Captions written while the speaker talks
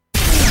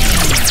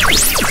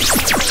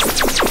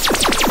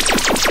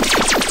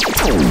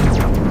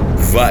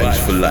Vibes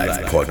for Life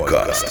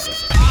podcast.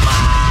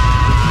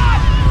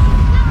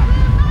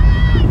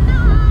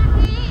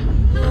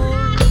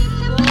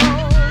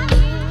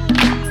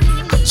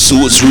 So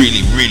what's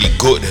really, really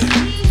good?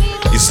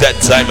 It's that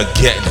time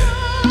again.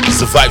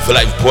 It's the Vibe for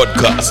Life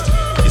podcast.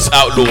 It's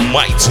Outlaw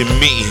Mike to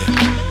me.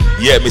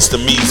 Yeah, Mr.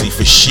 Measy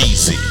for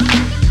Sheezy.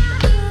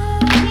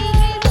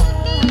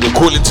 We're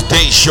calling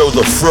today's show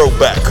the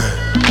Throwback.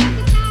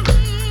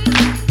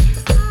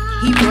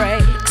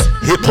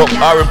 Hip hop,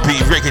 R&B,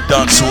 reggae,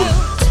 dancehall.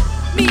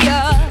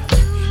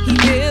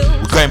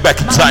 We're going back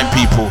in time,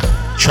 people.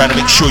 Trying to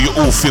make sure you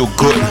all feel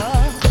good,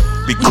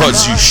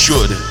 because you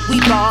should.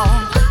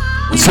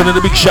 We're sending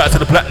a big shout out to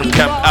the Platinum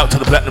Camp, out to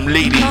the Platinum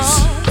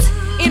ladies.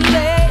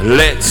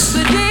 Let's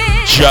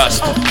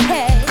just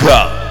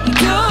go.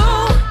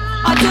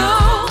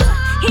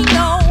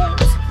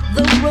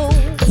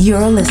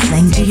 You're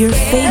listening to your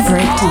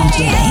favorite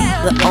DJ,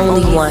 the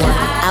only one,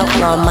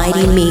 Outlaw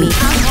Mighty Me.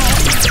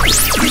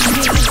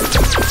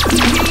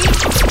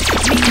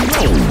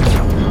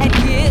 And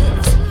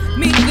gives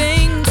me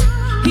things,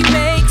 he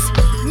makes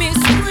me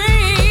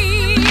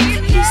scream.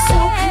 He's so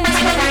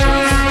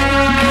contagious,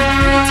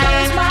 he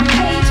turns my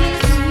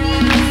pages,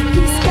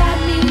 he's got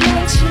me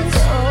anxious.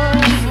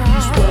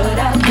 He's what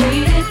I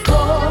waited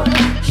for,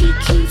 he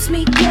keeps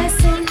me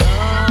guessing.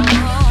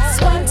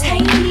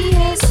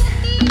 Spontaneous,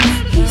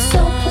 he's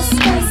so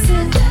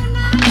persuasive,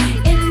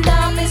 and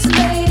I'm his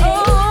lady.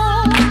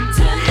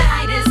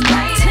 Tonight is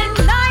great,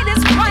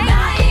 and I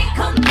ain't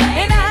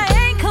complaining.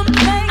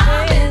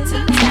 I'm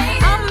entertaining.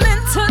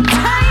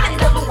 My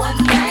number one,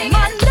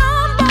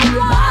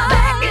 my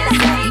back is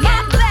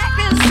aching.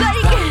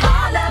 From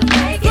all I'm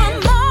making,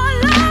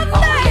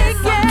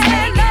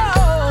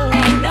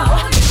 ain't no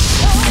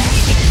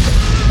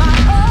my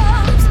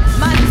ups,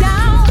 my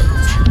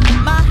downs,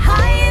 my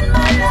high and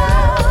my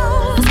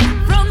lows,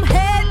 from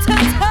head to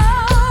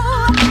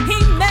toe, he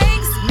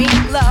makes me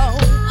glow.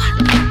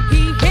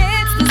 He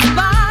hits the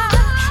spot,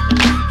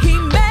 he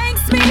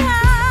makes me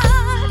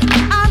hot.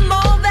 I'm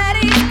all that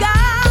he's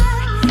got,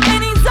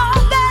 and he's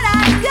all that I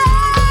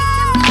got.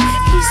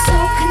 He's so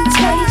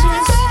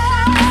contagious,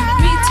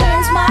 he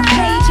turns my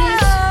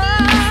pages,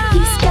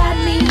 he's got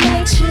me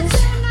anxious.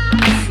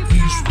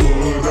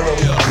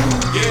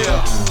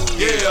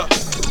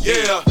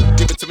 Yeah.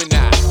 Give it to me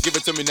now. Give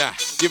it to me now.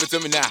 Give it to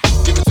me now.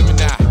 Give it to me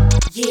now.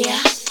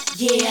 Yeah.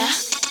 Give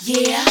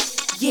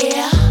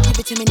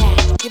it to me now.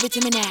 Give it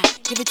to me now.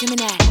 Give it to me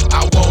now.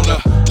 I wanna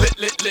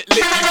lick you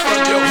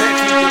from your head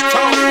to your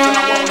toes, and I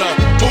wanna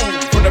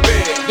move from the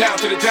bed down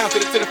to the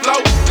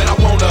floor, and I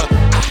wanna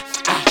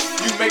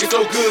you make it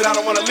so good I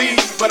don't wanna leave,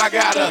 but I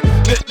gotta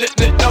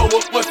know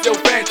what's your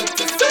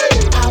fantasy.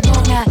 I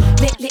wanna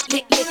lick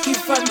you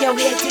from your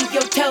head to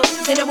your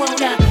toes, and I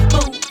wanna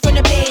move from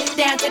the bed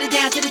down to the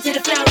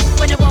floor.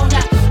 When I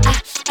wanna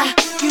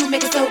you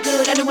make it so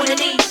good I don't wanna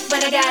leave,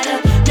 but I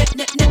gotta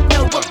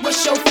know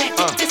what's your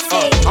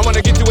fantasy. I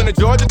wanna get you in the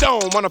Georgia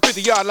Dome on a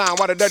 50-yard line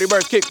while the Dirty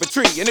Birds kick the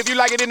tree. And if you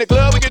like it in the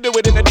club, we can do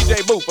it in the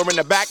DJ booth or in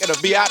the back of the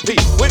VIP.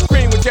 Whipped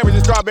cream with cherries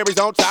and strawberries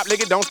on top.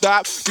 Lick it, don't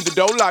stop. Keep the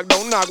door locked,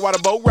 don't knock while the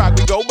boat rock.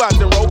 We go bots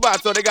and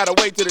robots, so they gotta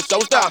wait till the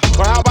show stops.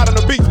 Or how about on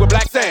the beach with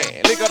black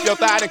sand? Lick up your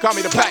thigh and call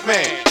me the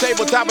Pac-Man.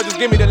 Tabletop and just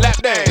give me the lap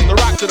dance. The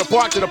rock to the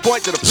park, to the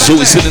point, to the So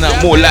we're sending out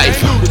more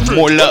life,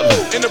 more love,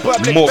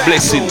 more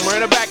blessings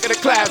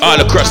all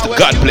across the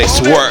God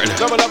bless world.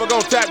 Double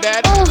gon' tap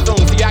that.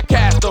 See, I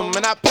cast them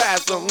and I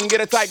pass them. Get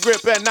a tight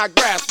grip and I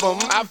grasp them.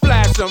 I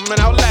flash them and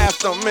I'll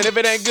last them. And if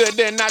it ain't good,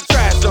 then I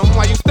trash them.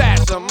 While you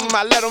stash them,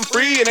 I let them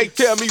free and they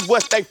tell me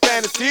what's they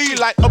fantasy.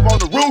 Like up on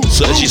the roof.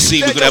 So as you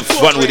see, we're gonna have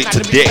fun with it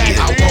today.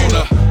 I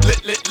wanna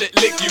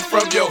lick you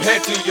from your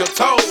head to your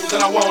toes,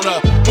 and I wanna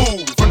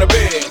move from the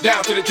bed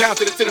down to the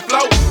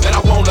floor, and I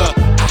wanna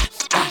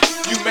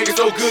you make it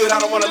so good I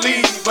don't wanna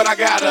leave, but I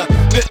gotta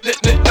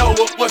know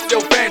what's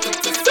your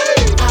fantasy.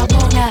 I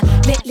wanna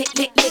lick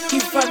you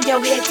from your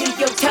head to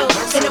your toes,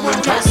 and I wanna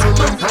move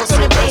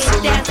from the bed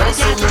down to the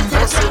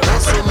hustling.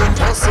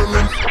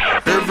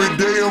 Every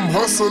day I'm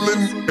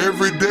hustling.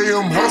 Every day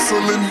I'm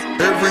hustling.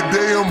 Every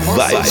day I'm hustling.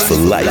 Vibes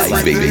for life,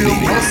 baby.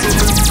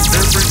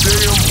 Every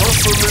day I'm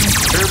hustling.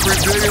 Every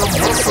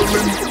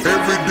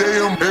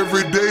day I'm hustling.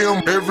 Every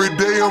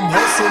day I'm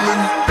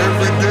hustling.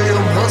 Every day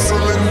I'm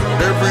hustling.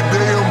 Every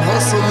day I'm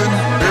hustling.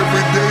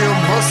 Every day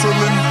I'm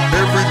hustling.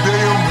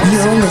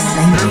 You're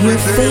listening to your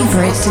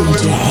favorite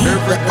DJ,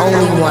 the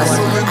only one,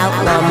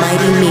 Outlaw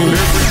Mighty Me.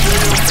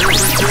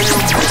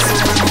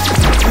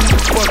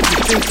 Fuck you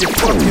think you're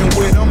fucking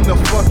with, I'm the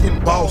fucking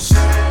boss.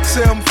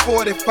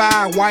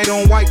 745, white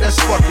on white, that's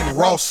fucking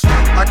Ross.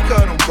 I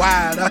cut them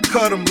wide, I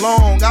cut them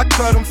long, I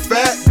cut them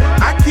fat.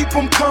 I keep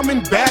them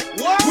coming back,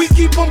 we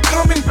keep them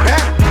coming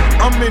back.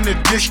 I'm in the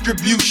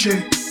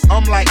distribution,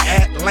 I'm like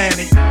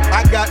Atlantic.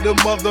 I got the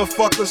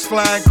motherfuckers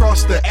flying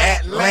across the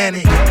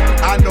Atlantic.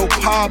 I know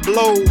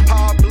Pablo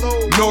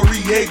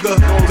Noriega,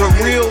 the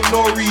real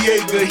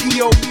Noriega.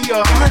 He owe me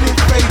 100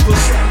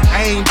 favors.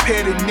 I ain't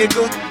petty,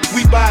 nigga.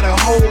 We buy the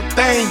whole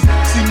thing.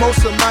 See,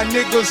 most of my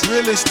niggas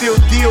really still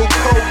deal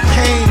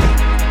cocaine.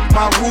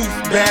 my roof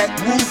back,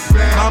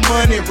 my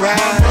money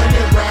ride.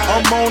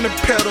 I'm on the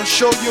pedal,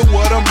 show you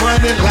what I'm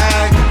running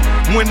like.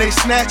 When they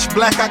snatch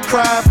black, I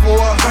cry for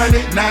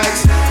 100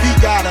 nights. He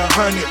got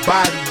 100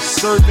 bodies,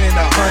 serving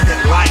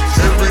 100 lives.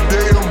 Every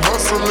day I'm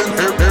hustling,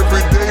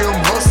 every day I'm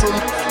hustling,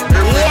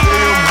 every day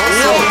I'm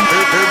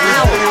hustling,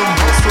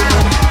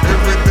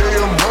 every day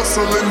I'm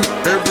hustling,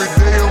 every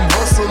day I'm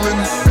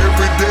hustling,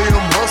 every day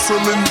I'm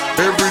hustling,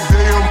 every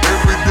day I'm hustling,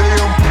 every day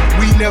I'm.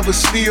 We never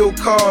steal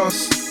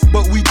cars,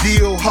 but we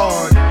deal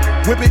hard.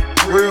 Whip it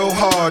real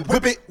hard,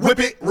 whip it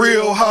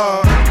real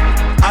hard.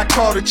 I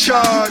call the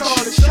charge,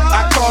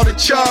 I call the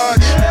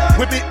charge.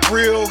 Whip it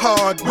real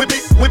hard, whip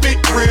it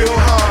real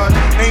hard.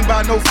 Ain't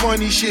by no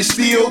funny shit,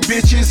 still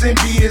bitches in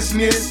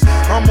business.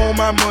 I'm on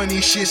my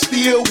money shit,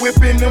 still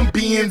whipping them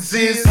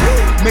Benzes.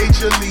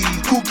 Major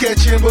league, who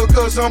catching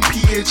because I'm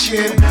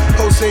pitching?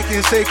 Jose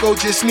Canseco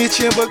just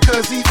snitching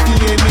because he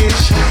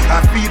finished.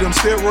 I feed them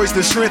steroids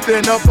to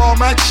strengthen up all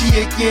my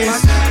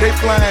chickens. They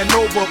flying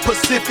over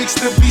Pacifics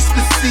to be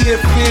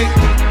specific.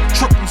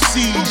 Triple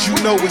C's, you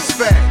know it's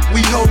fat.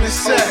 We holding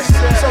sacks,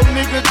 so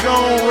nigga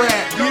gon'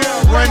 rap.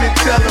 Run and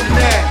tell them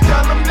that.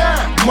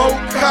 More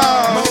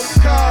cars,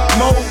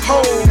 more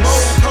hoes,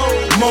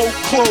 more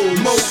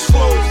clothes,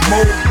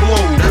 more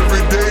blows.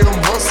 Every day I'm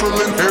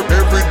hustling,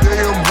 every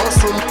day I'm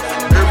hustling,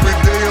 every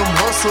day I'm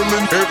hustling,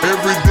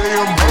 every day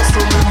I'm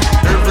hustling,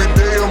 every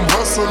day I'm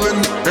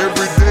hustling,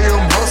 every day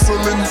I'm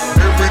hustling,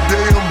 every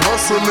day I'm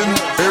hustling,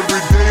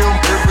 every day I'm.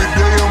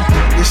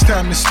 It's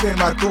time to spin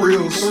my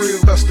thrills,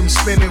 custom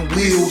spinning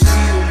wheels.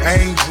 I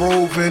ain't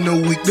drove in a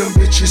week, them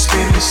bitches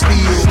spinning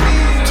steel.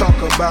 Talk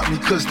about me,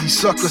 cause these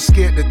suckers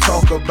scared to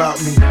talk about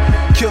me.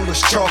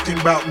 Killers talking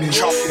about me,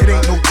 it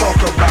ain't no talk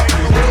about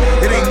me.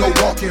 It ain't no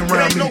walking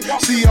around me.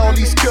 See all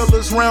these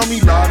killers around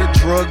me, lot of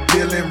drug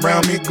dealing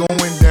around me,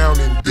 going down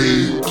in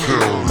dead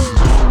county.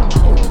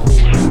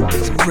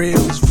 It's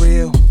real, it's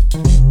real.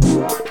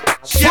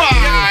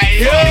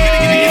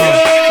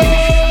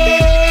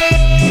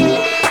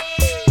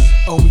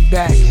 Oh, we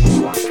back.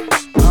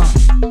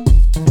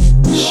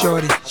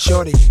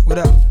 Shorty, what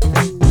up?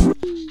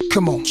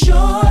 Come on.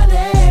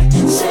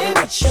 Shorty, say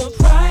what's your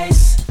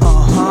price?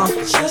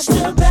 Just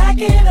to back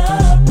it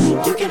up,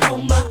 you can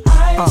hold my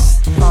eyes.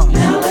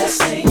 Now let's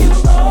say you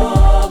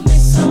owe me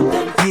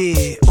something.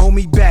 Yeah, owe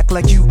me back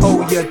like you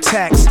owe your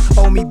tax.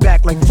 Owe me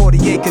back like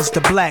 40 acres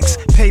to blacks.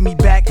 Pay me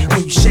back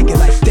when you shake it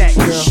like that,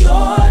 girl.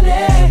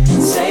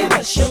 Shorty, say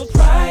what's your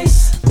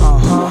price?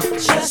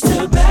 Just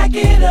to back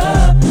it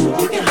up,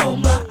 you can hold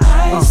my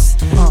eyes.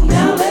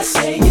 Now let's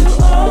say you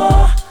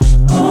owe.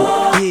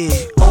 Yeah,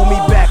 owe me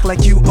back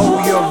like you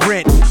owe your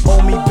rent.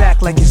 Owe me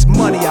back like it's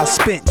money I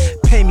spent.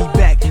 Pay me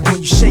back when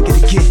you shake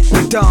it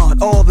again.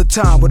 Dawn all the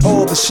time with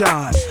all the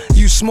shine.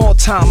 You small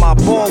time, I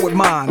ball with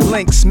mine.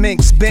 Lynx,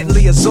 Minx,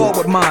 Bentley, Azor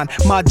with mine.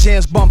 My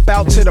jams bump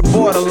out to the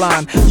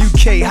borderline.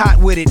 UK hot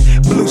with it,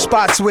 blue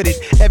spots with it.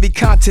 Every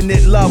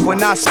continent love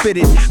when I spit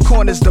it.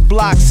 Corners the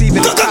blocks,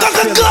 even the cops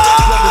feel it.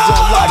 Brothers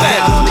on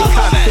lockdown, they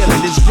cop feel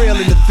it. It's real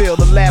in the field,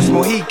 the last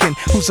Mohican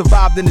who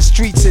survived in the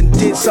streets and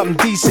did something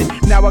decent.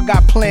 Now I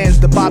got plans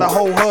to buy the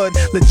whole hood.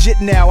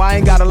 Legit now, I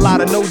ain't got a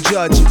lot of no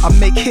judge. I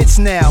make hits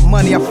now,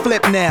 money I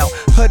flip now.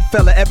 Hood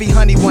fella, every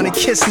honey wanna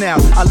kiss now.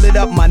 I lit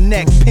up my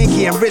neck,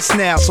 pinky and wrist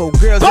now. So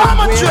girls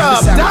everywhere, this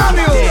how we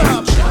get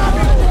down.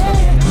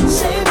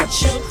 Say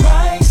what's your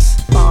price?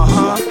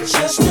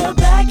 Just to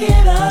back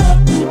it up,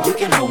 you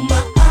can hold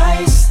my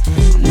eyes.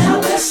 Now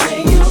let's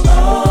say you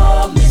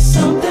owe me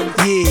something.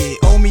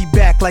 Yeah, owe me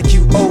back like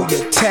you owe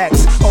your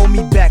tax. Owe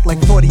me back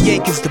like 40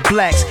 acres to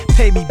blacks.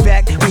 Pay me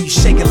back when you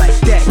shake it like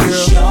that, girl.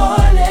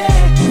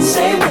 Shorty,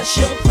 say what's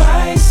your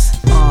price?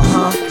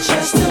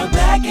 Just to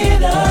back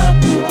it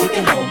up, you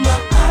can hold my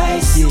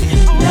eyes.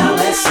 Now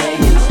let's say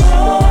you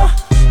owe.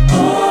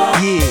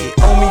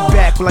 Yeah, owe me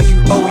back like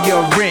you owe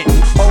your rent.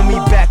 Owe me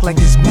back like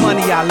it's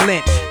money I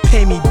lent.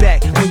 Pay me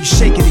back when you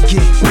shake it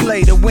again.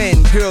 Play to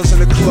win, girls in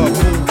the club,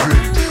 move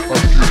it.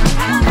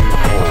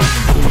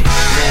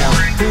 Now,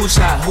 who's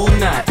hot, who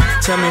not?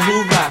 Tell me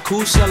who rock,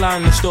 who sell out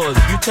in the stores.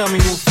 You tell me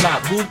who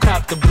flop, who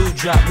cop the blue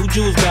drop, who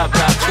jewels got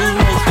blocks, who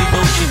mostly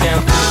Dolce down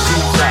to the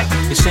blue drop.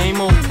 The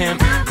same old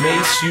pimp,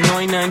 Mace, you know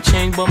ain't nothing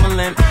changed but my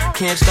limp.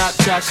 Can't stop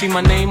till I see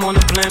my name on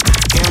the blimp.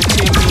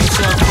 Guarantee me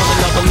yourself for the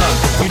level up.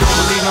 You don't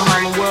believe in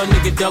Harlem World,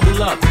 nigga, double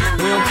up.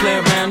 We don't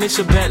play around, it's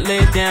a bet,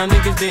 lay it down.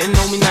 Niggas didn't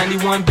know me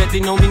 91, bet they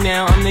know me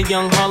now. I'm the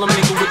young Harlem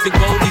nigga with the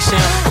Goldie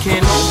sound.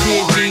 Can't no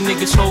PD,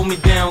 niggas hold me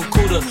down.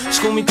 Cooler,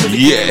 school me to the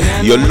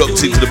yeah, you're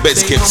locked into the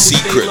best kept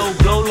secret.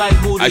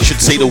 I should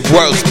say the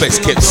world's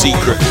best kept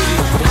secret.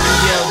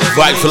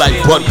 Vibe for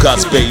Life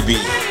podcast, baby.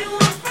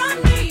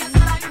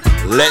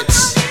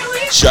 Let's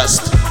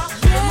just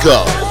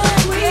go.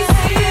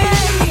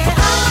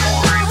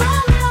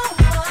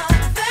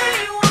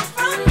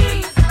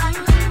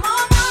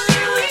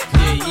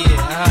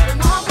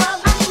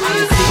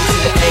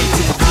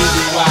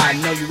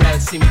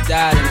 See me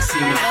die than to see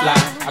me fly.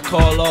 I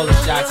call all the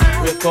shots,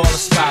 rip all the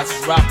spots,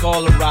 rock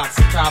all the rocks,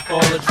 top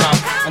all the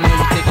drops. I know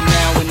you're thinking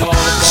now when all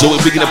the So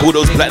we're picking up all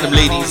those platinum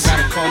ladies,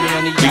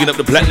 picking up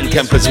the platinum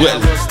camp as well.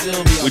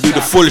 We do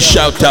the full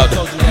shout out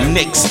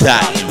next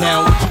time.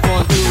 Now what you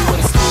gonna do when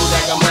it's cool?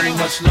 I got money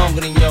much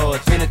longer than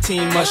yours, and a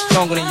team much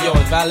stronger than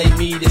yours. Violate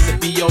me, this a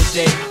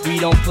BOJ. We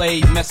don't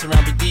play, mess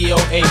around, be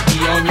DOA. Be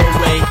on your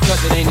way,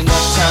 cause it ain't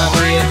enough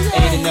time here.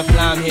 Ain't enough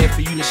lime here for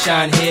you to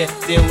shine here.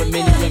 Deal with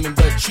many women,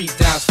 but treat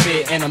down's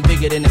fair. And I'm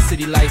bigger than the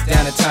city lights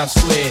down at Times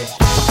Square.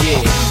 Yeah,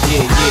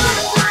 yeah,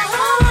 yeah.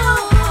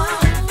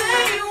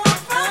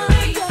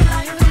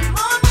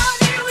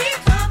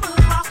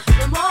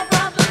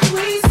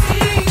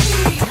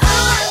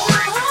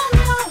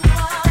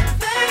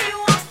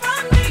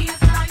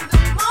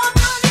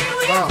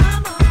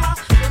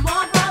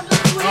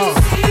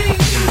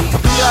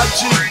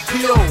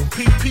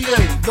 PPA,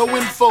 no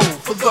info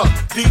for the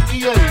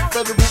DEA.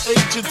 Federal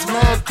agents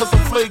mad cause I'm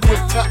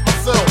flagrant, tap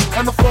myself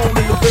and the phone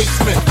in the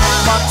basement.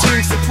 My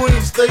team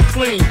supreme, stay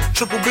clean.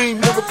 Triple beam,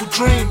 miracle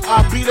dream,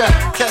 I be that.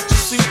 Catch a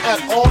seat at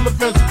all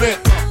events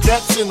bent.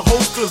 Gats in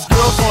holsters,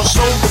 girls on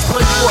shoulders,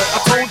 playboy. I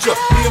told ya,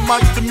 me and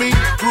Mike's to me,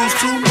 bruise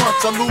too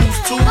much, I lose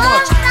too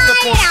much. Step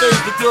on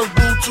stage, the girls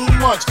boo too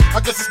much. I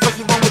guess it's cause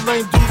you run with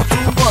lame dudes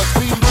too much.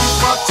 Me lose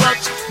my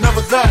touch,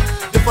 never that.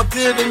 If I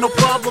did, ain't no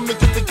problem to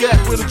get the gap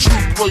where the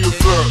truth for your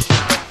girl.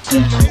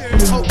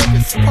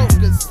 Hocus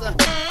pocus,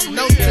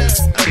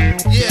 notice,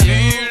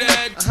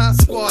 yeah,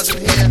 squad in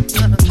here.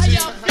 How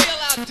y'all feel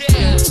out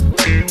there?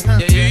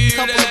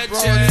 Couple of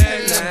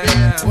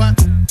broads, what?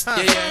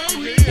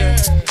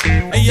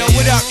 Hey yo,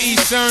 what up, E.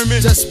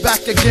 Sermon? Just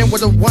back again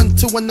with a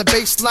 1-2 in the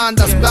baseline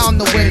that's bound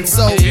to win.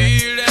 So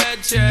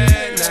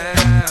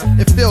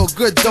it feel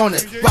good, don't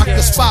it? Rock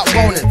the spot,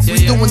 won't it?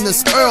 We doing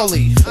this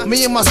early.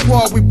 Me and my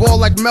squad, we ball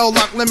like Mel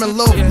Lock, Lemon,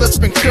 Lil,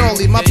 Flip, and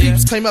Curly. My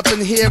peeps came up in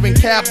here and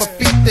cap a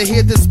feet to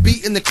hear this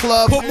beat in the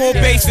club. Put more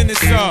bass in the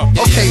song.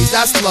 Okay,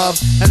 that's love.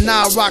 And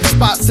now I rock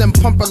spots and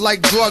pump it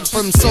like drugs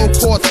from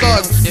so-called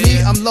thugs.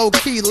 Me, I'm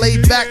low-key,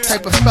 laid-back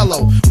type of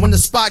fellow. When the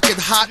spot get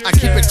hot, I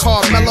keep it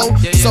Carmelo.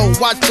 So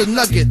watch the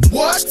nugget.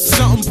 What?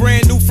 Something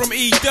brand new from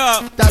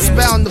E-Dub. That's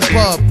bound to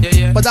bub.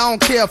 But I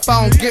don't care if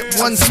I don't get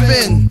one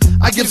spin.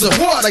 I gives a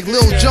what like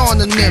Lil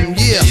Jon and them,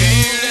 yeah.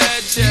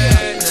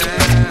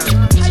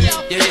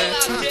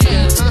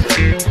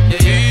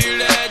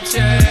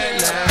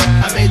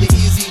 I made it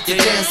easy to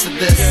dance to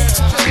this.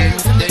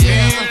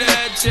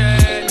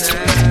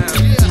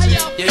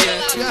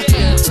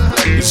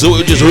 So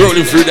we're just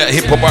rolling through that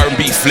hip hop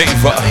R&B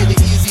flavor,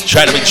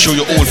 trying to make sure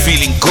you're all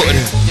feeling good,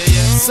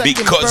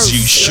 because you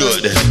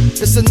should.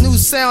 It's a new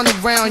sound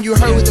around, you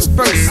heard it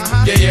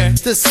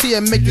first. This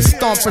here make you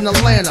stomp in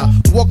Atlanta,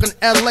 walk in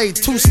LA,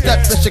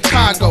 two-step in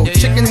Chicago,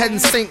 chicken head in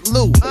St.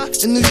 Louis.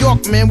 In New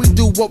York, man, we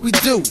do what we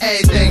do.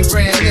 Everything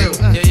brand new.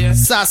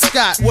 Cy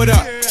Scott, what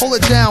up? Hold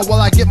it down while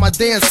I get my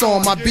dance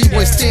on, my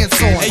B-boy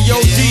stance on. Hey yo,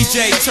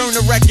 DJ, turn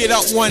the record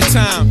up one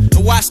time.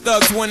 The Watch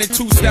Thugs 1 and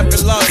 2-step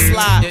and love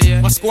slide.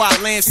 My squad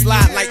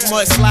landslide like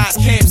mudslides,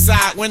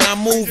 campsite. When I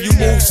move, you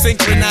move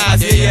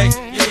synchronized.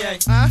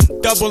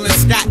 Double and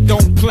Scott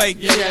don't play.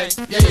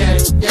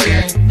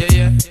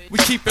 We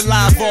keep it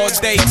live all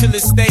day till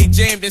it stay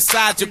jammed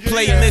inside your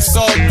playlist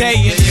all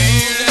day.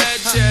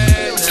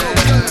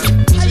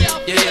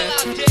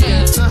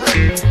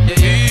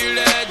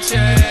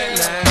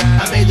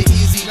 I made it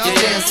easy to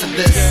dance to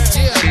this.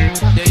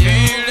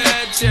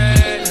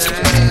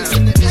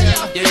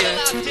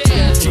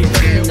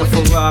 A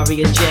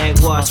Ferrari, a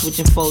Jaguar,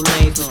 switching 4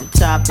 lanes with the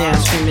top down,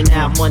 screaming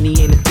out, money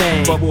ain't a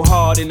thing. Bubble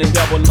hard in the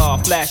double law,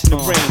 flashing the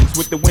rings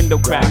with the window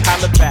crack.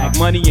 Holla back,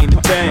 money ain't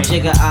a thing.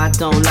 Jigga, I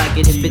don't like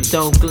it if it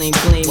don't gleam.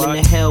 In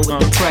the hell with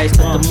the price,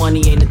 but the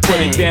money ain't a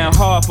thing. Put it down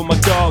hard for my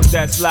dogs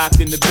that's locked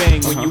in the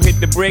bang. When you hit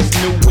the bricks,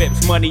 new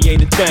whips, money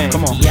ain't a thing.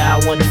 Come on. Yeah,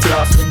 I wanna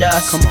floss with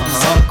us. Come on.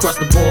 All across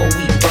the board,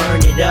 we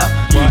burn it up.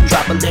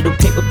 Drop a little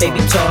paper,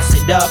 baby, toss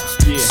it up.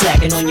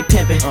 Slacking on your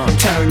pimpin',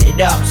 turn it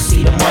up.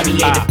 See the money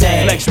ain't a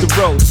thing. Flex the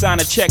road, sign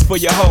a check for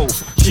your hoe.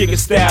 Jigga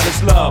style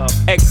is love,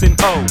 X and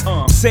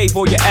O. Save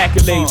all your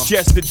accolades,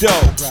 just the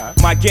dough.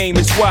 My game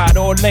is wide,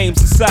 all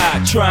names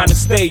aside. Trying to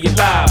stay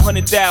alive,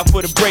 100,000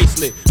 for the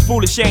bracelet.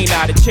 Foolish ain't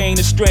I, the chain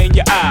to strain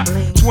your eye.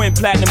 Twin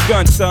platinum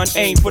gun, son,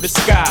 aim for the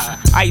sky.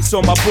 Ice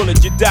on my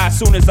bullet, you die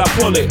soon as I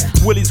pull it.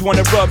 Willies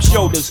wanna rub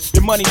shoulders,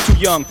 your money too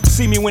young.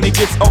 See me when it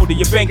gets older,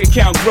 your bank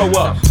account grow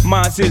up.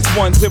 Mine's is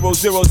 1000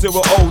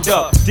 old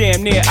up.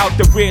 Damn near out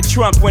the rear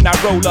trunk when I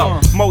roll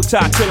up. Moti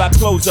till I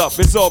close up,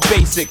 it's all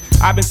basic.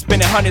 I've been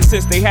spending hundreds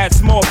since they had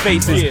small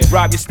faces.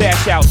 Rob your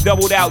stash out,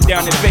 doubled out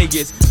down in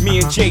Vegas. Me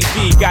and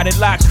JD got it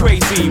locked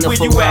crazy. Where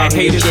you at,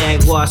 haters?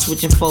 Jaguar,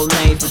 switching 4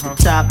 lanes with the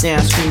top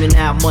down, screaming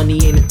out, money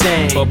ain't a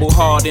thing. Bubble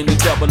hard in the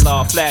double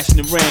law, flashing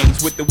the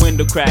rings with the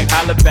window crack.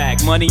 Holla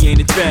back, money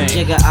ain't a thing.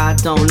 Jigga, I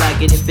don't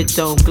like it if it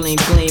don't gleam.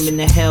 In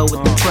the hell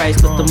with the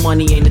price, but the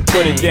money ain't a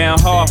thing. Put it down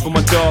hard for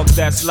my dogs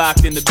that's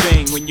locked in the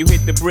bing. When you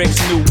hit the bricks,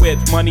 new whip,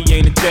 money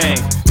ain't a thing.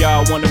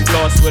 Y'all wanna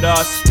floss with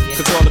us?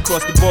 Cause all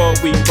across the board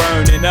we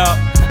burning up.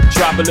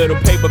 Drop a little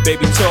paper,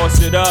 baby,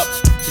 toss it up.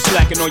 You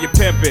slacking on your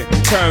pimpin',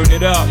 turn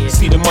it up.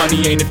 See the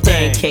money ain't a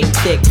thing. Cake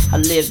thick, I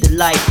live the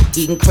life.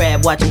 Eating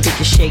crab, watching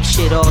bitches shake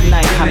shit all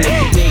night. I make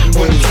the big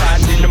moves,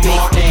 in the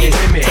market,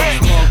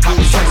 I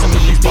was trying some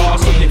of these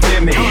bars on the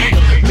limit.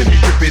 Let me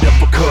rip it up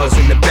for cuz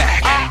in the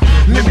back.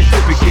 Let me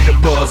flip it, get a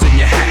buzz in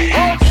your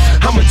hat.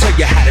 I'ma tell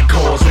you how to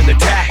cause an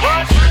attack.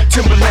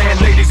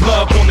 Timberland ladies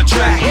love on the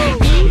track.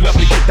 Love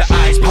to get the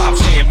ice, pop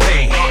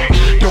champagne.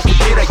 Don't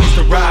forget I used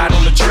to ride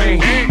on the train.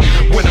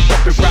 When I'm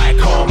up and ride,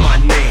 call my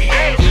name.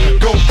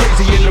 Go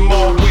crazy in the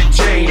mall with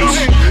James.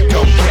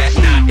 Don't cat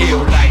not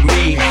ill like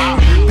me.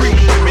 Bring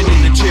the women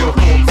in the jail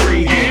for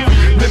free.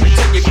 Let me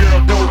tell you,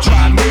 girl, don't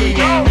try me.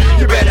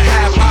 You better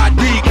have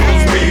ID,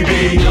 cause we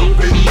be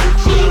up in the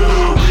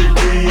club.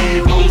 We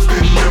be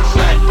posting the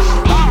back.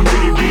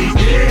 We be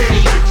in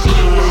the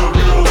club.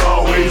 Girls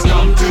always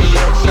come to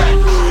the back.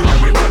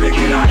 Everybody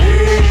get our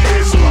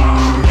heads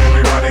swung.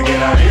 Everybody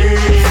get our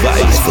heads.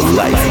 Vibes for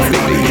life,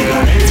 baby.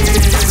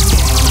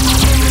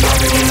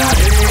 Everybody get our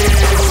heads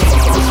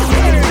swung.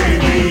 We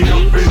be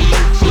up in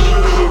the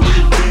club. We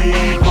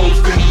be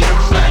posting the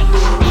back.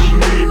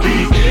 We be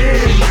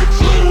in the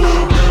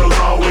club. Girls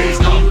always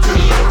come to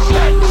the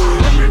back.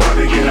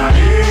 Everybody get our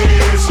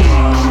heads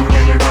swung.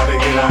 Everybody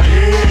get our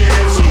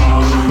heads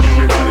swung.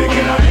 Everybody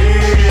get our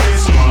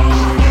heads swung.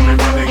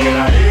 Everybody get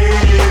our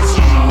heads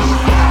swung.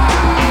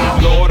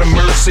 Lord of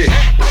mercy,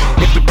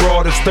 if the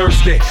broad is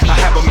thirsty, I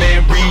have a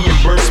man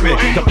reimburse me.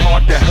 The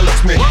part that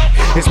hurts me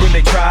is when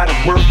they try to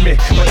work me,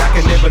 but I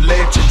can never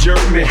let you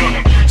jerk me.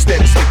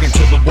 Instead of sticking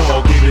to the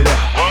wall, give it up.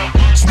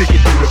 Sneak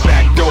it through the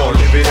back door,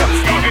 live it up.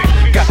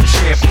 Got the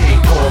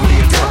champagne, call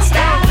me a drunk.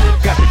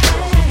 Got the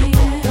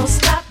Don't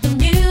stop the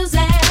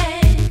music.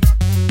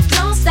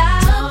 Don't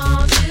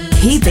stop.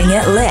 Keeping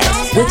it lit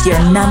with your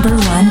number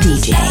one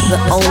DJ, the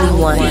only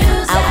one,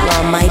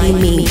 Outlaw Mighty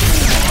Me.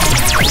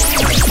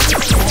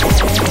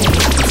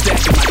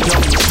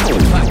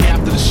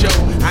 After the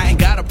show, I ain't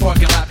got a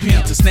parking lot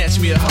pimp to snatch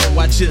me a hoe.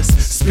 I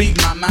just speak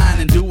my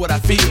mind and do what I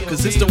feel.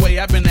 Cause it's the way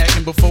I've been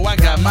acting before I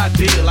got my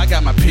deal. I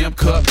got my pimp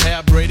cup,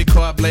 hair braided,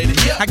 car bladed.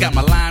 I got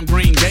my lime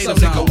green gators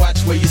so on.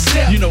 Watch where you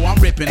step. You know I'm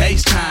ripping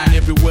H-Time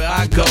everywhere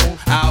I go.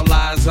 All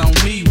eyes on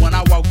me when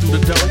I walk through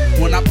the door.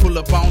 When I pull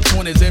up on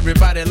 20s,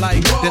 everybody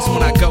like, that's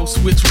when I go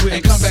switch whips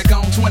and come back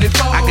on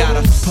 24. I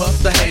gotta puff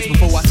the haze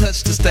before I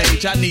touch the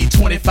stage. I need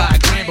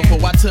 25 grand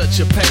before I touch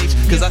a page.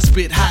 Cause I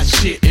spit hot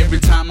shit every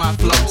time I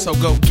flow. So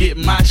go get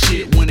my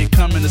shit when it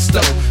come in the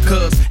store.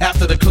 Cause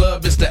after the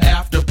club, it's the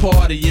after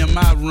party in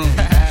my room.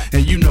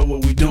 And you know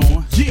what we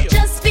doing. Yeah.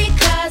 Just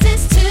because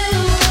it's 2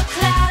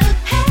 o'clock,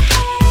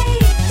 hey,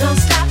 don't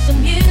stop the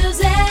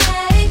music.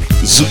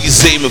 Zuki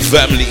Zayma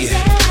family.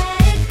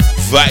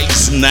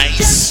 Vibes nice.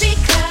 Just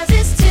because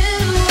it's 2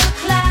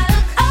 o'clock,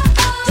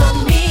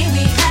 don't mean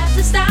we have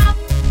to stop.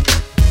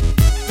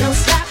 Don't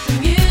stop the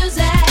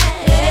music.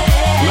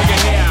 Look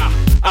at here,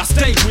 I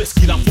stay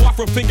risky. I'm far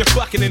from finger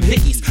fucking and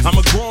hickeys. I'm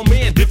a grown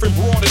man, different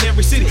broad in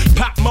every city.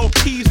 Pop more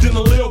keys than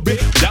a little bit.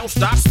 Don't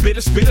stop, spit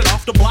it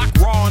off the block,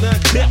 raw and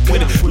unkept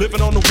with it.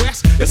 Living on the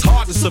west, it's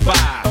hard to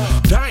survive.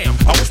 Damn,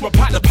 I wish my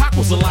partner Pac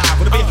was alive.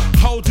 Would it be a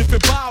whole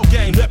different ball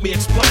game? Let me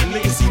explain.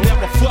 Legacy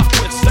never fuck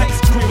with snakes.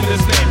 Screaming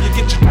his name, you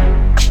get your.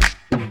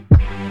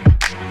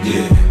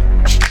 Yeah.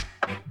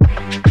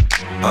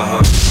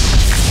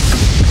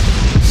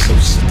 So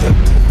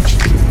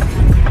seductive.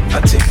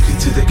 I take you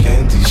to the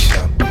candy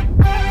shop.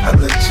 I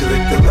let you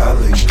lick the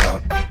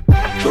lollipop.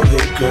 Go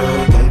ahead,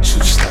 girl, don't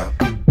you stop.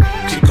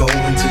 Keep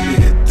going till you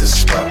hit the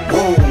spot.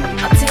 Whoa.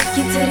 I'll take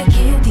you to the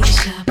candy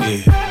shop.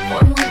 Yeah.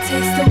 One more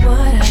taste of what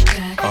I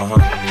got.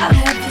 I'll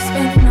have you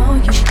spending all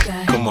you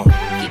got. Come on.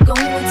 Keep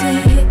going till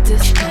you hit the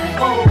spot.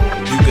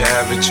 You can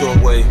have it your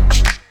way.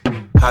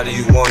 How do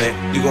you want it?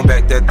 You gon'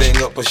 back that thing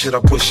up or should I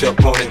push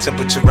up on it?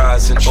 Temperature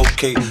rising,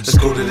 okay, let's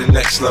go to the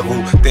next level.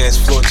 Dance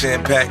floor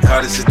jam-packed,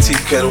 hot as a tea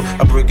kettle.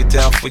 I break it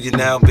down for you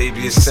now,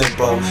 baby, it's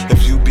simple.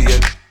 If you be a,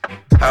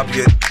 I'll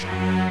be a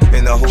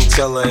in the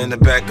hotel or in the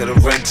back of the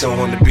rental,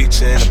 on the beach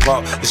or in the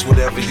park, it's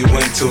whatever you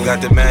into.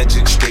 Got the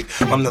magic stick,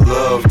 I'm the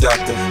love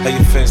doctor. How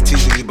your fans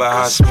teasing you about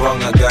how I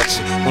sprung, I got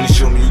you. Wanna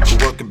show me you can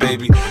work it,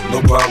 baby?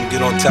 No problem,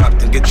 get on top,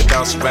 then get to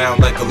bounce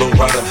around like a low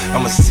rider.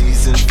 I'm a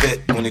seasoned vet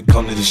when it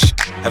comes to this shit.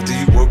 After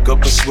you work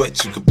up a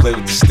sweat, you can play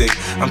with the stick.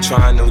 I'm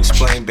trying to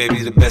explain,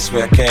 baby, the best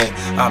way I can.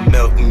 I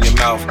melt in your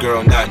mouth,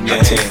 girl, not in your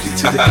hand. I take you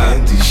to the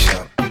candy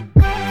shop.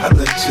 I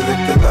let you lick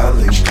the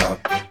lollipop.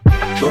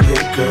 Go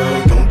ahead,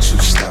 girl, don't you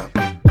stop.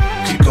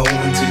 Keep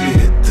going till you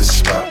hit the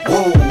spot.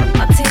 Whoa.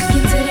 I'll take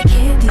you to the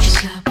candy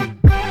shop.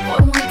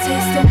 One more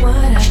taste of what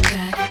I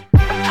got.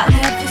 I'll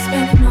have you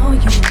spending all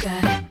you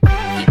got.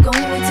 Keep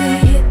going till you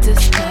hit the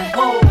spot.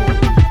 Whoa.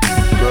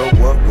 Girl,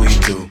 what we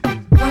do,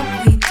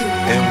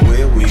 and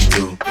where we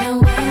do,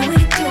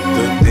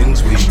 the things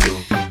we do,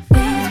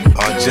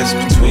 are just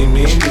between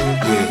me and you.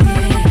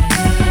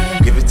 Yeah.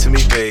 Give it to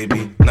me, baby.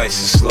 Nice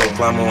nice and slow.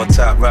 Climb on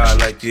top, ride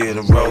like you're in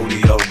a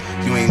rodeo.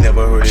 You ain't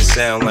never heard it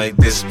sound like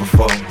this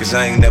before, cause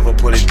I ain't never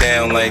put it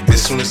down like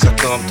this. Soon as I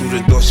come through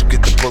the door, she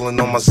get the pulling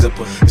on my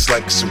zipper. It's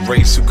like it's a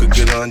race who could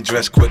get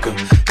undressed quicker.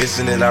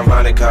 Isn't it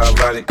ironic how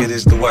erotic it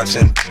is to watch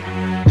him?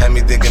 Had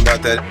me thinking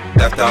about that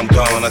after I'm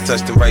gone. I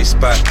touch the right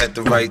spot at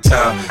the right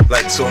time.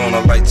 Lights on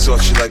or lights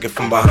off, she like it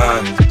from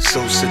behind.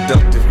 So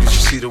seductive, you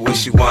should see the way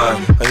she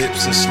whine. Her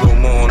hips in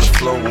slow-mo on the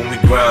floor when we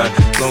grind.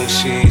 Long as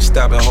she ain't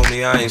stopping,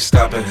 homie, I ain't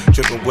stopping.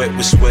 Dripping wet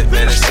with sweat,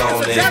 man, it's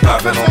on and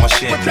popping on my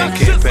champagne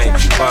campaign.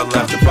 Bottle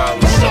after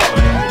bottle,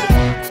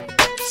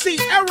 See,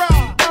 era.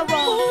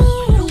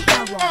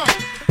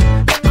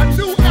 A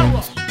new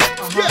era.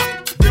 Yeah,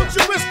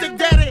 futuristic,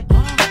 daddy.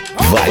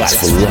 Vibes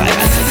for life.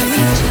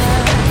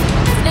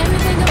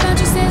 Everything about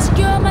you says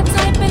you're my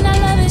type and I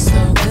love it.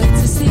 So good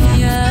to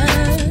see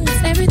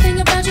us. Everything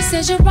about you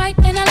says you're right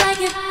and I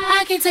like it.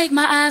 I can't take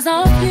my eyes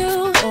off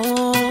you.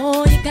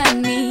 Oh, you got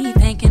me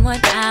thinking what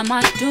I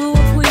might do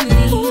if we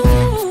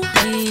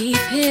leave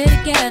here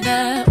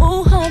together.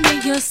 Oh,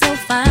 homie, you're so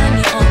fine,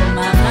 you're on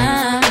my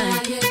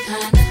mind. You're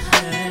kinda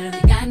hot.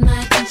 You got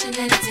my attention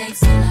and it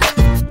takes a lot.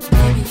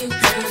 Baby, you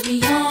turn me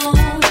on.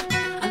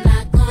 I'm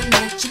not gonna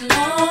let you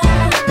alone.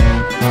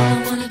 All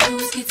I wanna do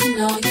is get to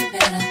know you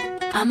better.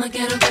 I'ma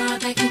get a girl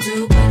that can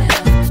do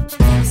whatever.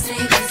 You say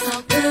that's so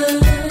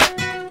good.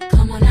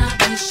 Come on, I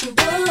wish you would.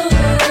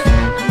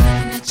 I'm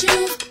looking at you,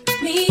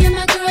 me and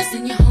my girls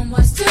and your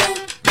homeboys too.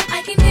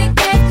 I can dig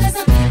that cause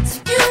I'm into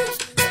you.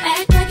 So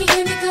act like you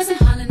hear me cause I'm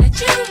hollering at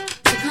you.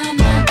 So come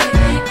on,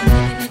 baby, I'm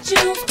looking at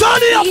you.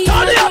 Turn it up,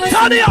 turn it up,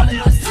 turn it up.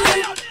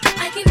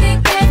 I can dig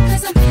that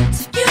cause I'm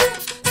into you.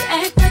 So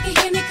act like you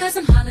hear me cause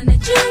I'm hollering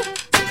at you.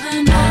 So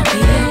come on,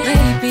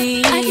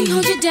 baby. I can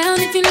hold you down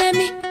if you let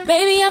me.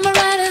 Baby, I'm a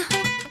rider.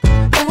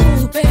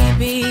 Ooh,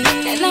 baby.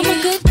 And I'm a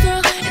good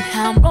girl. And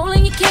how I'm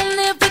rolling, you can't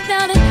live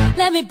without it.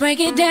 Let me break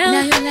it down.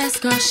 Now your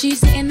last girl,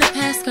 she's in the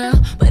past, girl.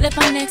 But if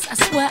I'm next, I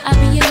swear I'll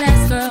be your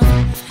last girl.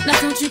 Now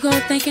don't you go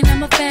thinking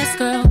I'm a fast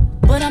girl.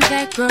 But I'm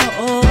that girl,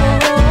 oh.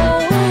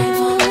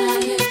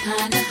 You're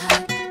kinda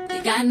hot.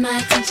 You got my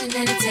attention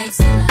and it takes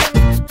a lot.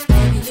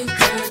 Baby, you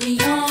turn me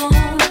on.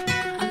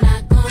 I'm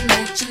not gonna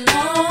let you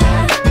alone.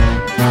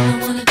 All I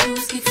wanna do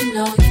is get to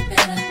know you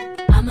better.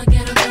 I'ma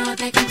get a girl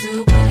that can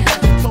do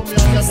whatever. Told me I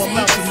never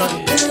amount to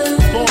nothing.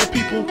 For all the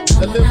people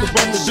that live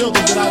above the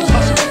building that I was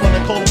hustling from,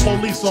 they called the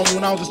police on me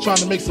when I was just trying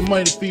to make some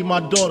money to feed my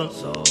daughter.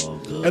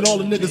 And all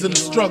the niggas in the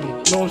struggle,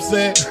 you know what I'm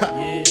saying?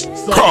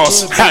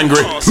 Cross,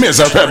 hungry,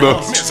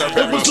 miserable.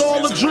 It was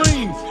all a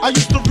dream. I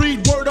used to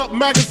read Word Up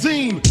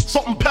magazine.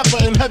 Salt and Pepper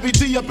and Heavy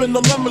D up in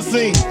the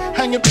limousine.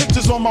 Hanging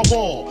pictures on my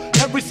wall.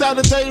 Every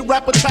Saturday,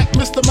 rap attack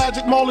Mr.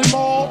 Magic Molly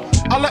Mall.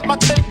 I let my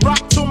tape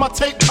rock till my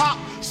tape pop.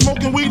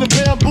 Smoking weed and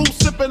bamboo,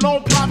 sipping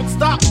on private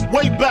stock.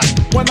 Way back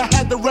when I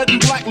had the red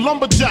and black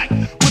lumberjack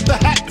with the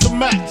hat to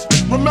match.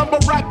 Remember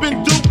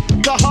rapping Duke?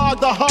 The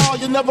hard,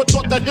 you never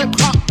thought that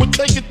hip-hop would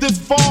take it this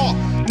far.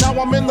 Now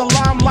I'm in the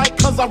limelight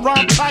cause I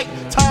rhyme tight.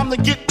 Time to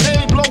get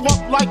paid, blow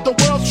up like the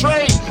world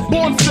trade.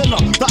 Born sinner,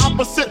 the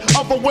opposite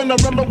of a winner.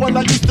 Remember when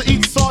I used to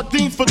eat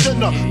sardines for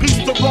dinner?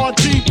 Peace to Ron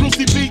G,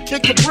 Brucey B,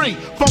 Kid Capri,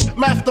 Funk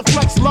Master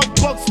Flex, Love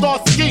Bug, Star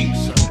Ski.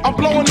 I'm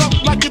blowing up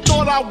like you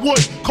thought I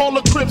would. Call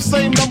a crib,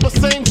 same number,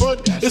 same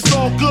hood. It's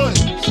all good.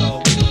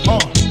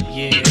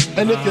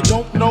 And if you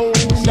don't know,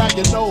 now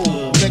you know,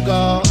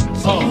 nigga.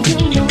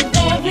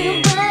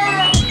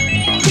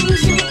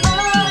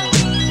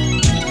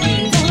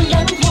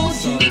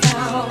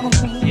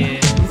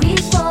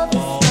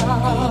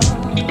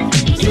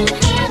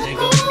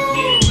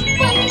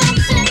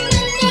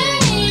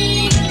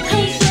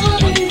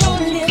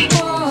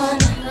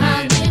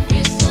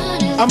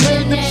 I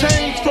made the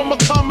change from a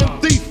common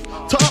thief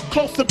to up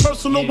close and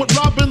personal with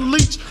Robin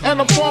Leach.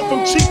 And I'm far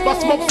from cheap, I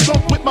smoke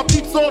skunk with my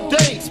peeps all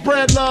day.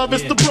 Spread love,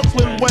 it's the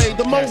Brooklyn way.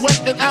 The Moet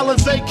and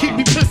Alizé keep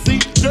me pissy.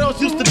 Girls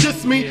used to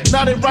diss me,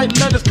 now they write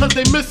letters cause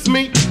they miss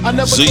me. I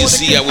never So you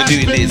see how we're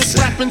doing this.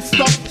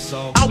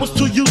 I was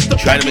too used to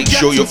trying to make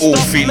sure you're all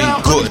feeling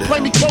good,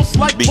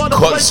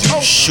 because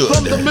you should.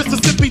 From the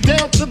Mississippi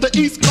down to the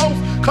East Coast,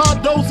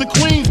 condos in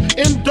Queens,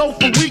 indo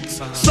for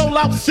weeks. Sold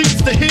out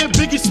seats to hear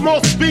Biggie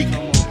Small speak.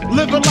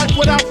 Living life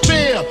without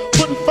fear,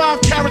 putting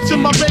 5 carats in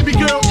my baby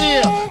girl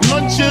ear.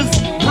 Lunches,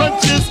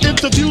 brunches,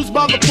 interviews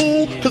by the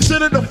pool.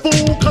 Considered a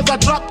fool cause I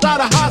dropped out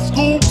of high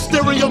school.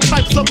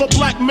 Stereotypes of a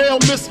black male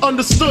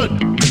misunderstood,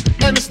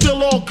 and it's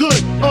still all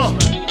good.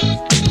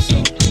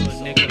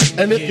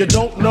 And if you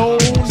don't know,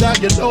 now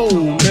you know,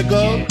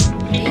 nigga.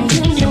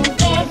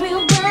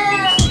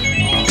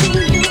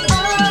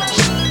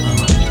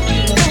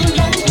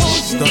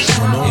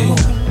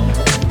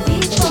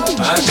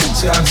 I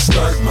teach you how to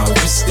stunt. My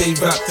wrist stay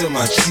rocked till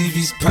my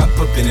TVs pop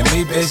up in the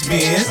Maybach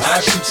Benz. I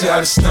teach you how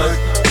to stunt.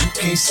 You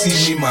can't see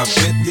me, my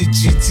Bentley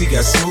GT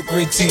got smoke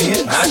right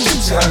tin. I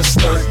teach you how to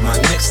stunt, my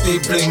neck stay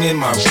blingin',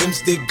 my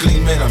rims they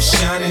gleamin', I'm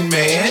shining,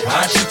 man.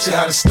 I teach you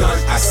how to stunt,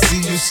 I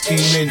see you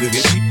scheming, you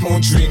can keep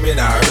on dreaming,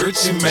 I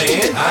hurt you,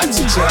 man. I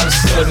teach you how to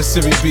stunt.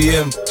 7 Series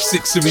BM,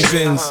 6 Series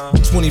Benz,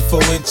 24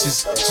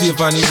 inches,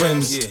 Giovanni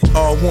rims.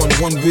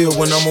 R1, one wheel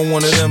when I'm on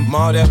one of them.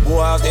 All that boy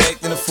out there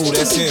acting a fool,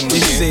 that's him. They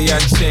say I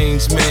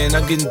changed, man,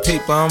 I'm getting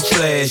paper, I'm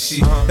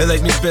flashy. They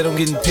like me better, I'm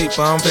getting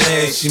paper, I'm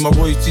flashy. My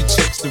royalty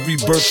checks the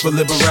rebirth for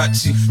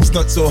Liberace.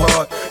 Stunt so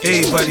hard,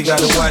 everybody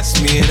gotta watch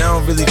me. And I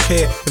don't really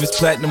care if it's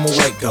platinum or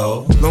white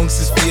gold. Long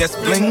as it's VS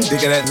bling, they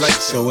got that light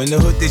show. In the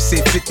hood they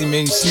say 50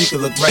 man, your sneaker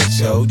look right,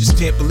 yo. Just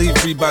can't believe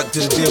Reebok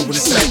did a deal with a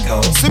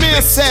psycho.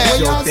 Samir said,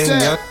 your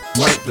thing, y'all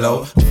might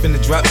blow. I'm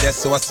finna drop that,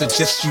 so I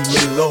suggest you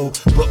lay low.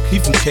 But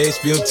he from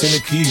Cashville,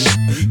 Tennessee.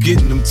 You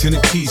getting them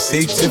Tennessee,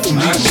 save 10 for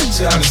me. I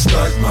teach you how to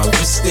stunt. My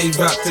wrist stay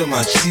rocked till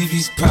my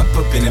TVs pop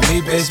up in the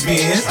Maybach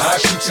Benz. I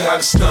teach you how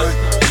to stunt.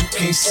 You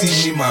can't see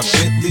me, my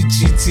Bentley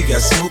GT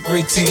got smoke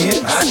right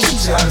tin. I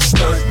teach you how to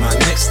stunt. My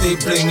neck stay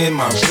blingin',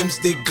 my rims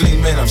they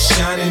gleamin', I'm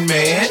shining,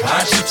 man.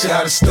 I teach you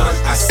how to stunt.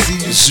 I see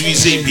you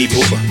Sweezy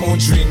people. Keep on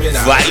dreaming.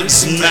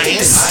 Vibes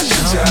nice. I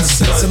teach you how to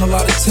stunt. Sensing a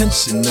lot of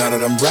tension now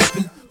that I'm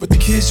rapping. But the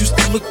kids used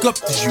to look up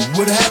to you,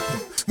 what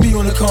happened? Me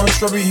on the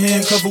contrary,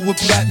 hand covered with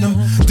platinum.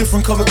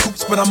 Different color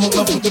coupes, but I'm in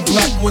love with the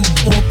black one.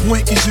 On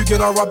point, cause you get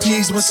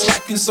RIPs when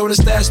slacking. So the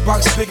stash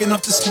box big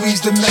enough to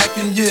squeeze the Mac.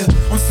 And yeah,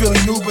 I'm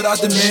feeling new, but I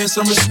demand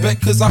some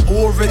respect. Cause I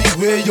already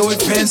wear your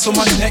advance on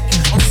my neck.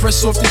 I'm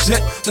fresh off the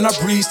jet, then I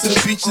breeze to the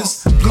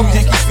beaches. Blue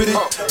Yankee fitted,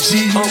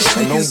 G in the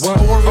sneakers. I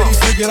already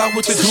figured out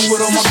what to do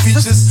with all my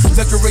features.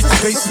 Decorate the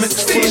basement.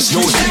 Yo,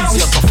 it's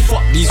easier to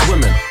fuck these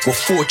women with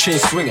 4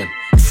 chains swinging,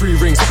 3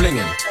 rings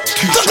blinging,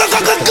 2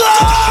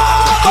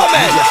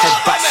 your head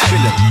back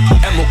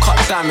spilling. Emerald cut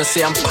diamond,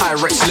 say I'm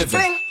Pyrex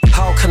living.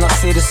 How can I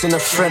say this in a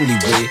friendly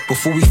way?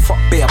 Before we fuck,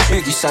 babe, I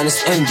beg you sign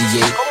this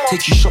NDA.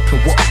 Take you shopping,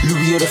 what,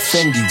 Louis or the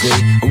Fendi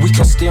way? And we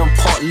can stay on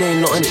Park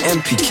Lane, not in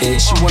MPK.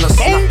 She wanna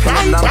snap in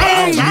a lamb, but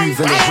I ain't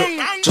moving a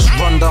whip. Just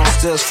run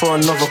downstairs for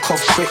another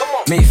cough quick.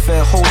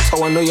 Mayfair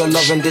Hotel, I know you're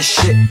loving this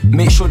shit.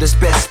 Make sure there's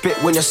best spit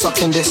when you're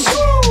sucking this.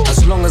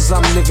 As long as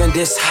I'm living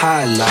this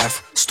high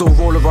life, still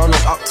roll around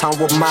in Uptown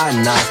with my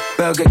knife.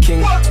 Burger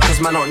King, cause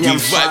man don't yam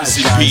Five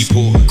Guys.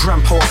 People.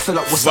 Grandpa fill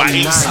up with some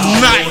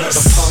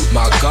nice.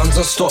 My guns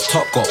are stocked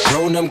up, got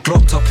grown and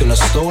glocked up in a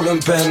stolen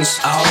Benz.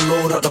 I'll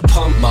load up the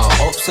pump, my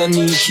ops are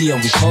sneaky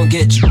and we can't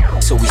get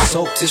so we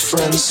soaked his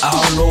friends.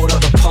 I'll load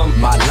up the pump,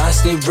 my lines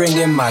stay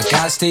ringing, my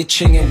guys stay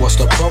chinging. What's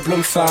the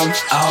problem, fam?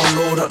 I'll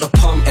load up the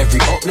pump,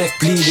 every up left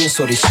bleeding,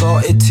 so they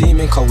started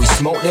teaming, cause we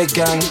smoked their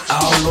gang.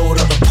 I'll load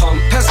up the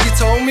pump. Pesky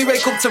told me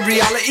wake up to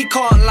reality,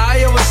 can't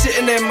lie, I was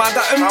sitting there mad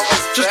at him.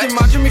 Just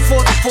imagine me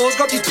 44's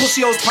got these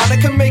pussy hoes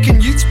panicking,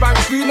 making youths bank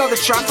food, now they're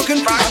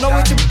trafficking. I know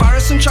it's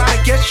embarrassing trying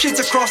to get shit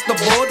across the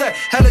border.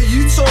 Hella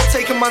youths all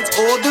taking man's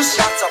orders.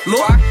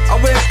 Look, I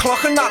wear a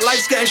clock and that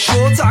life's getting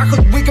shorter. I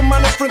could wig a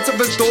man in front of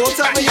his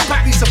daughter. Now you're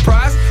probably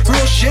surprised.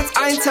 Real shit,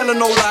 I ain't telling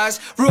no lies.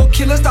 Real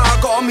killers that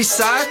I got on me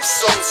side.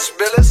 Some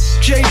spillers.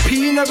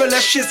 JP never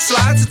let shit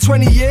slide. To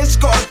 20 years,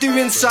 gotta do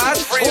inside.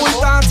 Always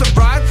down to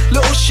ride.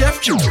 Little chef,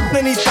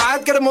 and he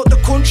died. Get him out the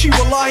country,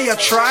 wallahi, I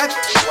tried.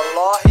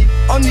 Wallahi.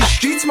 On these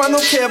streets, man,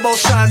 don't care about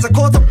size. I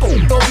caught a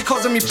boom, though,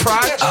 because of me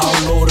pride.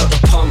 I'll load up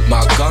the pump,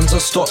 my guns are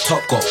stocked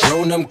up. Got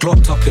blown them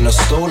glocked up in a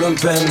stolen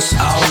Benz.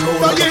 I'll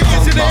load up the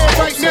pump, my ops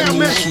are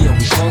sneaky and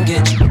we can't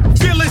get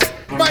feel it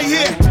right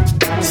here.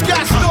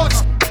 Scott Storch.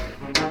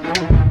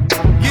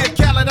 Yeah,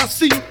 Khaled, I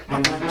see you.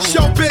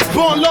 Showbiz,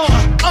 born law.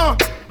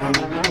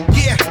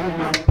 Yeah.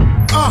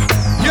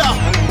 Yeah.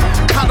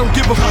 I don't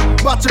give a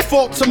fuck about your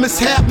faults or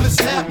mishaps.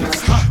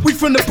 We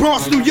from the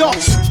Bronx, New York.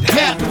 It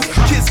happens.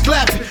 Kids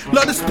clapping,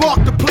 love to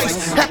spark the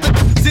place. Half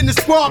the in the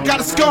squad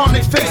got a scar on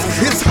their face.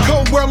 It's a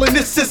cold world and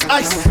this is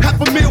ice.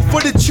 $500,000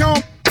 for the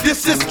charm.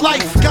 This is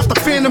life. Got the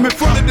Phantom in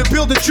front of the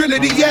building,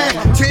 Trinity, yeah.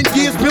 10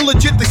 years been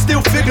legit, they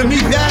still figure me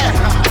bad.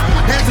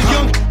 As a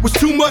young, was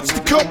too much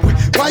to cope with.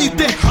 Why you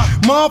think?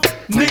 Mom,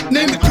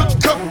 nickname it Cook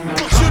Cook.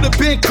 Should've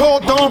been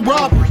called on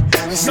robbery.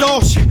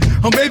 Stall shit,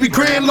 or maybe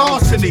grand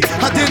larceny.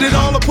 I did it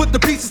all, I put the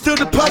pieces to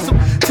the puzzle.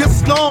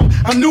 Just as long,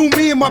 I knew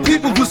me and my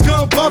people was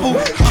gonna bubble.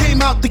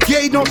 Came out the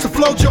gate on some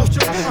flojo.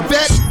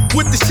 Back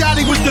with the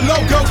shotty was the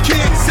logo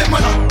kid. Said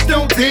my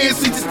don't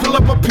dance, he just pull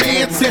up her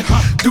pants and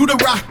do the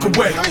rock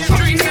away.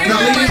 Now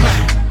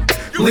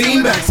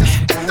lean back,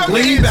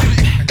 lean back,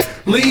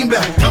 lean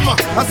back. Come on,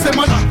 I said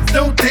my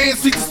don't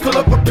dance, he just pull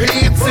up her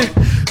pants and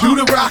do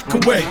the rock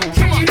away.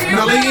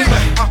 Now lean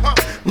back,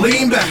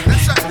 lean back,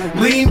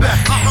 lean back,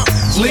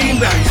 lean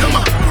back. Come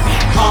on.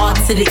 Hard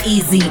to the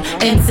easy,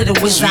 M to the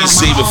wizard. Sweet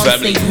Saver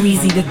family. Stay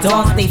breezy, the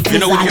dawn stay You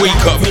know when you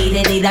wake up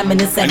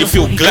and you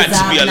feel glad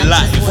to be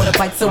alive.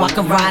 So I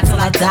can ride till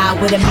I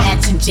die with a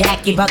matching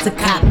jacket. About to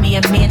cop me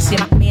a mansion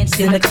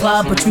in the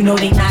club, but you know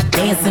they not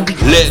dancing. We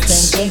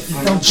let's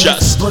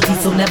just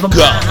so never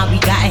mind how we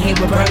got here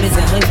with burners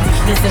and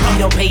hoodies. Listen, we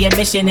don't pay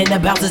admission and the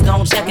bouncers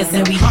don't check us,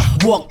 and we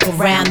walk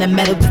around the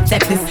metal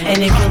detectors,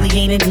 and it really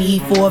ain't a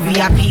need for a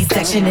VIP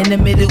section in the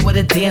middle with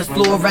a dance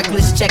floor.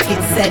 Reckless check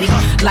it setting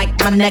like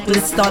my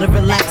necklace started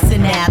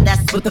relaxing now.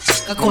 That's what the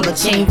fuck I call a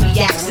chain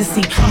reaction.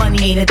 See,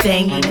 money ain't a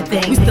thing.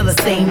 We still the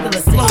same.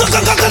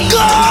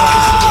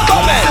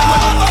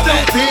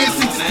 Dance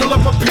and just pull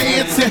up my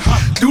pants and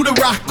do the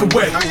rock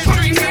away.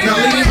 Now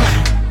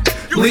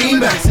lean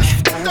back.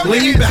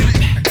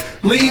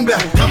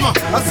 Come on,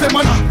 I said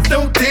my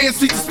don't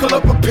dance, we just pull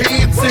up my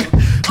pants and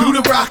do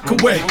the rock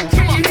away.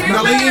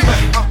 Now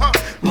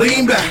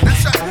lean back.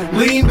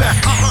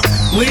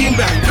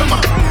 Come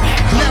on.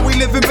 Now we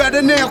living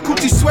better now,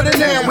 coochie sweater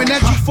now, and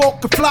that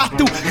G4 can fly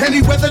through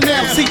any weather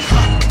now. See,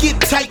 get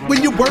tight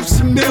when you're worth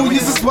some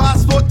millions. That's why I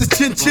thought the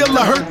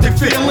chinchilla hurt their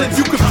feelings.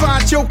 You can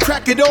find your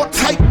crack it all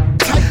tight.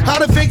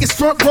 Out of Vegas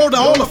front row to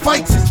all the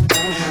fights.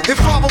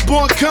 If I were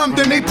born come,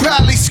 then they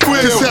probably squeal.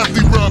 It's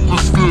happy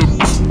rappers still.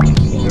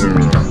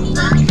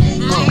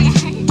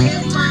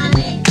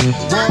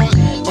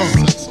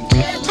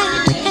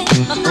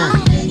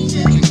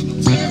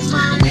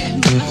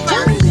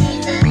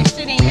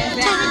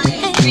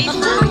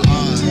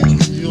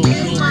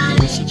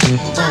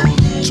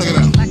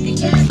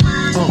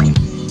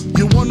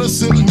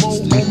 Sit mo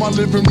on my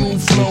living room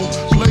floor,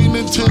 play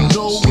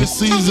Nintendo with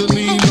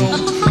Seasonino.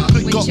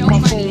 Pick up my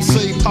phone,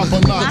 say Papa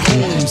not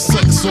home.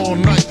 Sex all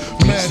night,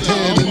 mad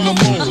head in the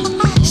moon.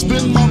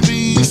 Spin my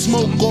V,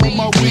 smoke on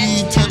my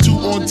weed. Tattoo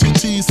on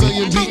TT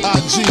saying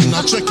B.I.G.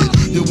 Now check it,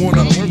 you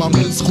wanna be my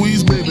man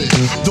squeeze, baby?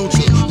 Don't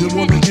you? You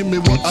wanna give me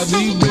what I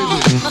need, baby?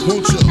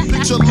 Won't you?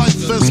 Picture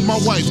life as my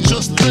wife,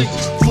 just think.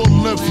 Full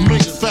length,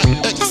 make fat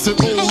X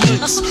and O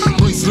links.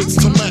 Bracelets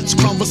to match,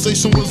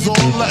 conversation was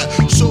all that.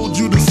 Showed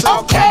you the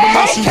self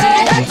combinations and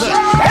all that.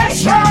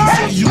 You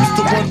say you's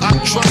the one I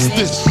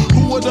trusted.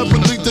 Who would ever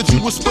think that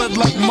you would spread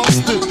like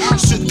mustard?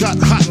 Shit got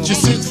hot, you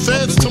sent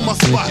feds to my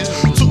spot.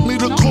 Took me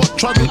to court,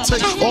 tried to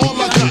take all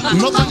I got.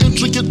 Another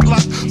intricate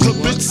plot, the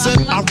bitch said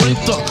I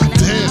raped her.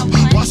 Damn,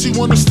 why she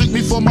wanna stick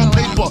me for my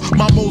paper?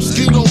 My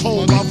Moschino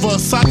hole, my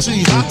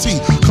Versace hottie.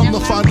 Come to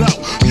find out,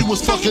 you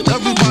was fucking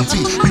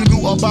everybody. You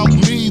knew about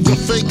me, the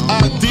fake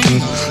ID.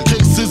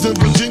 Cases in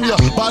Virginia,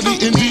 body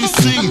in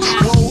DC.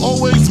 Whoa,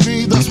 always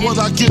me, that's what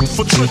I get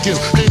for tricking.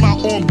 Came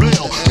out on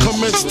bail,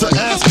 commenced to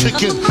ass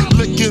kicking.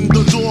 Licking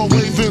the door,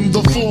 waving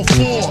the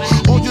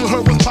 4-4. All you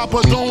heard was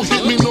Papa, don't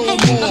hit me no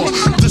more.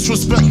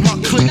 Disrespect my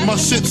clique, my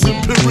shit's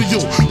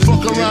imperial.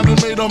 Fuck around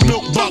and made a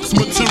milk box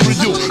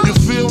material. You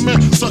feel me?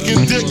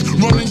 Sucking dick,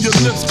 running your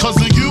lips cause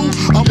of you.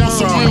 I'm on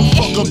some real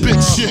fuck a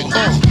bitch shit.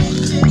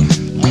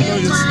 I know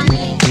you're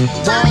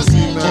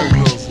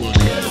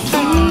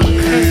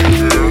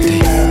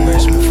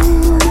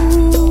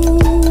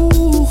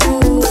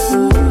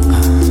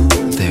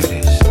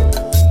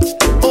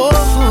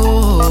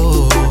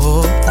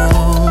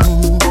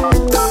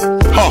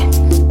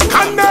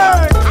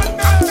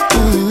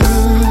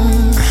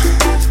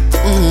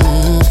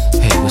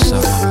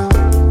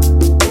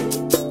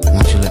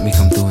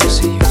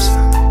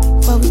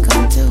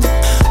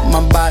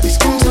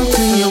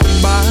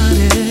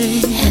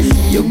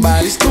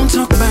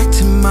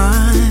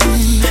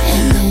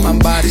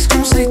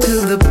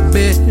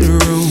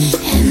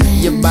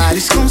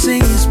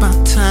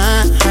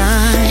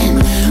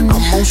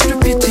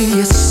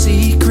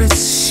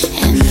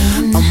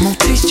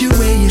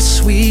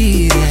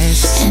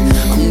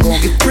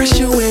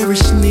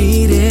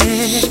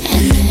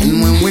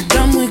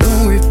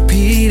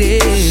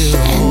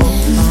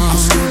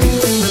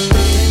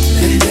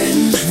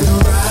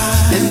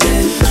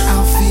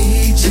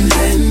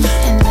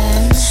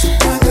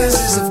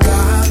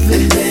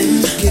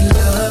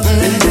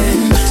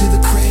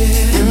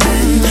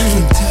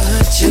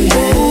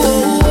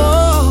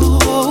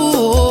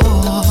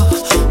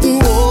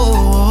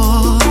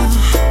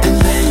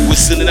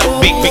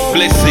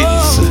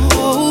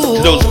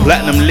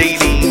platinum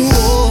ladies.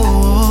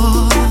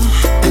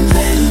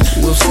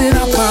 We'll sit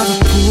out by the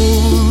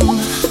pool.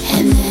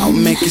 I'll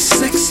make it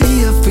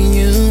sexier for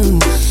you.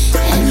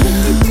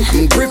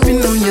 I'm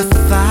gripping on your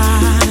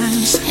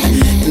thighs,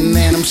 and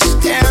then I'm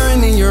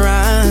staring in your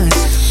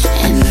eyes.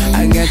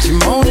 I got you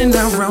moaning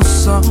out real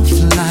soft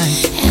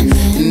like,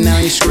 and now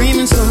you're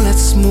screaming, so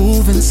let's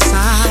move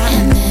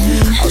inside.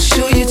 I'll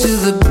show you to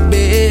the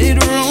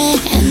bedroom.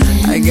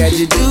 I got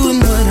you doing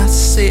what I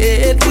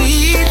said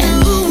we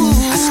do.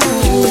 I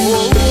scoop you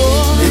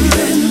and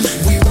then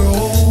we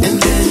roll, and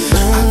then I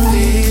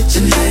pitch,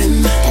 and then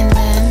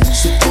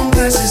sip on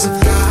glasses of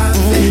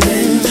coffee, and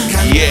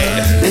then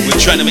yeah, we're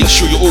trying to make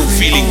sure you're all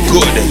feeling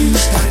good,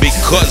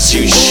 because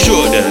you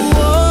should.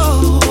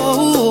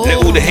 Let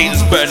all the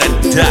haters burn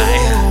and die.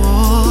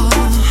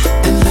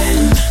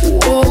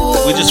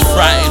 We just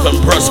thrive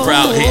and prosper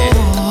out here.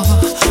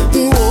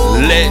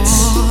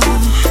 Let's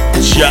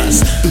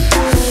shots.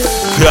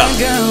 I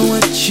got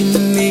what you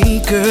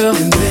need, girl,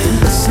 and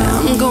then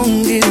I'm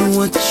gon' give you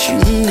what you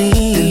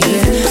need.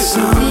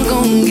 I'm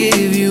gon'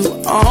 give you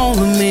all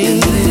of me,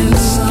 and then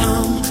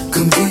some.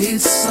 Come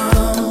get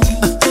some.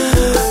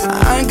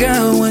 I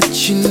got what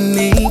you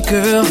need,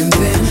 girl, and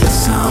then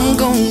I'm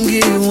gon'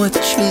 give you what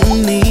you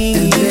need,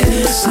 and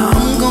then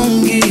I'm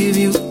gon' give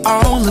you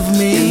all of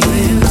me, and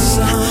then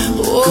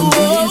some. Come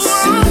get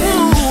some.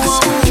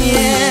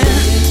 Yeah,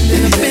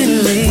 then I've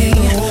been late.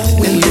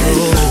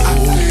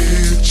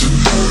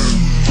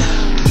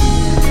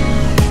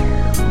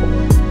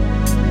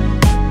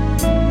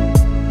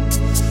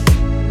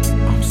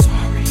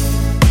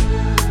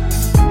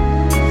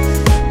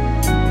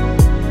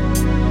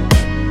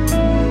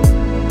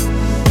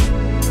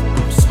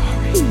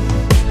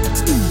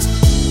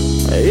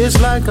 It's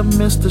like I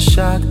missed a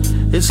shot.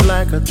 It's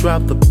like I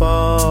dropped the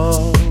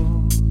ball.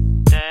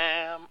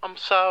 Damn, I'm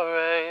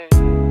sorry.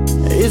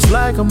 It's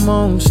like I'm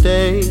on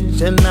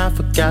stage and I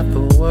forgot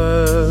the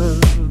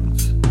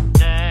words.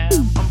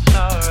 Damn, I'm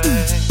sorry.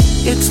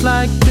 It's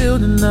like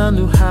building a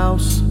new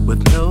house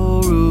with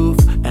no roof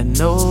and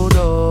no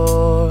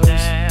doors.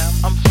 Damn,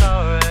 I'm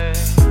sorry.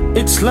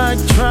 It's like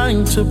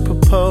trying to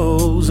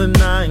propose and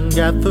I ain't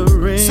got the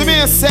ring.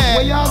 Samir said,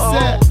 what y'all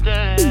said?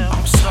 Damn,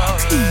 I'm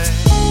sorry.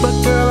 But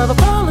girl, I've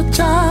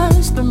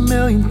apologized a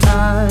million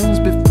times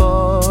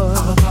before.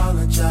 I've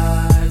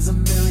apologized a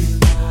million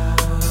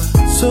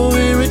more. So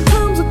here it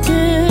comes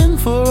again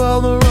for all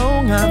the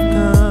wrong I've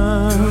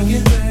done. Girl,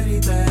 get ready,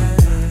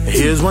 babe.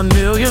 Here's 1,000,001.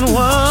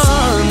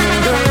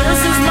 Girl,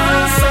 this is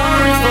my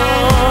sorry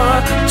for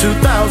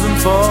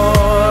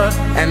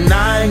 2004. And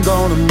I ain't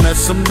gonna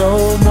mess up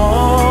no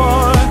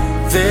more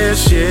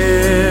this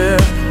year.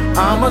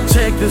 I'ma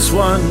take this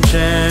one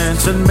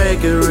chance and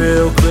make it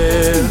real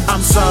clear. I'm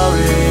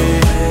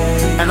sorry,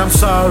 and I'm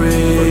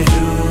sorry,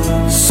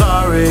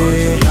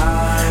 sorry,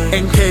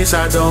 in case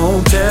I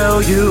don't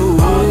tell you.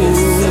 August,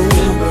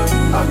 September,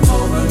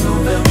 October,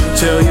 November,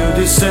 tell you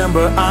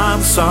December, I'm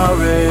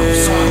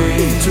sorry.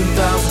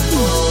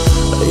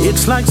 2004.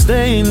 It's like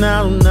staying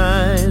out all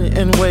night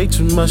and way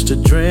too much to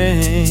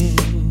drink.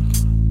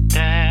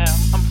 Damn,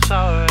 I'm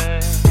sorry.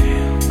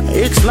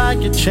 It's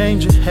like you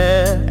change your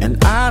hair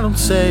and I don't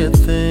say a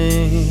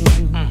thing.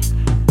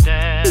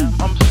 Damn,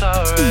 I'm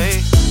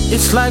sorry.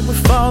 It's like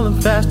we're falling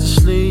fast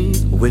asleep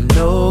with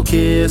no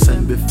kiss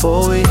and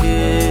before we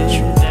hit.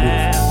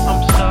 Damn,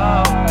 I'm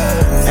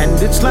sorry. And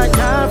it's like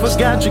I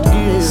forgot your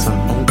gears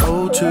on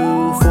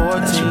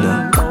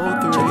 02-14-03.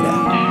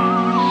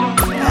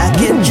 I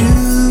can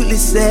truly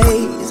say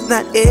it's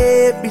not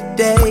every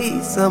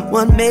day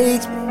someone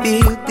makes me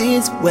feel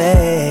this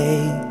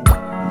way.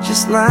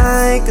 Just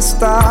like a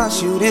star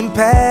shooting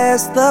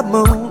past the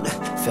moon,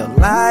 felt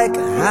like a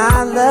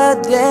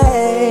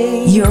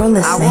holiday. You're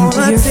listening to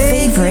your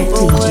favorite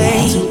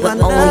DJ, the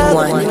only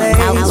one,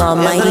 Outlaw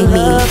Mighty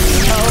Me.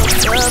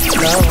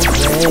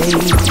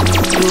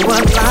 You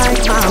are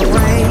like my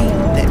rain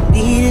that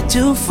needed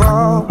to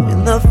fall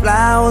when the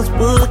flowers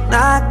would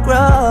not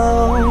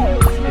grow.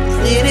 Has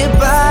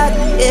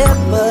anybody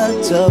ever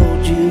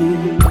told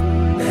you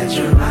that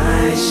your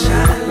eyes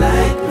shine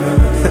like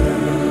pearls?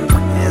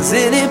 Has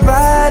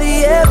anybody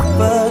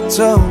ever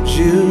told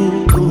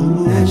you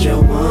that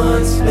you're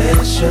one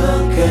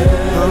special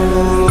girl?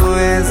 Oh,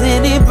 has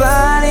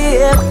anybody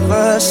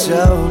ever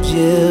showed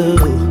you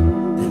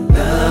that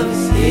love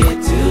is here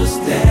to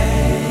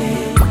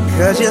stay?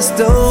 'Cause you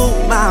stole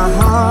my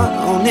heart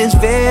on this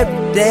very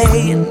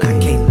day, and I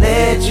can't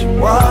let you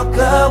walk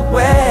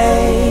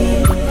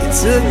away. It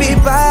took me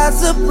by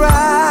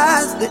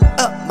surprise, lit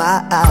up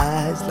my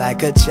eyes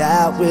like a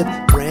child with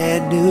a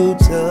brand new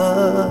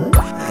toy.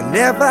 I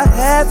never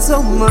had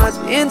so much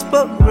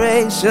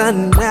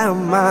inspiration, now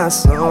my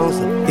songs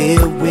are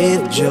filled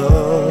with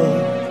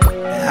joy.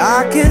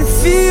 I can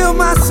feel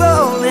my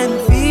soul and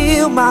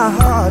feel my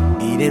heart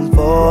beating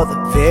for the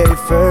very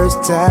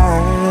first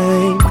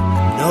time.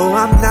 No,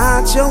 I'm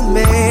not your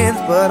man,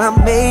 but I'm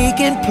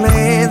making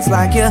plans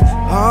like you're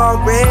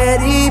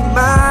already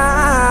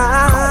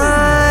mine.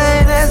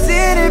 Has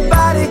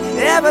anybody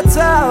ever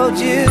told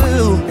you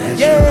that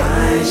your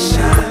eyes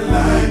shine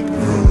like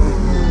pearls?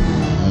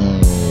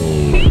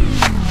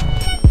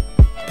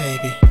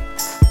 Baby,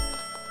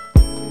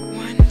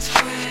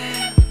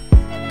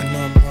 I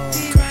know I'm wrong,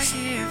 'cause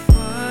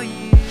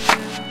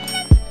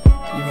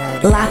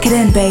Lock it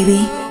in, baby.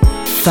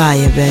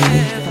 Fire,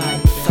 baby.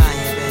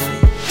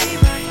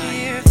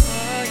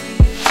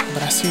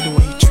 but I see the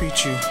way he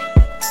treats you.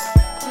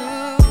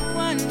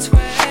 And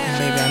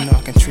baby, I know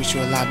I can treat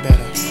you a lot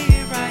better.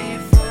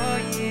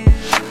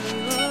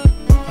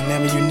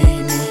 Whenever you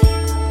need me,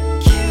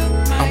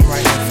 I'm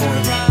right here for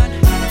you.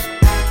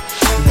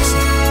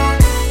 Listen.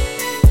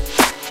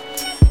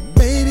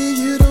 Baby,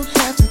 you don't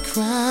have to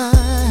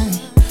cry,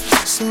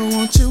 so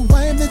won't you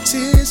wipe the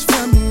tears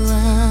from your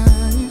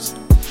eyes?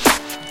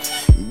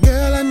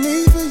 Girl, I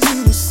need for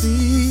you to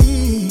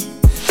see,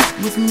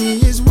 with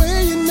me is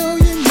where you know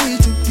you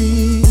need to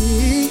be.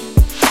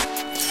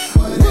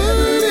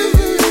 Whatever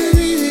it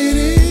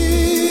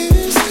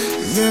is,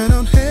 girl,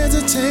 don't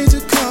hesitate.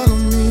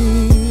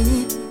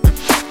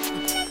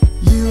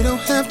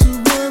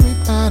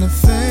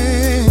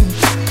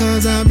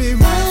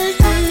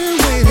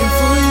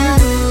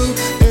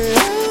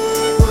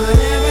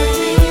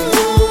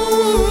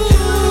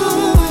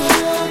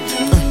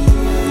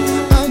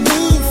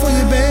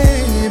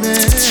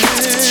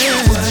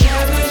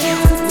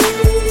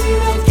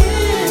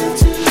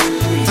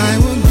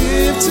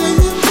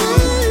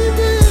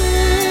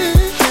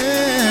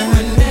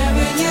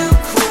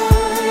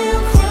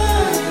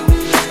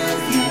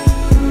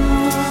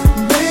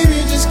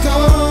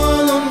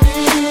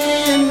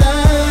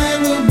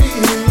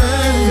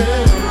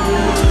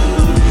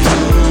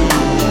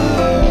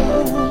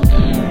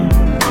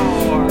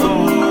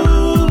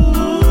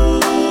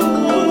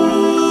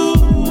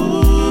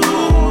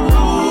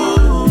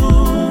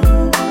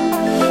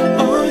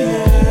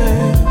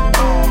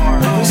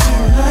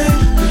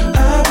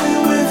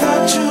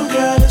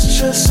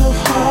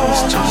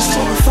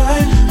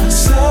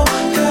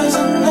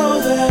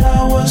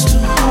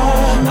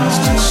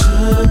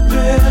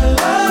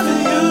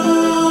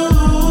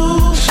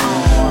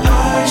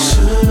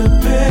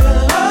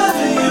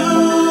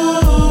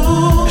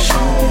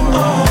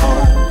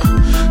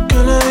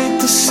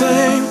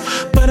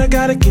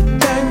 gotta get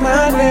back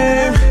my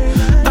name.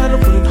 I done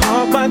put it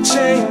hard my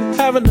chain.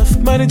 Have enough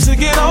money to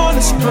get on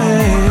this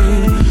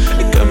plane.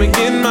 And come and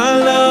get my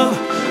love.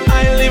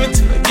 I ain't leaving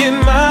till I get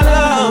my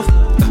love.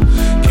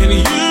 Can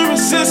you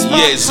resist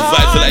my it's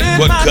Vibe for Life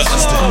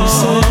podcast.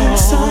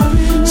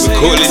 We're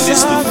calling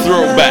this the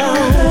throwback.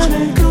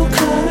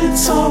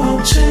 So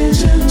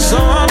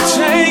I'm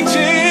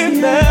changing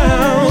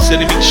now.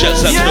 Sending big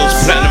shouts out to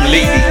those platinum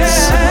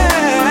ladies.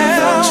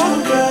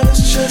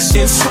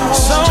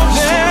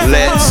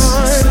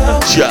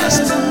 Let's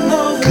just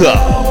go.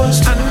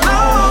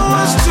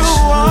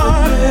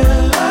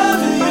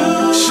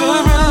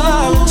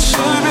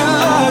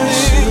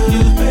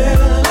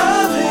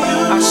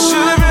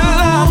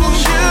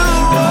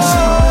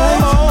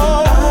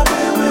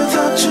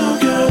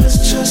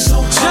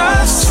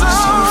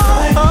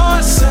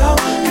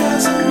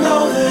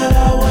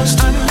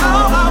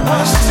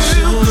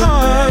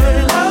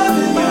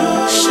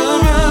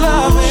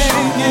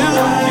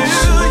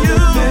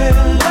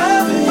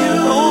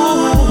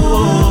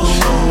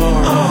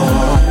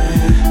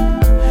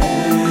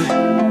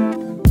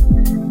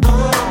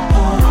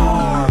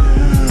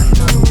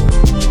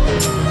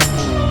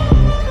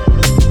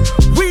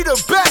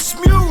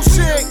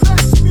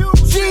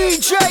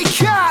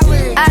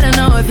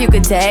 You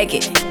could take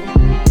it.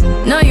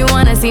 No, you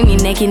wanna see me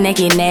naked,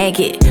 naked,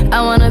 naked.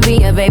 I wanna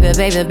be a baby,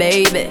 baby,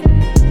 baby.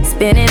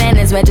 Spinning in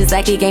his red just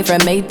like he came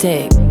from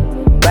Maytag.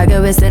 Rocket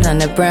with it on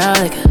the brown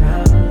liquor.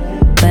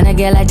 When I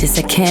get like this,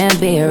 I can't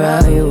be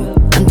around you.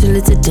 I'm too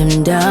little to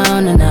dim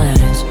down the night.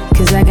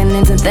 Cause I can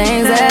name some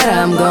things that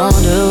I'm gon'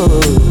 do.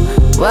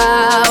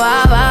 Wow,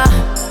 wow, wow.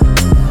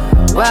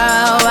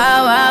 Wow,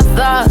 wow, wow,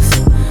 thoughts.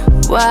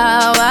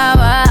 Wow, wow,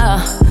 wow.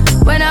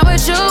 When I'm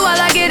with you, all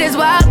I get is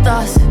wild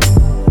thoughts.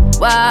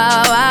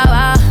 Wow, wow,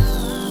 wow.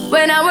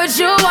 When I'm with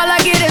you, all I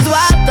get is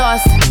wild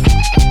thoughts.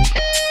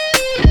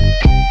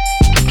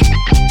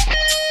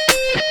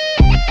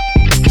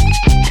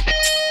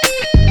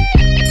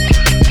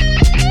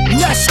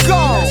 Let's go.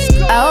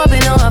 I hope you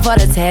know I'm for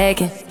the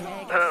taking.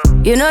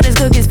 You know this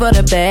cookie's for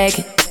the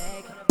bag.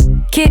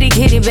 Kitty,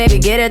 kitty, baby,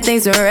 get her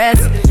things to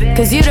rest.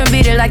 Cause you done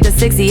beat it like the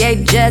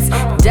 68 Jets.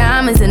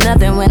 Diamonds are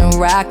nothing when I'm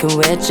rockin'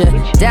 with ya.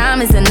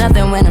 Diamonds are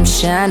nothing when I'm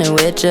shining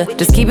with ya.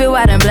 Just keep it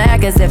white and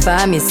black as if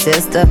I'm your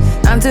sister.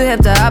 I'm too hip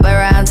to hop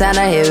around, time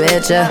to hit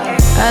with ya.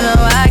 I know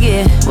I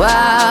get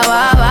wow,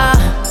 wow, wow.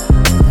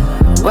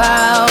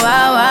 Wow,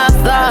 wow, wow,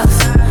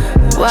 thoughts.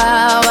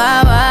 Wow,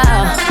 wow,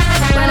 wow.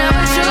 When I'm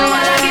with you, all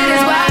I get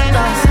is wild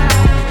thoughts.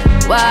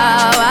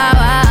 Wow, wow,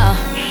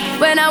 wow.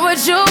 When I'm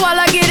with you, all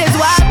I get is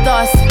wild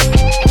thoughts.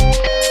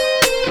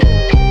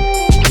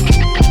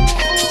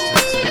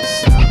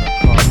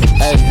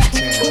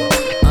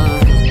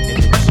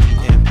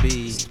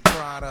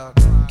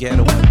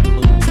 Ghetto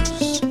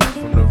blues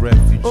from the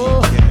refugee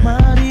camp.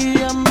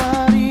 Maria,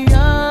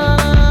 Maria.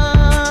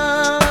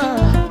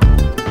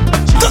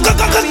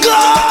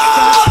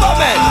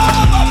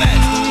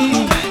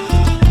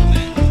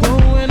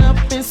 Growing up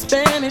in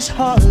Spanish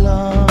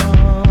Harlem,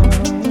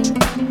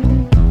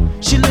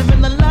 she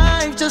living a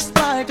life just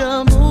like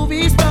a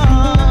movie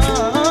star.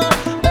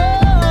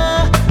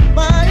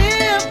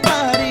 Maria,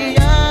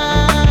 Maria.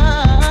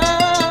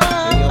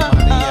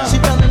 She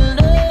fell in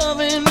love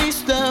in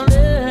East LA.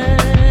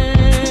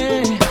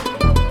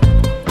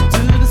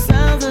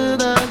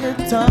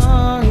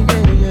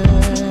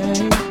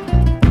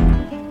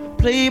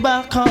 Played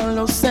by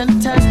Carlos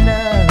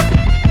Santana.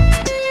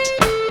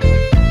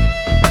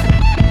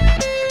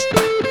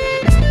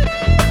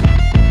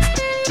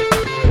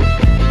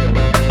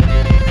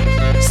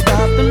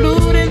 Stop the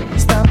looting,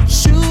 stop the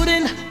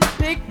shooting,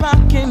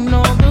 pickpocketing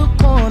on the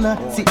corner.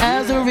 See,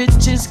 as the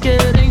rich is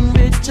getting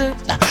richer,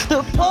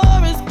 the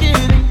poor is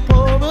getting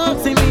poorer.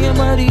 See me and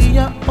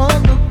Maria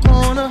on the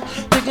corner,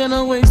 thinking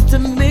of ways to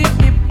make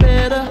it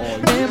better.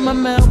 In my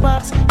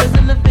mailbox, there's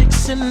an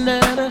eviction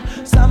letter.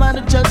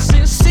 Somebody just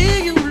said,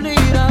 see you later.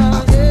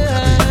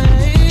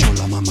 Yeah.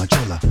 Chola, mama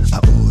chola,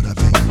 ahora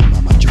vengo,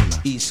 mama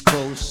chola. East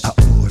Coast.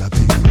 Ahora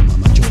vengo,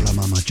 mama chola,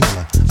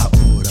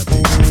 ahora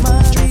vengo,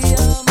 mama chola.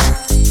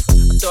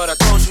 I thought I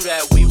told you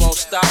that we won't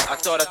stop. I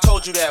thought I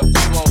told you that we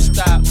won't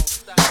stop.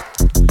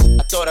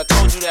 I thought I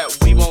told you that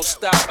we won't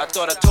stop. I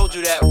thought I told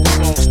you that we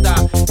won't stop.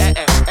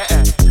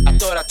 I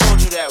thought I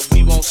told you that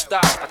we won't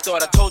stop. I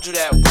thought I told you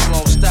that we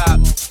won't stop.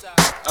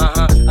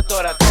 I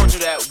thought I told you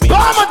that we won't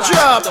stop. Bomber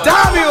drop,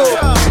 damn you!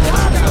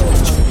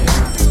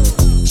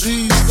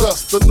 Jesus,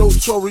 the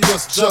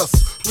notorious just.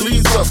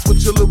 Please us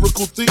with your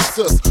lyrical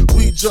thesis.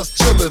 We just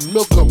chillin',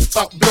 milk 'em,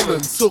 top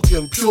billin',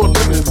 silkin', pure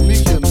linen,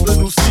 vegan,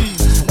 little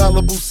seeds,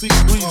 Malibu sea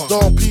breeze,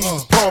 dawn peas,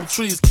 palm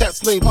trees,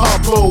 cats named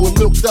Pablo and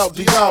milked out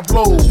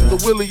Diablo. The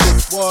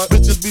williest,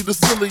 bitches be the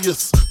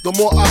silliest. The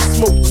more I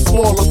smoke, the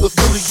smaller the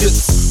silly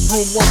gets.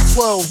 Room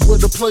 112, where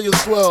the players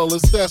dwell, and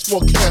stash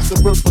more cash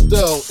than Bert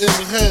Fidel.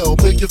 Inhale,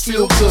 make you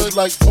feel good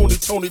like Tony.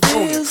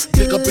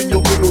 Kick up in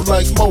your middle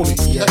like Moni.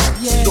 Yeah.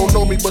 She don't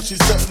know me, but she's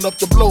setting up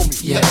to blow me.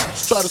 Yeah.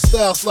 Try to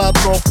style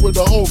sliding off with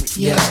a homie.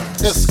 Yeah.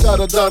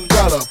 Escada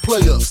Dangada,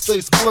 player, stay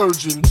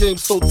splurging. Game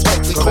so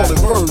tight, they call it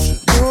version.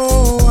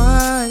 Oh,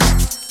 I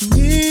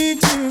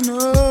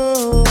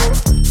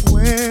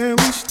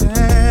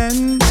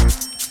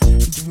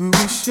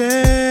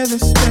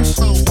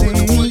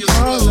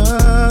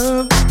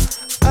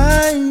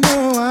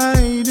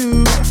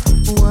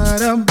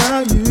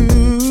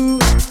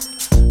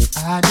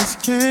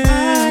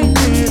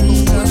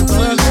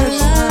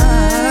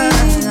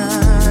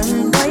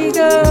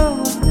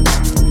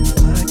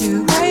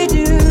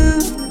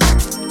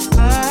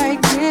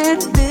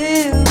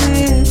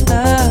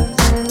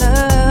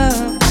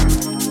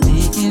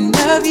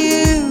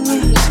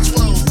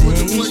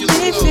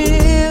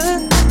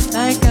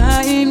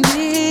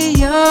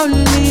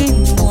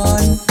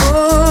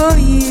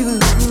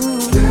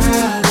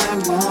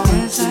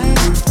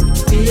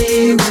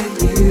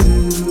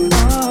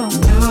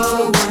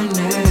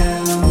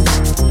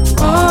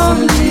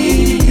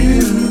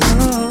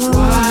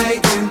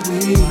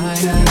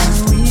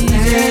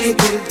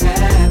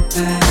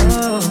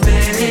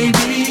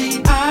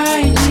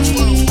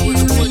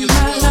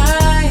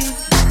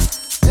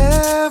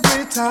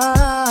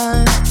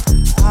time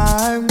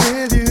I'm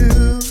with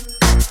you.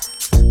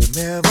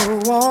 Never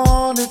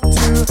wanted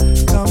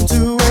to come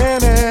to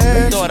an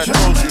end. Thought I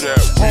told you that.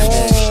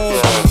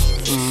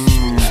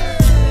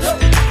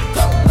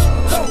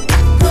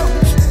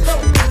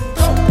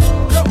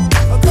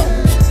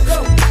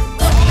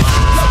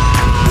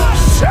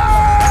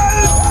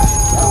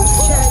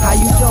 How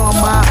you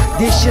doing, ma?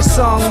 This your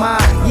song, ma.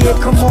 Yeah,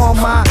 come on,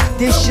 ma.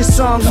 This your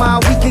song, ma.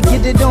 We could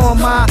get it on,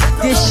 ma.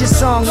 This your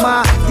song,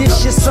 ma.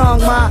 This your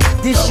song, ma.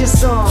 This your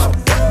song.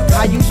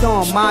 How you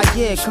doing, ma?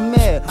 Yeah, come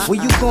here.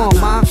 Where you going,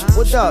 ma?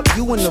 What up?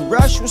 You in the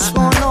rush? What's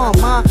going on,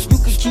 ma? You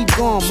can keep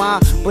going, ma.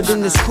 But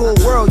in this cool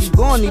world, you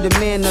gon' need a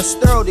man that's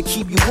thorough to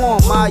keep you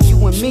warm, ma. You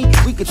and me,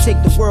 we could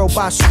take the world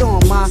by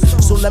storm, ma.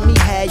 So let me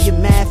have your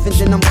math and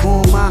then I'm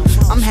gone, ma.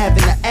 I'm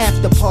having an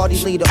after party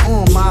later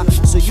on, ma.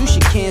 So you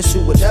should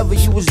cancel whatever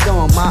you was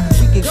doing, ma.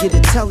 We could get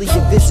a telly to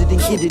visit and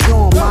get it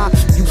on, ma.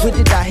 You with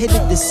it, I hit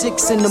it to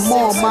 6 in the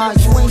morning, ma.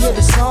 You ain't hear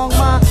the song,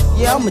 ma?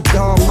 Yeah, I'm a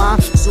dog, ma.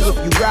 So if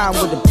you ride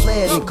with a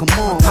player, then come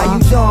on, ma. How you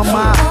doing,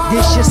 ma?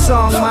 This your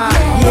song, ma.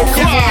 Yeah,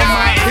 come on,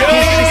 ma.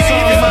 This your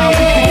song, ma. We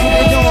can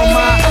get it on,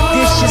 ma.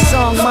 This your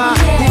song, ma.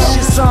 This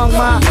your song,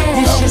 ma.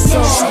 This your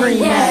song.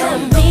 Scream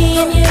at it.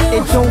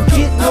 It don't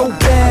get no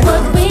better.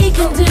 What we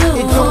can do.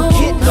 It don't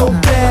get no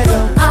better.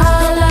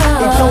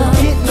 It don't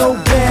get no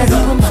better.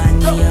 You remind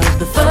me of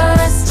the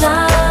first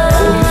time.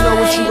 Oh, you know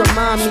what you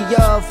remind me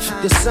of?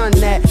 The sun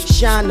that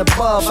shine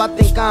above. I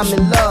think I'm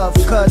in love.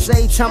 Cause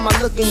every time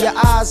I look in your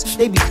eyes,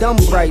 they be dumb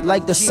bright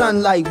like the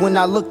sunlight when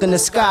I look in the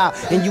sky.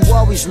 And you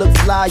always look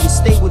fly. You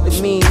stay with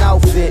the mean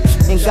outfit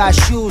and got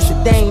shoes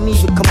that they ain't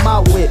even come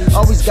out with.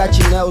 Always got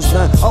your nails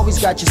done. Always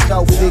got your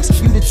scalp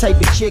fixed. You the type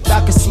of chick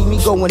I can see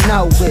me going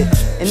out with.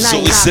 And So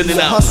I we sending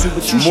out hustle,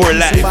 more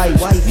life,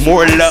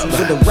 more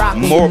love,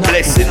 more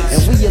blessings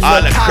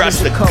all across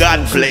the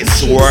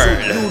God-blessed world.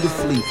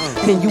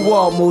 And you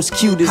almost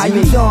cute as me. How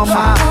you doing,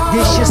 ma?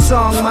 This your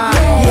song, ma.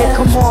 Yeah,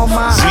 come on,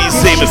 ma. Sweet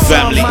Saver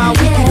family,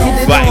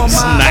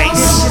 vibes nice.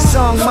 This your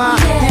song, ma.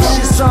 This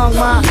your song,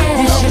 ma.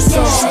 This your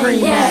song.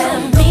 Scream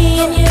at it.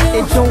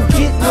 It don't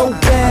get no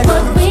better.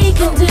 What we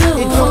can do.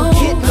 It don't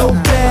get no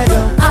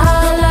better.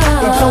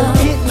 It don't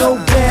get no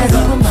better.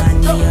 You remind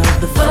me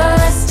of the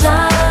first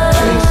time.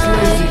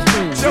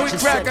 Joey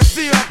Crack, I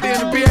see you out there in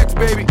the BX,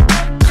 baby.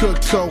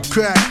 Cook, cold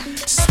crack.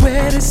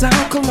 Sweat is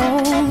our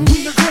cologne.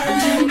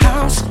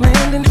 House,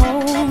 land, and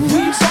home.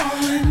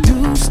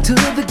 Dues to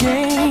the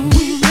game.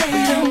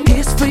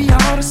 It's for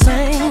y'all to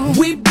sing.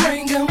 We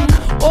bring 'em.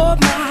 Oh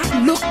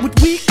my, look what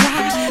we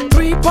got.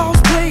 3 boss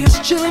players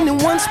chilling in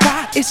one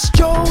spot. It's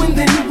Joe and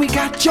then we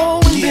got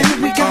Joe and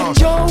then we got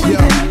Joe and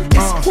then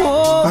it's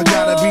whoa. I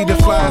gotta be the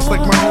flyest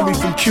like my homie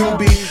from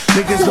QB.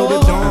 Niggas know the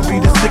Dawn be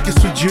the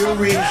sickest with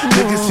jewelry.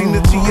 Niggas seen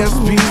the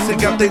TSP,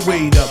 sick out they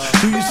weight up.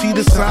 Do you see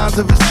the signs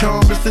of his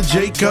charm, Mr.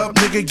 Jacob?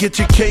 Nigga, get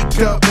your cake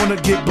up, wanna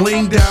get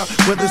blinged out.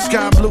 Whether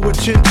sky blue or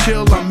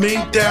chinchill, I'm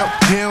minked out.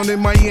 Down in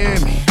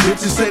Miami,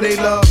 bitches say they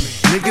love me.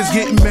 Niggas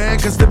getting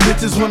mad cause the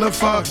bitches wanna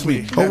fuck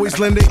me. Always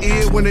lend an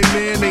ear when they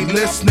man ain't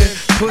listening.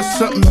 Put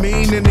something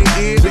mean in their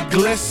ear to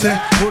glisten.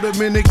 Put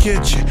them in the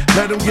kitchen,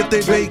 let them get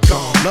their bake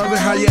on. Love it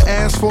how your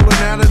ass falling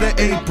out of the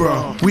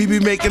apron. We be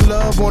making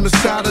love on the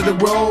side of the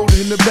road.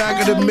 In the back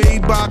of the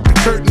Maybach, the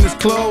curtain is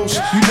closed.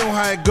 You know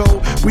how it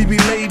go, we be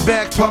laid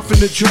back puffing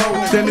the dro.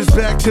 Then it's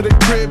back to the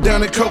crib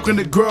down in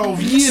Coconut Grove.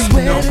 Yeah,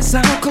 Sweat is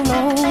our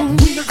cologne.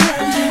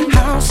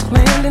 House,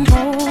 land, and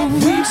home.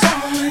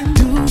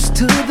 Dues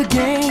to the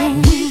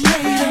game.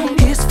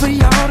 It's for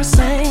y'all to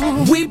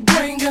sing. We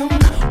bring 'em.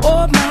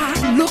 Oh my,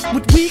 look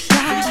what we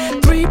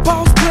got. 3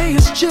 boss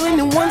players chilling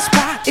in one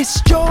spot. It's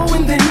Joe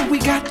and then we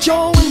got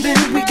Joe and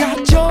then we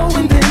got Joe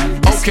and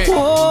then it's okay.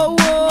 Whoa,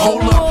 whoa,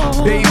 Hold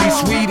up, baby,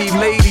 sweetie,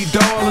 lady,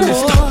 darling,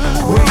 it's the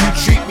way you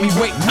treat me.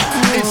 Wait,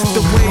 it's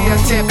the way I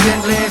tap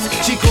that last.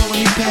 She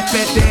calling me pat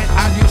that.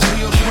 I use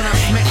wheels when I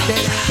smack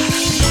that.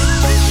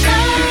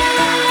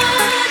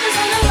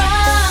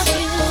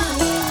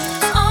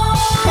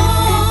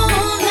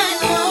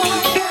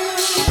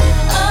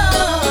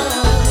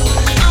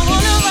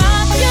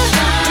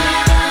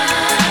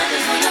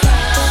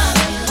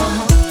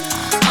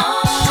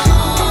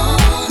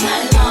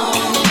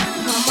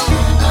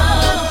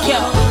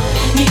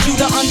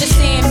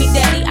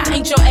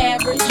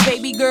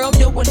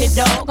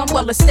 Dog, I'm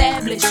well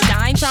established.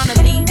 I ain't tryna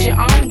lead you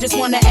on. Just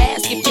wanna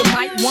ask if you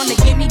might wanna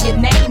give me your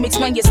name,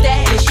 explain your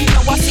status. You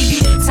know I see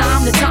you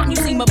time to time. You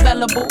seem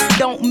available.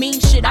 Don't mean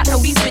shit. I know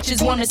these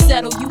bitches wanna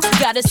settle you.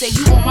 Gotta say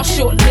you on my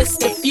short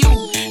list of few.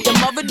 Them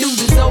other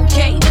dudes is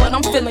okay, but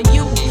I'm feeling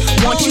you.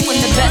 Want you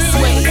in the best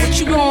way. What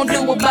you gonna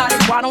do about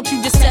it? Why don't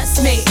you just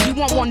test me? You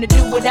won't want to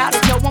do without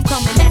it. No, I'm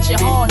coming at you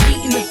hard,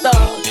 eating the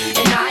thug,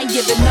 and I ain't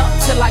giving up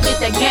till I get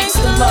that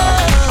gangster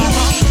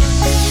love.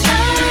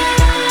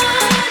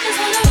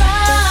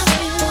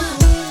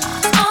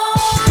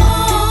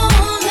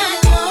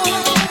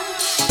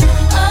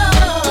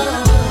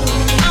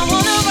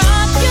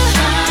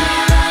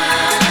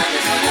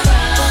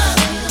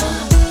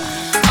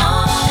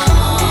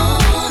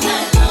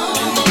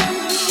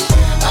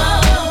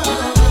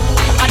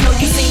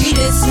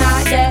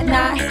 that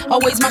night.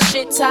 Always my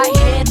shit tight,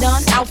 hair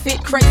done,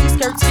 outfit crazy,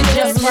 skirts fit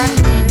just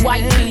right.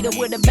 White beater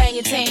with a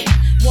banging tan.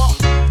 Walk.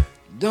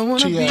 Don't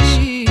wanna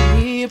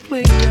be a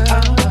player.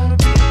 I don't wanna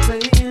be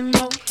playing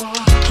no more.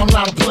 I'm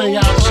not a player,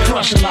 I just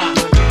crush a lot.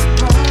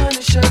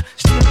 Punisher,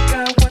 still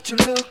got what you're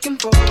looking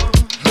for.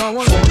 Don't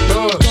wanna be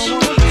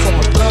from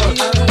a thug.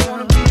 I don't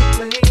wanna be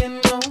playing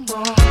no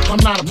more.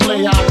 I'm not a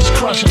player, I just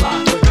crush a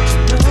lot. But you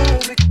know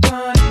Big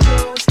Pun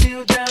Joe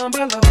still down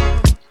below.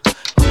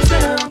 Who's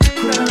down to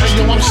crush? Hey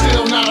yo, I'm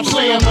still not a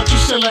player, but you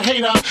still a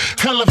hater.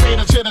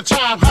 Elevator to the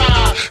top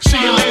high.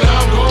 See you later,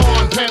 I'm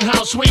gone.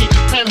 Penthouse suite,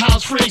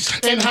 penthouse freaks,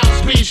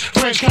 in-house beach,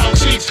 French couch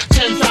seats,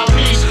 10,000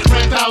 piece,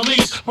 rent out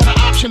lease with an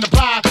option to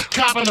buy.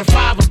 Copping the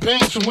 5 with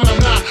banks from when I'm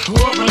not.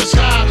 Up in the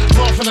sky,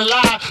 off in the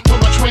lie.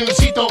 With my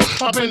Twincito,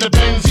 up in the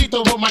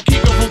Benzito. With my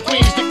Kiko from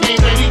Queens,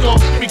 nickname Benito.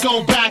 We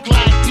go back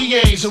like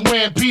DAs and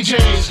wear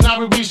PJs. Now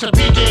we reach the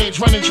peak age,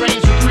 running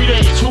trains for 3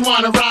 days. Who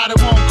wanna ride?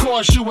 It won't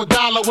cost you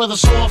 $1 with a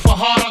sword for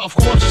harder. Of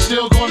course, you're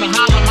still gonna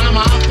holler,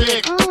 mama, I'm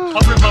thick. I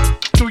rip up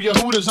through your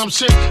hooters, I'm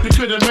sick. You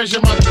couldn't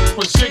measure my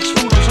with 6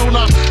 rulers. Hold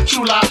up,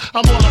 chula,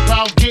 I'm all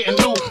about getting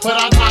loot, but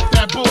I knock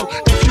that bull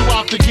if you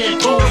out to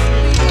get ooh.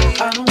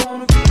 I don't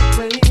wanna be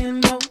playing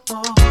no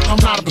more. I'm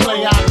not a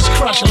player, I just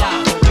crush a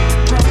lot.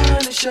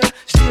 Punisher,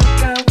 still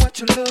got what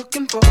you're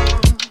looking for.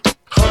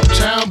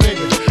 Uptown,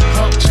 baby,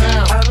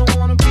 uptown. I don't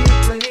wanna be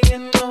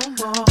playing no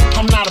more.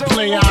 I'm not a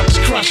player, I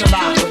just crush a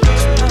lot.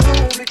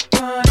 Big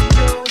Pun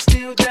Joe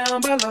still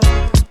down below.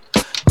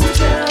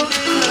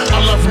 I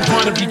love from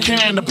Puerto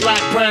Rican to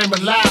Blackberry,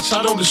 relax,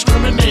 I don't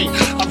discriminate.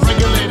 I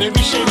regulate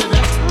every shade of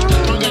that.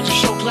 Don't get to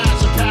show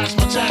class and pass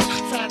my test.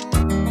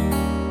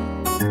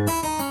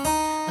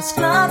 A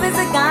scrub is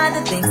a guy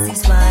that thinks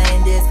he's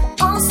flying, is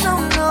also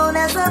known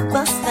as a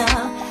buster.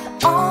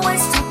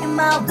 Always talking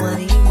about what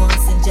he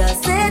wants and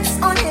just sits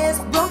on his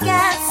broke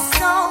ass.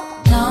 So,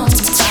 no,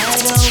 I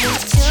don't want your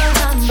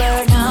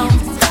number, no.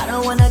 I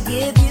don't wanna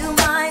give you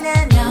mine,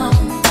 and no,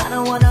 I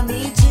don't wanna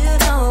meet you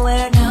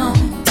nowhere, no.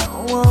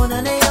 Don't want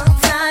none of your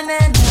time,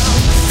 and no,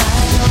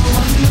 I don't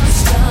want no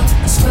scrub.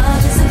 A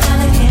scrub is a guy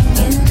that can't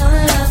get no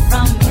love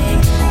from me.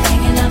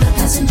 Hanging on the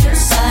passenger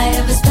side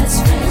of his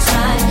best friend's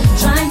ride,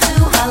 trying to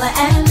holler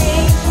at me.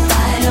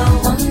 I don't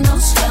want no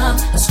scrub.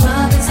 A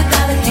scrub is a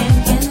guy that can't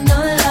get no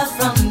love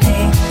from me.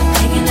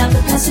 Hanging out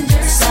the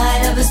passenger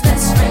side of his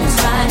best friend's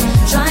ride,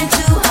 trying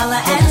to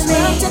holler at me.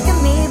 He's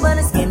checking me, but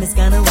his game is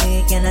kinda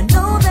weak, and I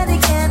know that he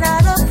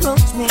cannot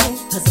approach me.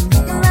 'Cause I'm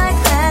looking like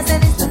glass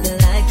and he's looking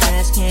like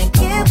trash. Can't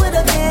get with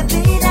a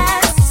baby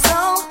that's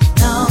so.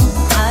 No,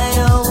 I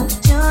don't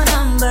want your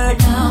number,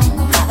 no.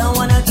 I don't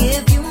wanna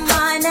give you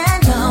mine,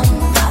 and no,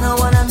 I don't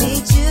wanna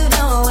meet you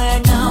nowhere,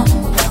 no.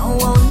 Don't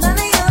want none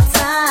of your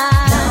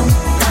time. No,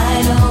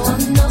 I don't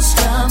want no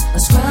scrub. A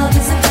scrub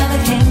is a guy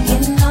that can't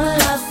get no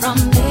love from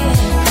me.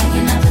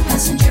 Hanging out the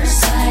passenger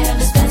side of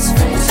his best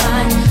friend's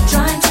ride,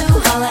 trying to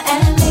holler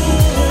at me.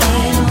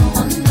 I don't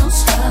want no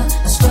scrub.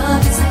 A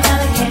scrub is a guy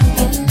that can't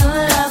get no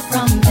love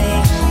from me.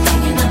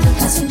 Hanging out the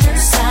passenger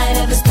side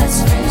of his best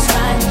friend's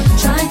ride,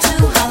 trying to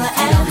holler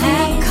at me. You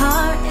have a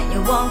car and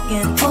you're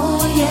walking.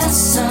 Oh yes,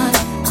 son,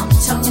 I'm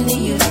talking to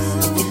you.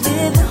 If you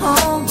live at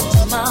home with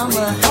your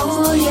mama.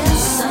 Oh yes,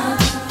 son.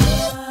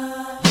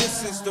 This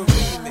is the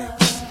remix.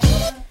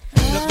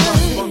 The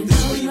Plus Funk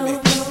this remix.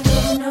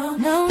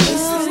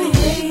 This is the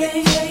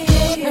remix.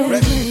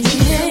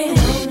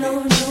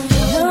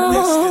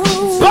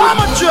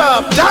 Bomber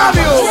drop,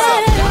 Davio.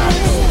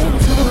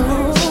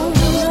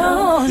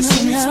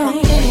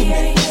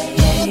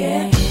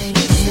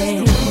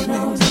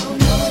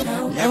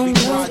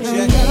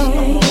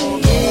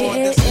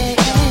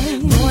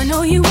 I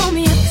know you want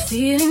me, I can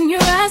see it in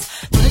your eyes.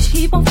 But you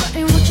keep on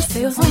fighting what you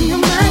say on your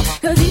mind.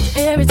 'Cause each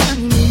every time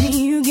you meet me,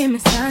 you give me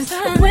signs.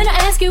 But when I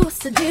ask you what's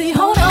the deal, you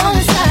hold on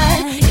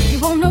inside. If you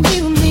wanna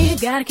be with me, you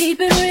gotta keep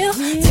it real.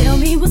 Tell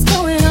me what's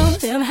going on,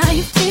 tell me how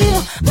you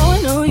feel. Boy,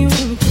 I know you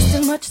want me just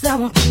as much as I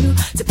want you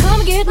to come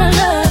and get my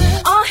love,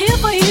 all here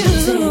for you.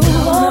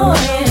 Oh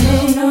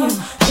yeah,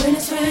 when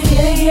it's real,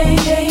 yeah, yeah,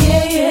 yeah,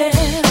 yeah, yeah.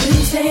 When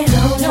you say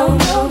no, no,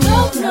 no, no,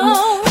 no.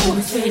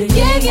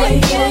 Yeah, yeah,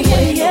 yeah,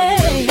 yeah, yeah.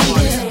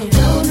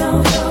 No, no,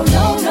 no,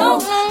 no, no.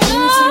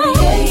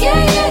 Yeah,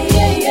 yeah, yeah,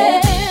 yeah, yeah.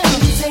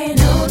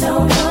 No, no,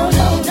 no,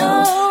 no, no.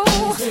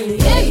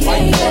 Yeah,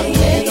 yeah, yeah,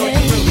 yeah, yeah.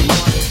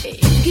 If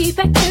you keep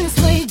acting this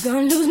way, you're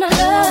gonna lose my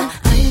love.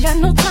 I ain't got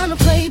no time to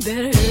play,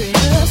 better hurry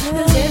up.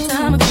 'Cause every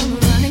time I come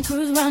around and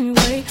cruise around your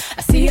way,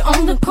 I see you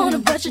on the corner,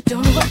 but you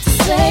don't know what to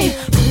say.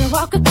 When I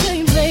walk up to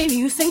you, baby,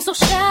 you seem so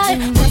shy.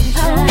 Must be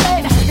too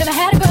late. Never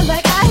had a girl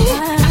like I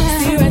can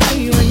see right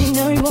through you, and you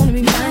know you wanna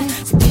be mine.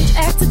 So each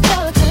act to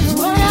tell it, 'cause you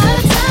run out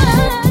of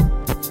time.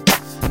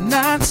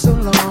 Not so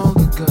long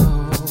ago,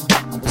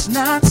 I was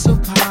not so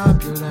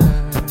popular.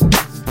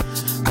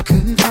 I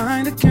couldn't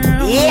find a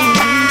girl.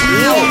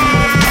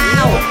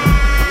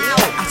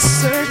 I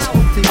searched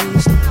for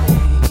things to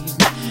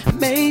blame.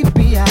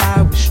 Maybe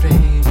I was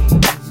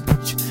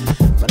strange,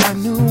 but I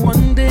knew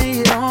one day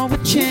it all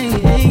would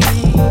change.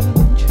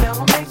 Now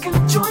I'm making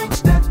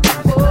joints that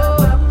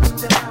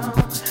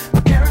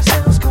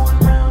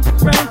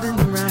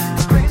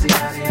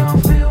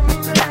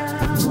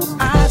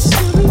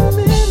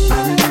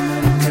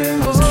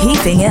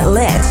keeping it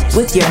lit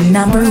with your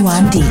number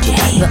one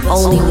DJ. The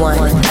only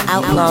one,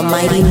 Outlaw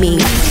Mighty Me.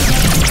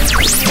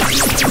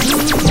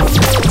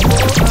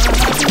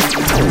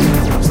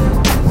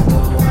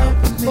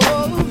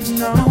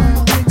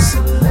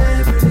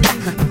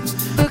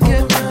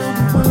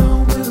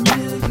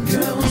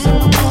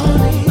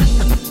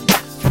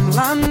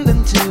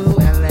 London to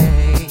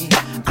LA,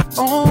 I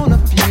own a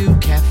few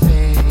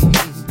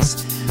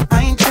cafes.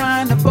 I ain't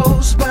trying to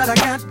boast, but I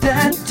got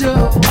that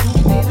dough.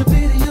 Need a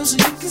video so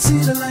you can see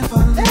the life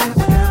I live.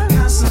 I got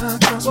casa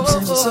across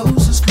from San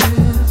Jose's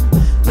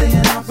crib,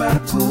 laying out by the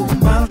pool,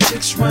 bottle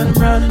chicks running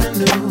round in the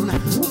noon. Now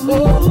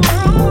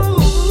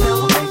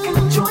we're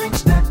making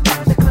joints that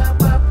turn the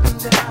club up and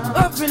down,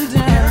 up and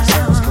down.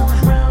 Arizona's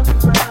going round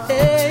and round.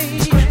 Hey,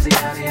 it's crazy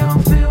how they all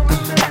feel me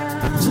now.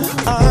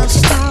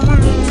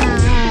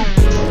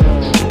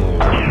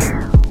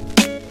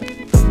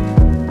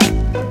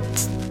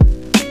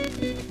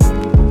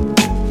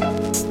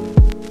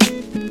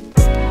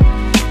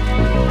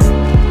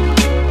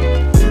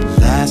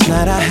 Last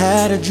night I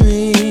had a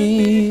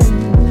dream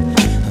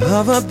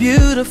of a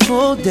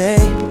beautiful day,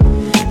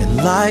 and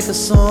like a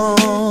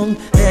song,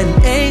 an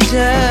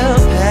angel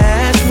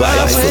passed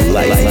Vibes for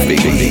life,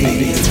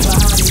 baby.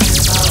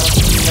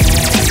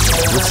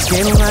 With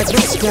skin like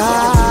the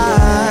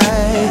sky,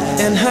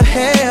 and her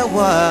hair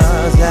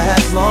was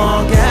as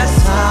long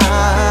as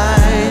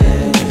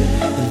time.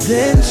 And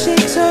then she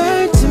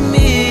turned to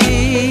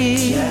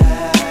me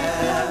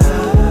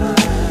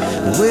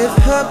with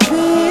her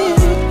big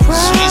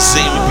pride. Sweet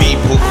same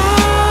people.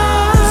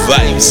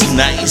 Vibes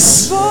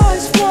nice.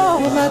 Voice flow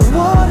like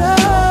water,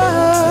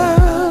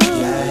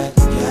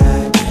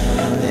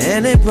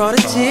 and it brought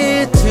a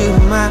tear to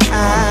my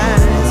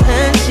eyes.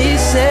 And she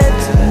said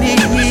to me,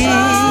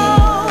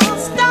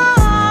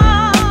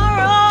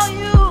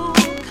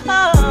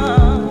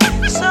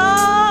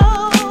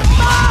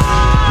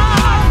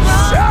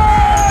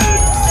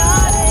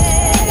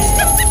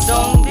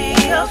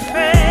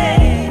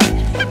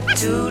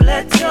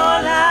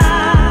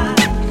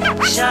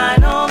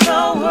 shine on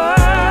the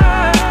world.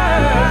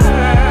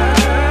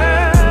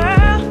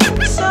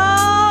 So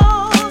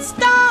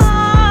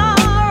star,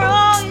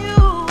 oh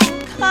you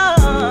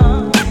come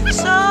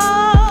so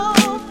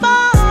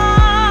far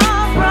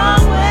from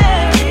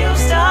where you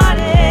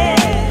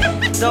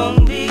started.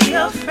 Don't be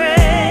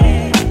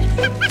afraid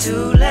to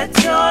let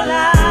your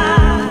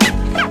light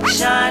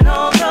shine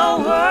on the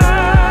world.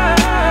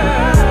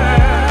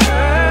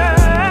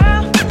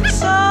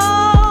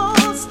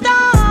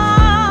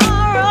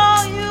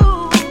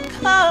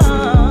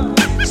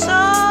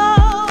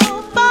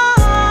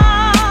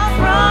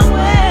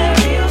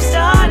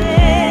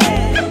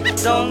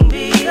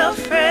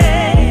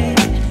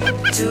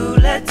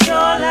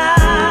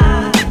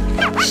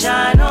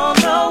 Shine on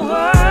the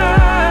world.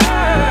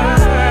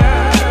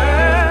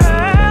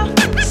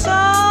 So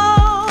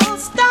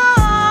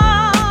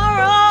star,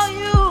 oh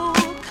you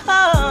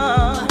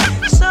come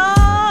so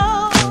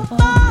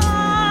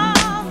far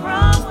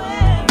from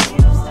where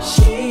you started.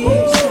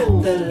 She's got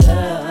the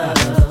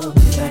love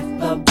that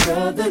a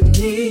brother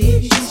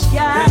needs. She's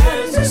got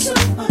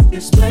some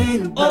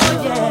unexplainable. Oh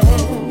yeah,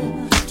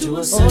 to a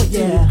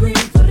certain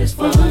degree, but it's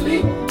for me.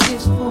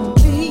 It's for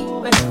me.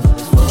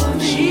 It's for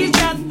me. She's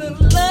got the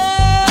love.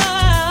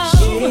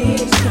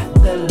 She's got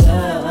the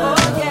love,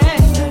 oh, yeah,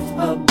 that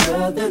a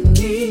brother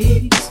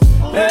needs.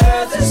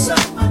 Hers is so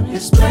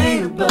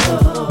unexplainable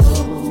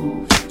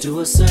to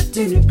a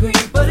certain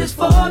degree, but it's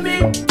for me.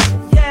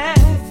 Yeah,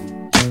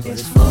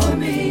 it's for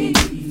me.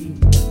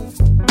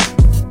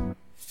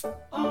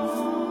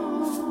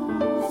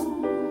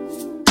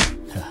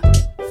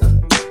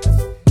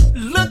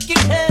 Look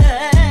at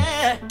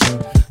her,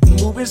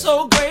 moving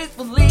so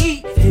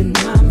gracefully in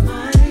my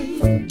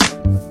mind.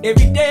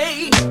 Every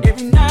day,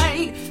 every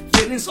night,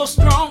 feeling so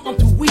strong, I'm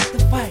too weak to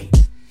fight.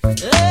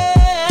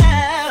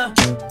 Yeah.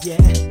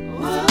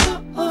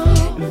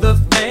 The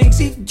things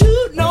he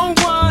do, no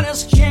one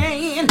else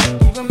can.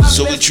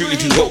 So we truly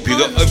do hope you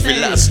got every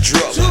last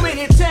drop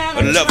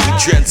of love we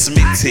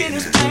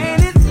transmitted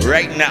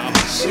right now,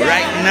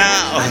 right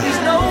now.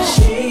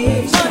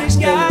 She's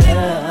got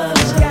it.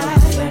 She's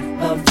got it.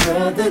 A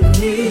brother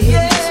needs.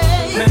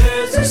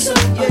 Hers is so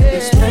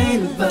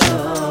unexplainable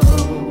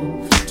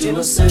to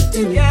a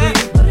certain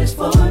degree, but it's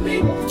for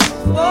me.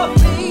 For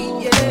me,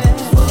 yeah.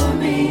 It's for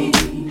me.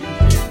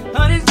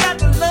 Honey's got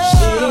the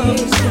love.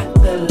 She's got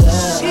the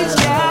love. She's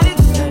got it.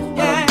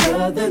 Yeah. A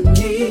brother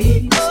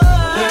needs.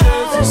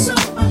 Hers is so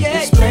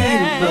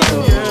unexplainable.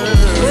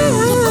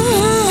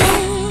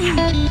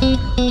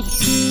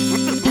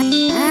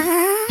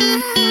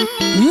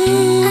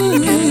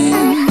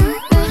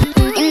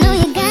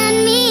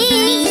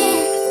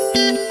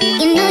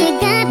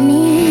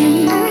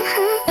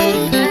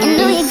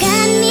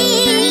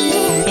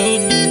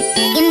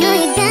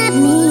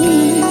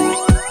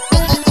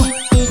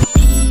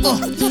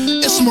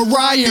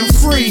 Mariah and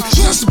Free,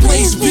 just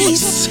blaze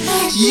beats.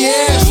 Yeah,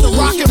 it's the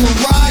rockin'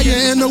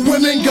 Mariah and the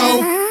women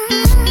go.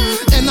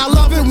 And I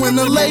love it when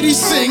the ladies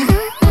sing.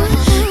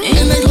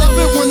 And they love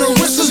it when the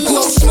wrists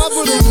glow.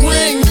 Smother the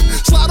ring,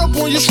 slide up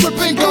on you strip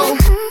and go.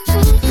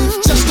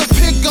 Just to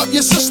pick up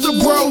your sister,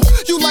 bro.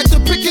 You like to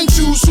pick and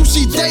choose who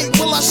she date.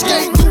 Will I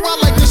skate? Do I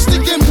like to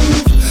stick and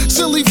move?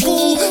 Silly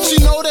fool, she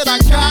know that I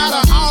got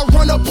her. I'll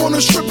run up on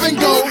the strip and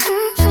go.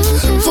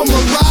 For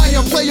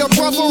Mariah, play a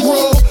brother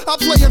role. I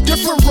play a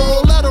different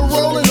role, let her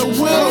roll in the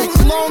wheel.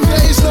 Long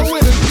days,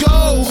 nowhere to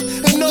go,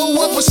 and know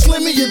what for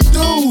Slimmy you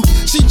do.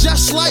 She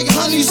just like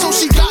honey, so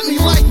she got me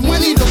like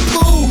Winnie the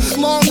Pooh.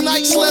 Long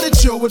nights, let it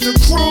chill with the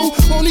crew.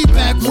 Only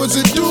backwards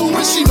it do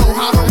when she know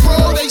how to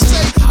roll. They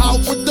say out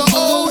with the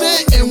old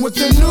and in with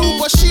the new,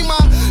 but she my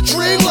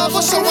dream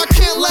lover, so I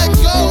can't let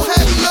go.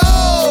 Heck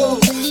no,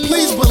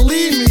 please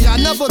believe me, I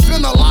never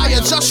been a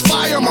liar. Just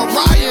fire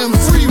Mariah and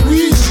free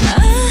Weezy. I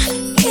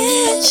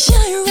get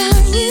shy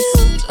around you.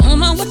 Don't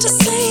know what to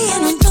say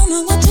and I don't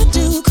know what to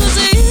do. 'Cause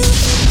you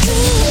do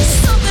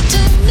something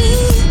to me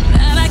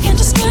that I can't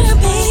describe,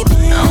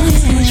 baby. I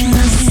always push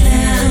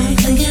myself,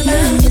 thinking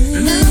about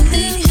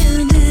nothing you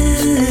do.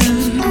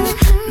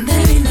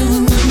 There ain't no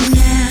one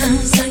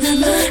else. I got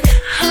my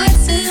heart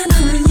set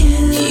on you.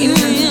 You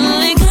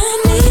only got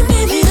me,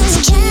 baby. It's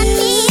true.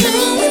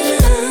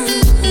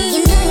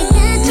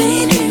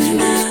 Daydreaming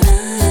about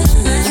us.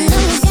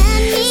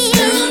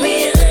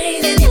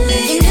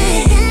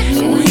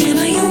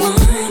 Whenever you want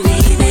me,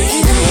 baby.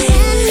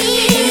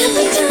 Hear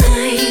the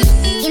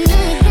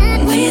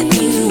time with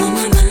you on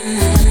my mind.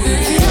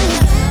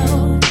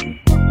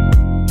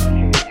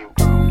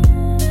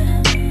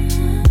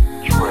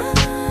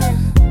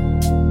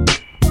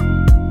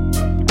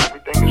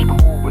 Everything is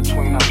cool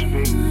between us,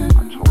 big.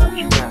 I told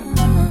you that.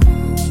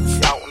 Be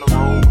out on the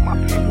road with my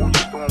people,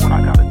 just doing what I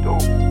gotta do.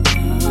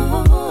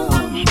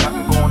 There's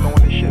nothing going on,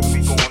 this shit be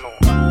going on.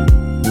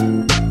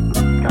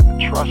 Got to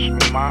trust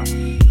me, man.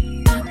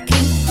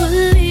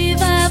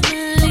 I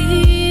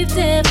believed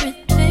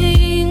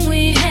everything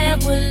we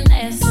had would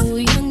last. So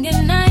young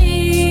and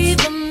naive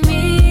of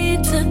me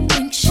to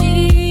think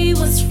she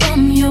was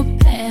from your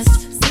past.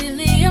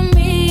 Silly of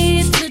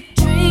me to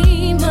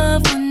dream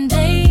of one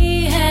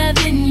day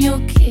having your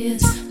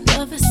kiss.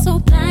 Love is so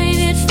blind,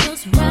 it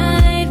feels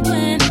right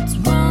when it's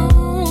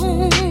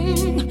wrong.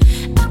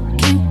 I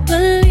can't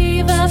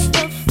believe I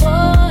fell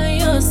for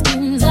your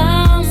schemes.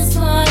 I'm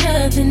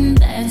smarter than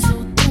that. So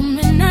dumb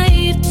and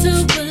naive to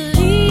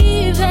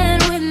believe that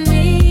with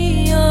me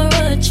you're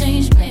a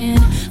changed man.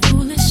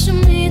 Foolish of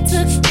me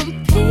to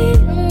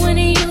compete when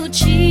you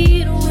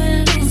cheat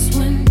with loose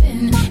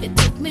women. It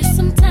took me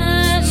some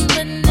time,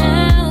 but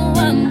now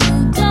I'm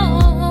moved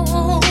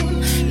on.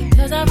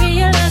 Because I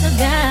realized I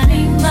got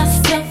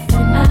myself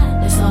and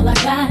that's all I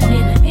got in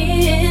the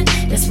end.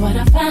 That's what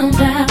I found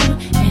out,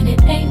 and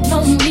it ain't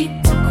no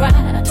need to cry.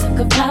 I took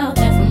a vow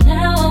that from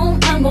now on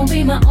I'm gonna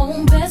be my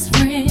own best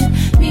friend.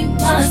 Me,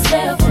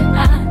 myself, and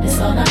that's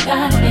all I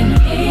got in the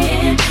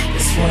end.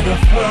 That's what I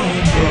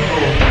found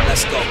out.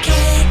 Let's go.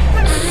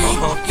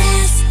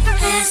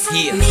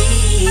 Yeah.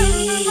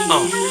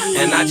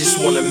 And I just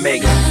wanna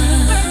make it.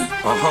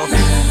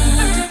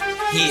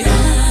 Yeah.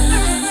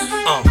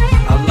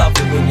 I love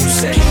it when you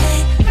say.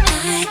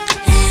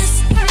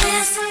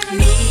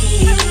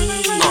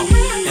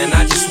 And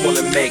I just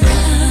wanna make it.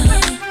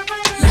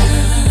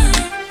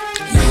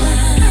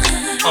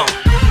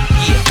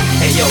 Yeah.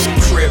 Hey yo, the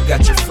crib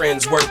got your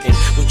friends working.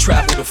 We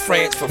traveled to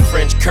France for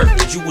French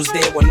curtains. You was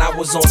there when I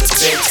was on the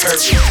bench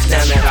curtain.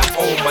 Now that I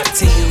own my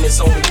team, it's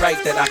only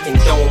right that I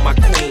condone my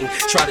queen.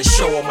 Try to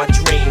show her my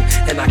dream,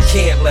 and I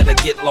can't let her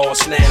get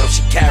lost now.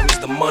 She carries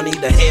the money,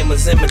 the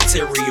hammers and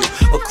material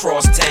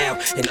across town.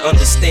 And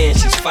understand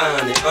she's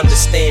fine, and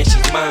understand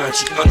she's mine.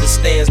 She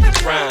understands the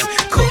grind,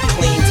 cook,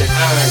 cleans and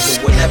irons.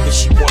 And whatever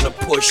she wanna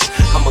push,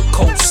 I'ma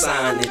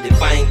co-sign it.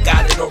 If I ain't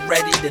got it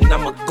already, then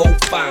I'ma go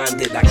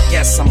find it. I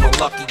guess I'm a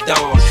lucky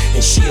Dawn,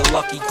 and she a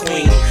lucky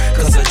queen.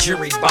 'Cause her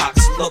jury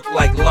box look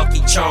like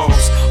Lucky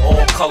Charms,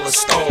 all color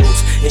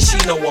stones. And she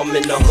know I'm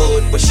in the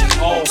hood, but she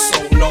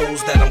also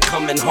knows that I'm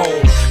coming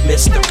home.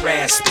 Mr.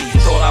 Raspy,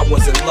 thought I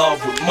was in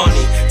love with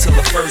money till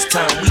the first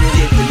time we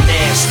did the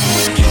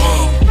nasty.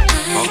 Yeah.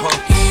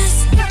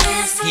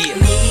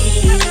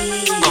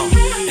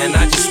 And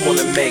I just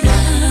wanna make it.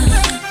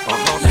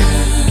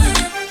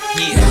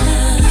 Yeah.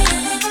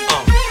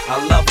 I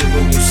love it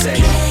when you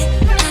say.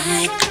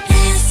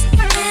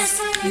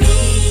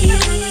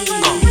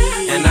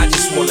 And I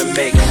just wanna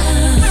make it.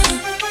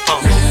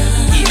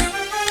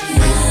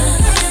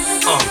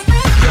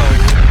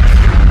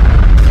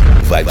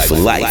 Vibes for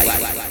life.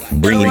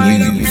 Bringing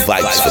you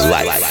vibes for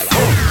life.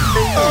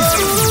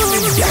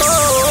 Yes.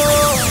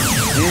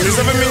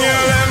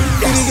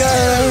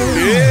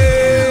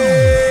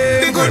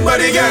 The good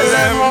body girl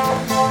them.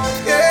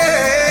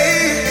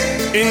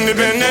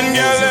 Independent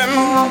girl them.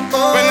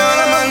 When all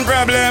a man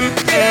problem.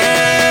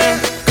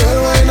 Girl,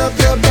 wind up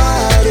your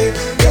body,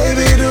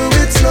 baby, do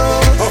it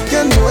slow.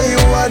 You know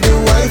you are the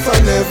wife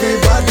and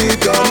everybody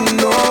don't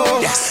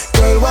know.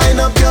 Girl, wind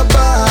up your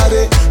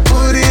body,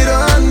 put it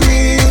on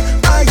me.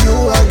 Are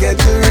you I get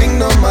the ring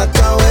no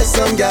matter where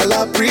some gal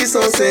are pre,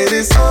 so say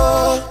this.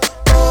 Oh,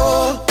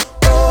 oh,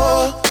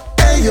 oh,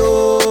 hey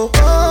yo.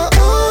 Oh,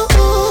 oh,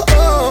 oh,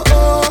 oh,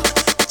 oh.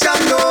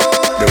 Jano.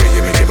 The way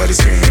you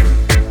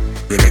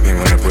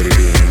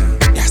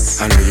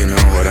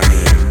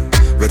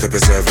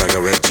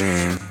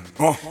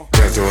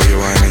Get to you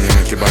wine and you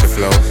make your body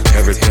flow.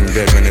 Everything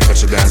dead when you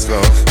touch the dance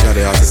floor. You're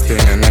the artist thing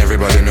and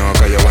everybody know.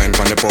 Cause you wine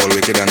from the pole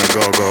wicked and a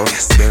go-go.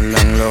 Bend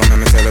down low, let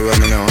me tell you what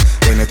me know.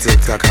 When you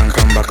tick-tock and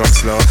come back up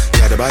slow.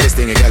 You're the baddest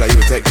thing, you gotta you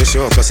take the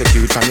show. Plus you're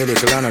cute from your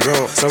little and a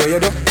grow. So what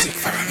you do? Tick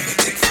for a minute,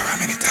 tick for a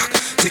minute, talk.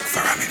 Tick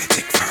for a minute,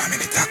 tick for a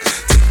minute, talk.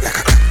 Tick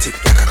like a clock, tick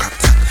like a clock,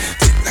 talk.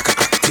 Tick like a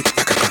clock, tick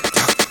like a clock,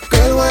 talk.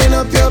 Girl, wind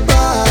up your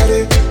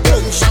body.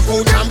 Boom, shake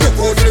out and broke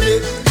out for me.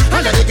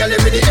 And the girl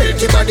with the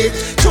healthy body.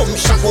 Jump,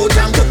 shake out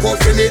and broke out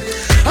for me.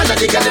 And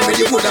the girl with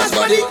the good ass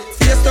body.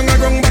 Face tongue a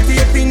wrong body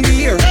up in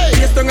the air.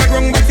 Face tongue a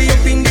wrong body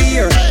up in the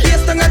air.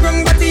 Face tongue a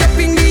wrong body up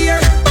in the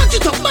air. Back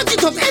it up,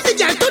 every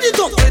girl turn it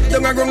up. Head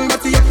tongue a wrong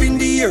body up in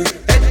the air.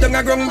 Head tongue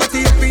a wrong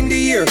body up in the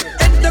air.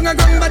 Head tongue a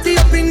wrong body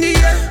up in the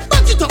air.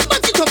 Back it up,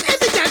 every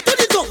girl turn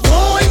it up.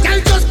 Boy,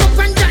 girl just up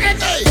and your head.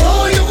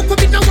 Boy, you hook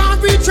up in a one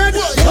retread.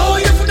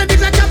 Boy, you put the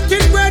big like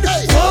Captain Bread.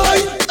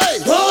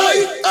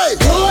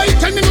 Boy,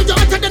 tell me no you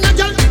hotter than a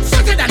girl.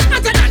 Fatter than,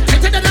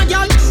 better than a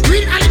girl.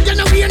 Real Allen, you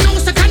know we know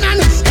second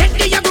hand. Head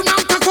the yabba man,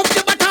 cock up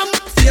the bottom.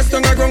 Face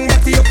tongue a wrong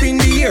body up in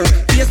the air.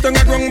 Face tongue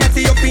a wrong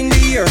body up in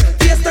the air.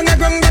 Face tongue a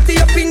wrong body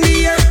up in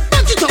the air.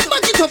 Back it up,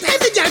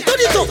 every girl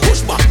turn it up.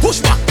 Push back,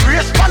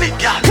 brace pan it,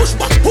 girl. Push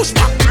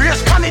back,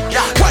 brace pan it,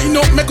 girl. Why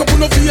not make up on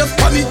no face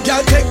pan it,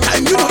 girl? Take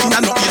time, you know inna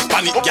no face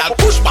pan it, girl.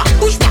 Push back,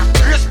 brace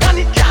pan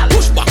it, girl.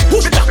 Push back,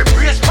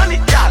 brace pan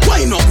it, girl.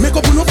 Why not make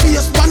up on no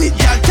face pan it,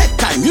 girl? Take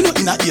time, you know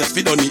inna ears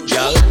fi done it,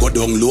 girl. Go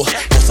down low,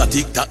 bust a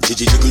tic-tac,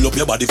 jiggle up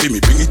your body fi me,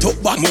 bring it up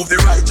back, move the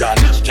right jaw,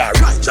 left jaw,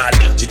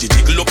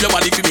 jiggle up your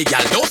body fi me,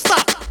 girl. Don't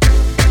stop.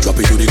 Drop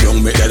it to the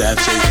ground, make that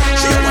ass shake.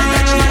 She a wine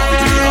like she want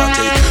give me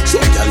heartache.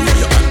 Some girl know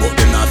your hand, but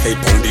them not say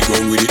pound the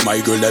ground with it. My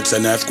girl, that's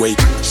an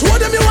earthquake. Show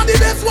them you want the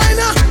best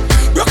whiner.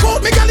 Rock out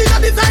me girl in a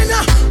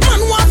designer.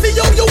 Man want see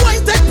you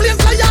wine take place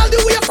like all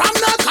the way from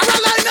North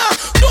Carolina.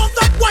 Don't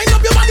stop wind up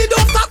your body,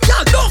 don't stop,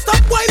 girl. Don't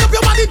stop wind up your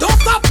body, don't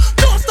stop.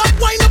 Don't stop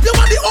wind up your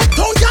body,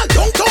 uptown, girl,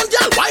 downtown,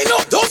 girl. Wind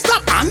up, don't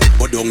stop. And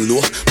go down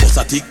low, bust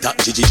a tic-tac,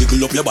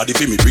 jiggle up your body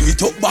for me, bring it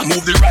up back,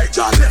 move the right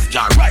jaw, left,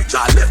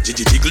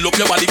 jiggle up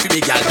your body for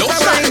me, girl. Don't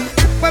stop.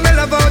 When me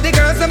love how the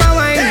girls in my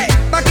wine,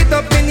 back it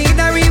up, me need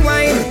a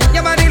rewind.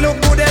 Your body look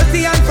good,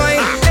 healthy and fine.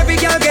 Every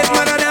girl get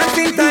mad at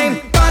dancing time.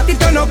 Party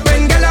turn up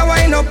when girl a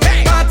wine up.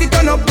 Party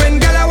turn up when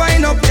girl a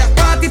wine up.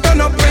 Party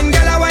turn up when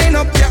girl a wine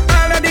up.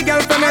 All of the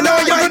girls from me know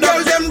you good.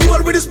 Girl them roll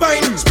with the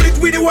spine, split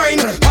with the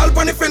wine. All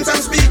on the fence and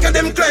speak and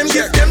them climb.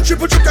 Give them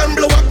triple chuck and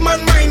blow up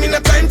man mine in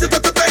a time to time.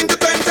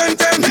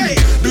 Hey,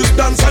 this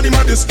dance are the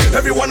maddest.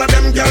 Every one of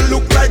them girl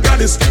look like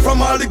goddess.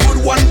 From all the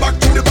good one back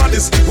to the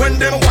baddest. When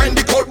them wind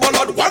the cold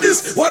ballad, what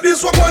is what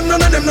one?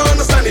 None of them don't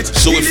understand it.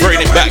 So we're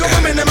throwing it back.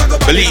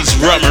 Belize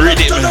Rum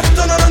Rhythm,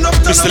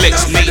 Mr.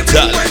 Lex Nate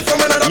Tull,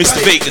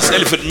 Mr. Vegas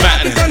Elephant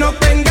Man,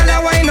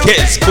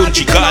 Kez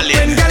Bunji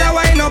Garlin.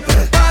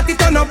 Party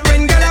turn up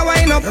when girl a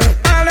wine up.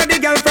 All of the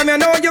girls from you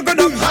know you good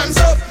up. Hands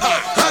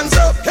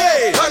up,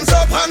 hey, hands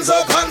up.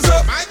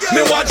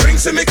 Me want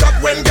drinks in me cup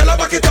when girl a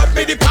back it up.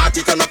 Me the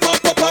party turn up,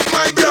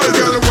 my girl.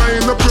 Girl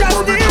wind up your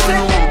body.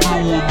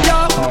 Yo,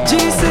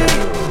 GC,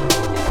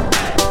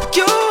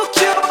 QQ,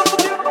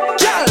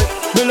 girl.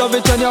 Me love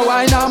it when you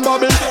wine and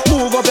bubble.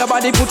 Move up your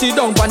body, put it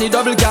down on the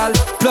double, girl.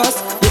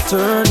 Plus, you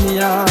turn me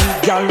on,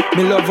 girl.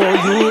 Me love how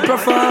you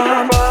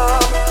perform.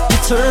 You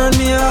turn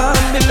me on,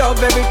 me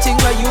love everything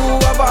that you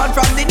have on.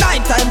 From the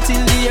night time till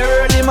the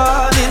early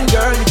morning,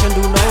 girl, you can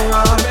do no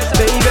wrong,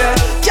 baby.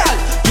 Girl,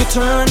 you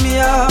turn me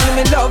on,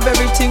 me love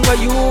everything that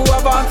you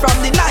have on. From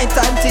the night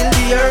time till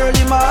the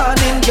early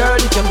morning, girl,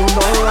 you can do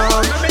no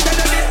wrong.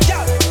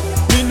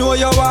 Me know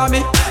you want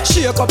me.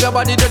 Shake up your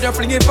body, then you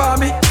fling it for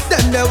me.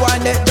 Then the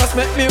wine that just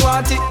make me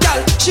want it, girl.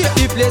 Shake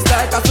the place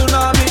like a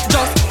tsunami.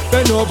 Just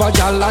bend over,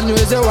 girl, and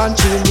raise your one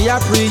tree. Me a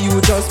pray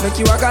you just make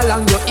you walk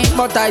along. You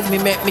hypnotize me,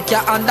 make me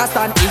can't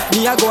understand. If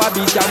me a go a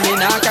beat, you me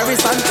nah carry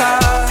Santa.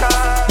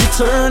 You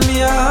turn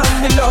me on,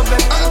 me love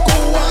it.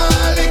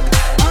 Alcoholic,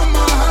 I'm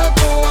a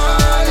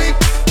alcoholic.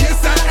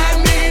 Yes, I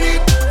admit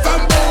it.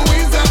 From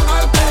boys I'm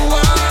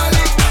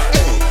alcoholic.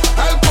 Hey,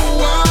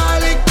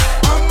 alcoholic,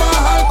 I'm a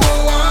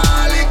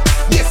alcoholic.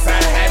 Yes,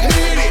 I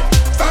admit it.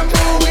 From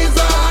boys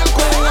I'm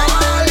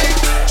alcoholic.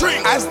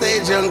 Drink. I stay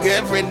drunk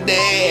every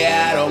day.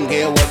 I don't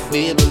care what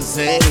people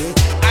say.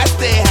 I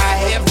stay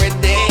high every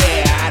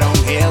day. I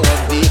don't care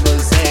what people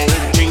say.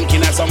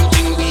 Drinking is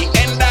something we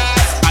end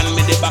us. And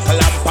me the buckle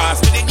and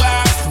pass me the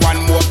glass.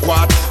 One more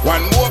quart,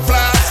 one more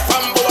flask.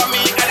 Fambo and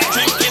me and the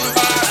drinking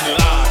bar.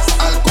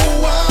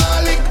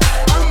 Alcoholic,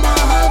 I'm a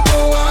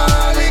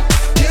alcoholic.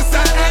 Yes,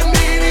 I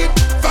admit it.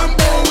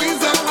 Fambo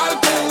is an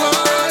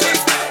alcoholic.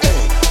 Hey,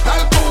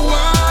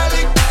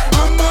 alcoholic,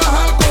 I'm a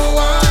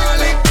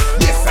alcoholic.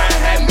 Yes, I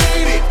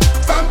admit it.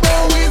 Fambo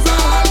is an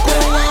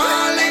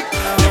alcoholic.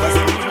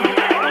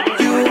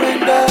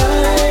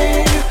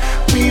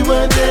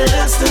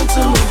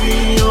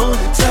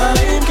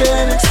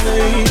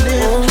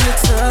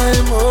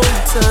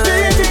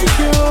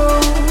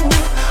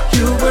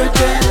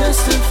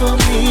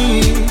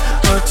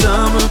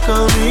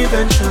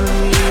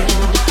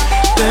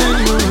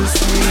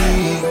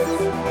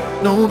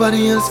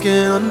 Nobody else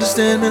can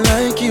understand me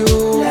like you.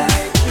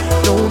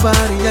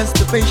 Nobody has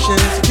the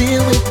patience to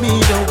deal with me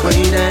the way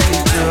that you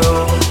do.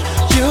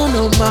 You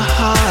know my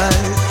heart,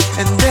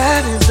 and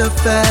that is a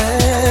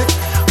fact.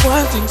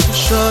 One thing's for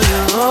sure,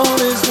 you're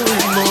always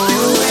doing more.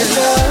 You and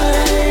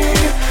I,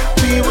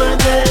 we were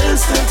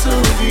destined to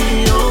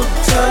be on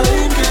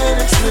time.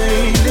 Can't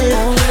explain it.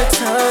 All the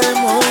time.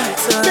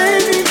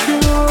 Baby,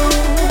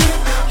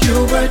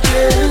 you were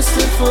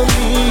destined for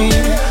me.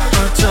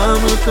 Our time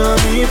will come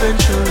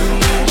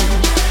eventually.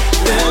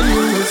 Then you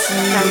will see.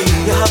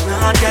 You have my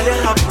heart, girl, you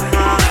have my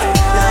heart.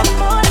 One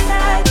more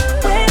night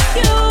with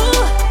you.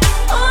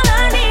 All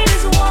I need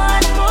is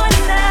one more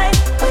night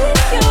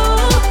with you.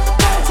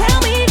 Don't tell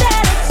me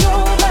that it's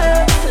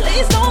over.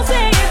 Please don't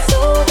say it's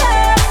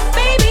over.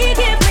 Baby,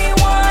 give me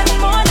one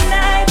more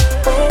night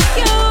with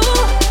you.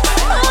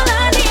 All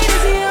I need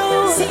is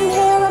you. Sitting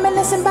here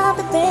reminiscing about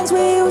the things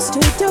we used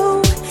to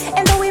do.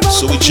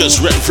 So we just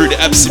ran through the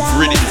absinthe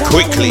rhythm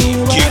quickly.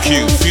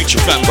 QQ, Future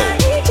Fambo,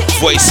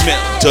 voicemail,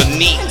 don't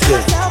need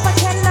it.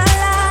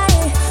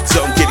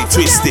 Don't get it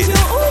twisted.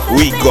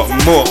 We got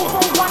more.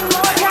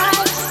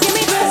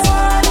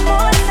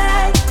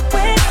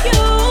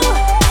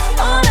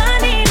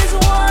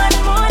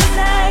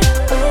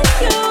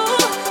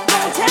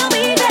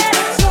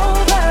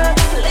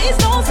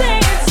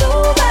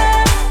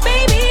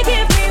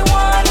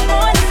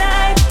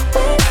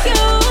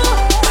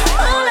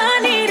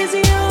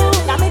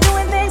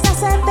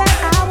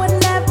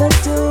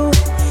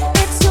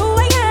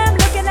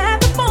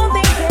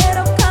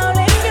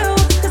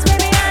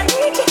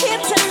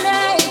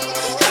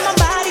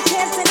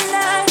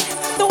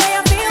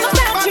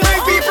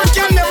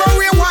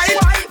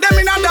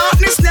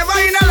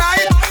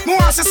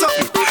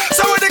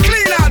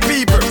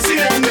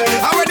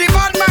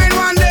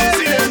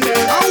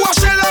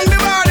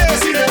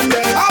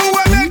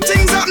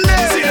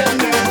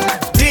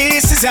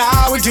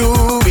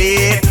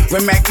 We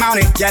make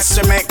money, yes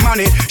we make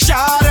money. Show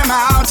them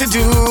how to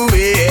do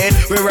it.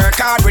 We work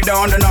hard, we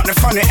don't do nothing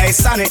funny. Hey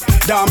Sonny,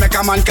 don't make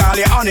a man call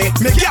you honey.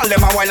 Me girl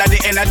them a while at the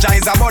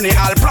Energizer bunny.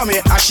 I'll plummy,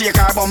 I shake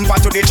her bumper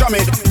to the drummy.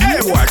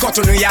 Hey boy, cut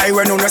to the eye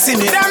when you no see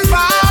me. Them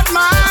bad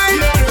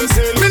mind,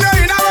 me know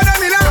you know what I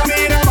mean.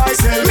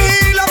 Me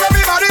love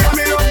everybody,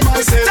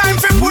 time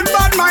for put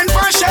bad mind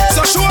for shit.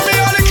 So show me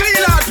all the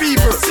clean out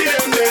people.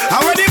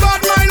 And when the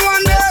bad mind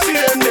one day,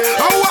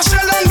 I wash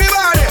the long be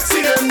body.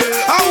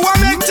 I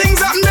want make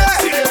things happen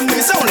there.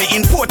 It's only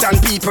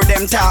important people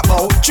them talk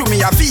about. Through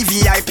me a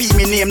VVIP,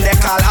 me name they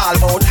call all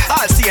out.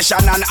 All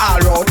station and all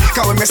road.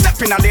 Cause when me step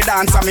in at the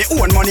dance and me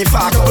own money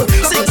fuck out.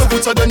 Sing the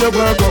boots then you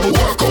work out.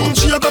 Work out.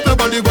 Shake up your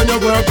body when you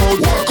work out.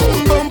 Work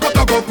out. Bump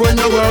up when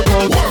you work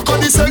out. Work out.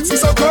 The sex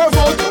is a curve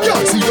out.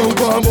 Can't see down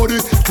palm body.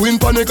 Twin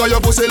panic or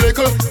your pussy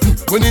little.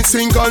 When it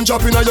sink and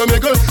drop in your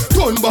mickle.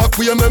 Turn back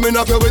with your me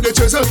knock you with the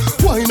chisel.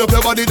 Wind up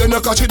your body then you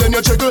catch it then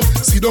you jiggle.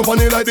 See down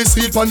on it like the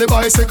seat on the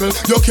bicycle.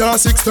 You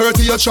can't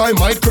 630 you try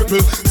might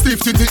cripple.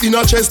 Stiff to the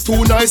inner chest,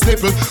 too nice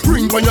nipple.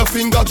 Ring on your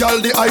finger, girl,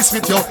 the ice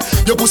fit you.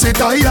 Your pussy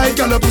tie-eye,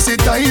 girl, your pussy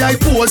tie-eye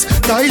pose.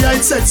 Tie-eye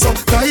sets up,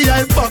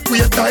 tie-eye back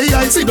way,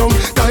 tie-eye sit down,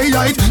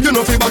 tie-eye. You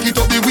know fi back it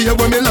up the way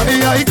when me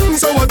lie.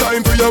 So what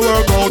time for your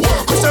workout?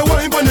 You say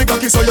wine on the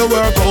cocky so you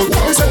work out.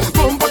 You say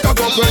bump back up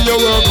when you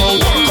work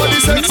out. Body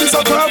sex is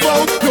a curve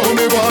out. No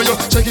me want you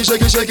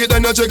shake it,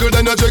 then you jiggle,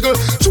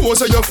 Show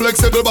say you're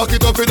flexible, back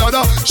it up with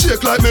dada.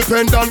 Shake like me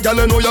pendant, girl,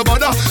 you know your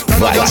body.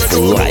 Vice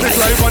to life.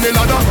 Life on the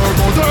ladder.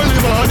 Work out early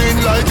morning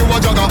like you a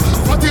jogger.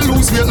 Fatty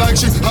lose weight like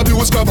she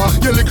abuse grabber.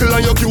 You little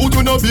and you cute,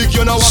 you no big,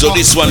 you no waka. So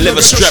this one,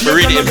 Leather Strap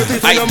Iridium,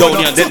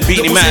 Idonia, then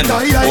Beanie Man,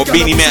 or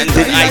Beanie Man,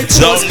 then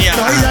Idonia.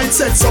 Let's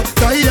just go.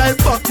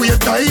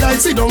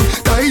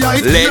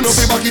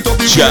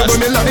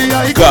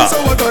 So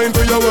what time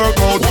for your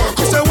workout?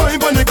 You say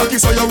wine on the cocky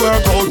so you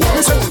work out.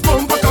 You say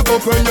bump back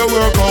up when you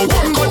work out.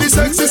 Body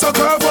sex is a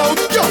curve out.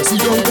 Can't see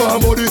down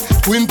palm body.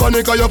 Twin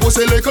panic or your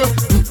pussy little.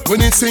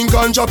 When it sink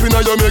and drop in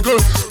your mickle.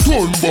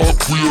 Turn back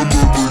with your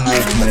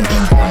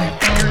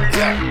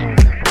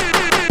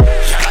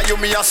You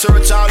me a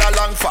search all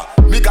along for.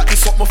 Me got this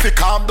something fi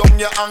calm down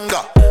your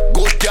anger.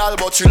 Good girl,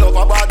 but you love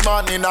a bad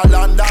man in a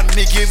London.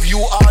 Me give you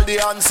all the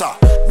answer.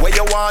 Where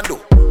you want do?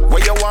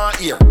 Where you want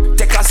here?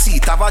 Take a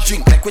seat, have a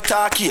drink, make we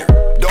talk here.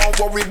 Don't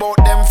worry about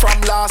them from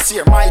last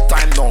year. My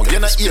time now, you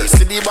not here,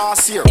 see the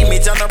boss here.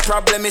 Image and a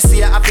problem, me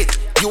see a bit.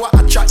 You are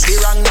attract the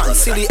wrong man,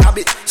 see the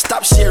habit.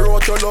 Stop share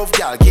out your love,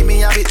 girl, give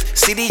me a bit.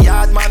 See the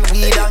yard man,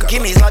 weed and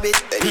give me a bit.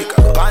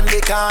 Pan the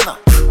corner,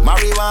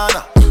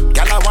 marijuana.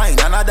 Girl a wine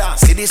and a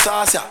dance, see the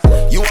sauce ya.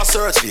 You a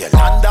search for your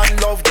London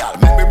love, girl.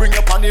 Make me bring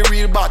you on the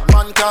real bad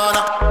man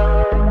corner.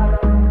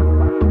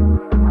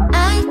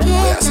 I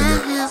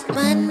cannot help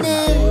my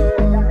name.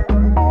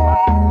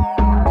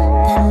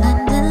 The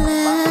London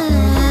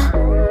love.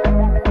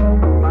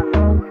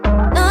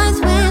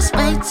 Northwest,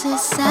 right to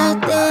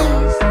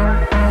southeast.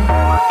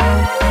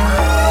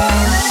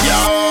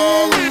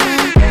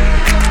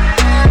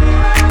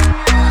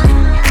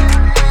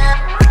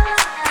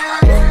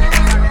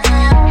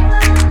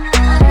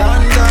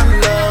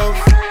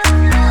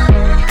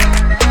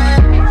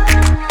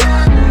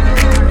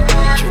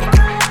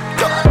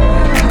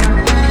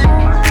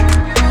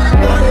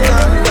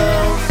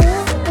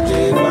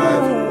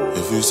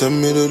 send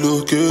me the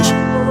location,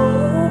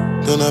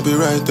 then I'll be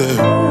right there.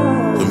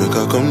 You make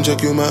her come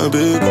check you, my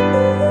baby.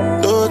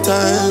 No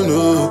time,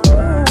 no.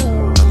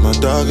 And my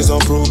dog is on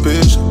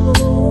probation.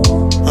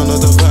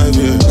 Another 5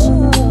 years.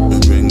 We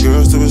bring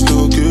girls to his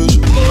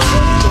location.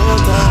 No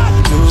time,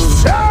 no.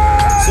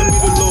 Send me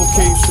the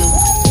location.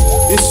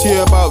 This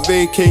year about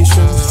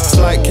vacation.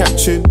 Flight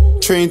catching,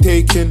 train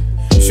taking.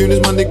 Soon as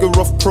my nigga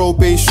off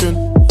probation.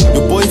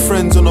 Your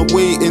boyfriend's on a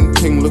waiting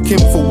thing, looking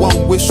for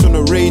one wish on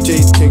a Ray J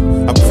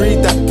thing. I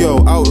prayed that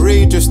girl,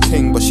 outrageous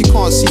thing, but she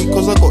can't see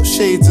cause I got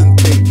shades and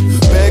thing.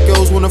 Bad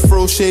girls wanna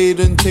throw shade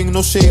and ting.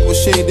 No shade, what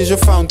shade is your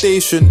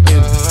foundation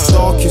in?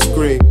 Darkest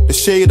grey, the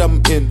shade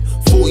I'm in.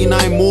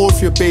 49 more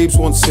if your babes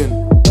want sin.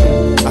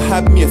 I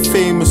had me a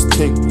famous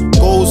thing,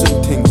 goals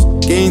and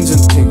things, gains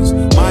and things.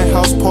 My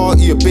house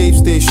party, a babe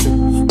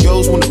station.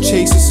 Girls wanna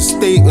chase, it's a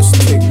status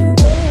thing.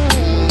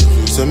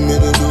 Send me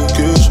the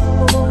location,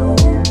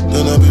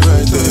 then I'll be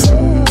right there.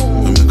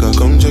 You make her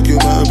come check you,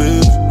 my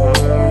baby.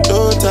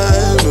 No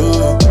time,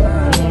 no.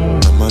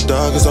 And my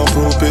dog is on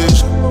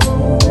probation.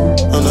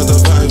 Another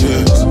 5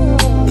 years.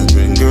 We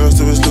bring girls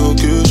to his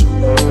location.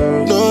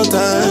 No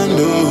time,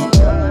 no.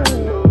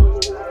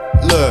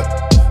 Look,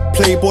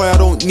 playboy, I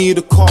don't need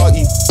a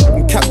carty.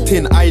 I'm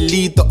captain, I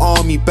lead the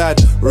army.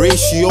 Bad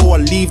ratio, I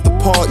leave the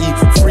party.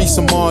 Free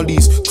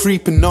Somalis,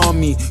 creeping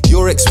army.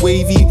 Your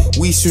ex-wavy,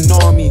 we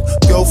tsunami.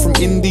 Girl from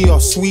India,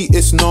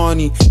 sweetest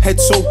nani. Head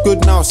so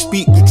good now, I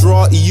speak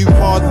Gujarati. You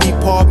hardly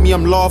pardon me,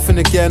 I'm laughing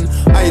again.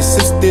 I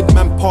assisted,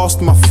 man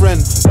passed my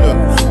friend. Look,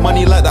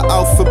 money like the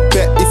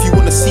alphabet. If you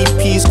wanna see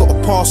P's, gotta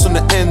pass on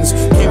the ends.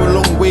 Came a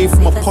long way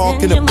from a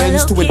park in a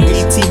Benz to an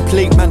 18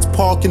 plate man's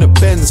park in a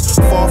Benz.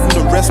 Far from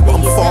the rest, but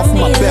I'm far from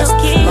my best.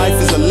 Life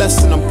is a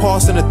lesson, I'm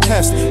passing a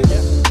test.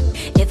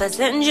 If I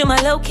send you my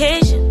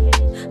location,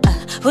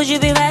 would you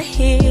be right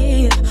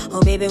here?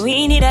 Oh baby,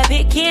 we need a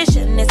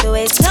vacation. It's a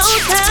waste no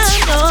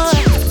time, no.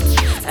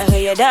 I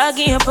heard your dog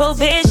in your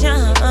probation,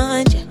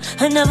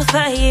 another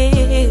 5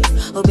 years.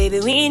 Oh baby,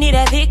 we need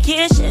a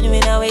vacation. We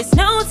don't waste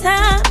no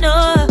time,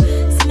 no.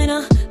 So me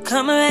no,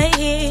 come right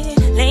here,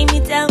 lay me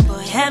down,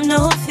 boy, have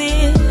no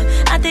fear.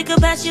 I think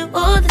about you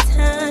all the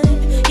time.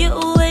 You're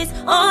always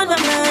on my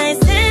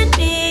mind. Send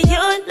me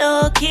your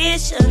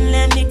location,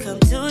 let me come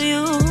to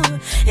you,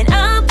 and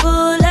I'll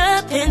pull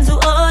up and do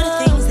all the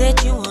things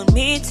that you want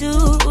me to.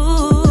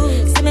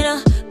 Send me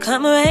no,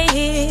 come right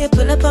here,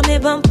 pull up on me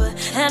bumper,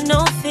 have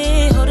no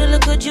fear. Hold a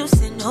little juice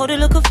and hold a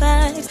little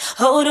vibes.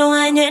 Hold on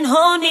wine and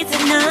hold me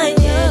tonight,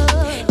 yeah.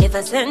 If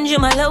I send you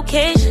my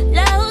location,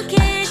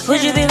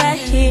 would you be right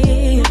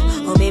here?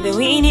 Oh baby,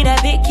 we need a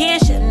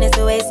vacation. It's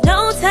a waste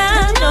no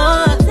time,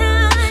 no.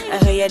 I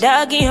heard your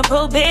dog in your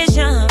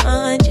probation,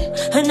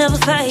 another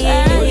 5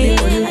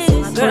 years.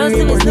 Girls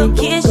to this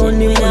location,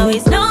 we know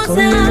it's no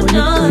time,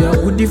 no.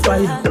 Woody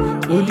fire,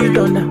 woody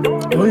dollar,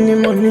 only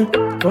money,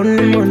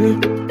 only money,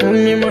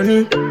 only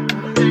money.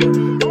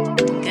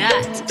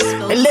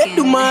 Let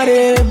the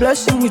money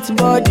bless you with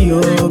body,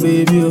 oh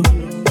baby, oh.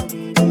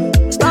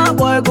 Star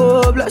boy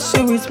go bless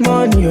you with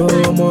money,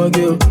 oh my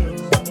girl.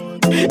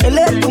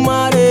 Let the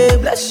money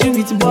bless you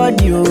with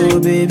body, oh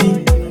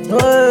baby.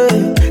 Oh,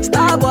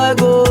 star boy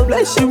go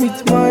bless you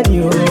with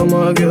money, oh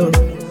my girl.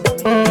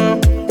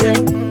 Yeah,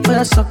 oh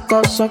yeah, suck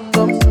up, suck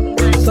up,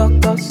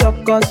 suck up,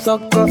 suck up,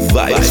 suck up.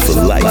 Vibes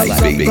for life,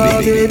 baby.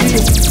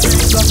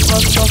 Suck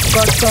up, suck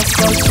up, suck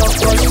up, suck up,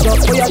 suck up.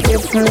 Oh yeah,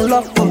 give me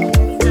lock up,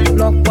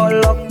 lock up,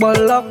 lock up,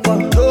 lock up.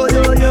 Yo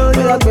yo yo, oh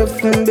yeah, give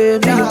me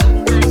baby.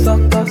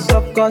 Suck up,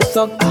 suck up,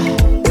 suck up.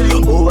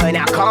 Oh, when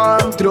I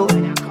come through,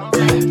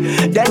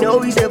 they know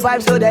we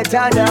survive, so they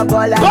turn up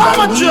all like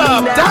Bomber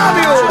drop, damn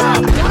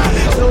you.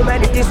 So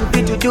many things we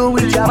fit to do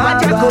with your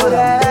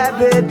mama,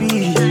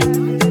 baby.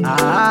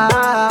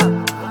 Ah,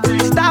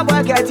 stop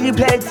getting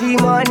plenty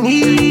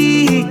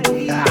money.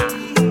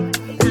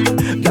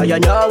 Girl, you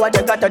know what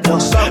you gotta do.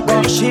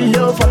 Baby, she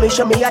love for me,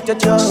 show me how to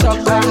do.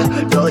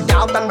 No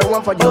doubt I'm the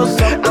one for you.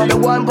 I'm the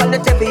one on the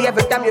TV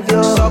every time you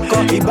do.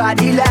 Your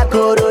body like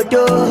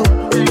Orodo.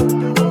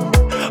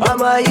 I'm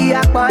a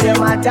yak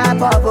my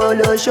type of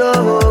polo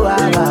show.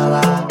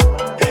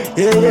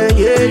 Yeah, yeah,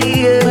 yeah,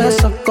 yeah.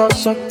 Suck up,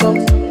 suck up,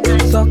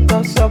 suck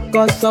up, suck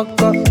up,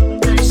 suck up,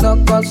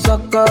 suck up,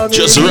 suck up.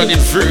 Just running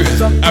through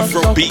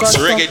Afro beats,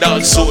 reggae,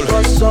 dancehall.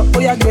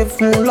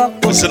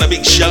 We send a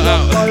big shout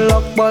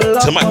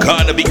out to my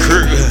Carnaby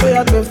crew.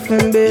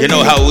 You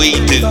know how we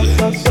do.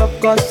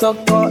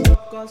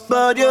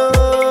 Body,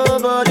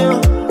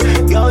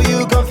 girl,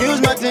 you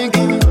confuse my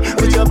thinking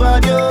with your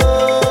body,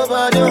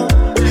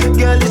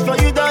 girl, it's for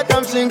you that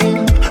I'm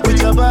singing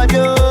with your body,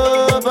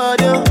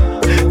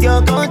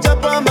 girl, come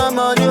chop on my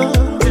money,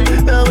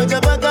 with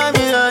your back on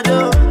me,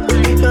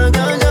 girl,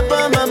 come chop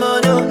on my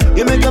money.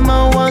 You make a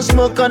man want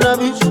smoke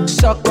cannabis,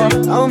 sucker.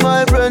 How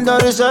my friend on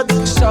the shot,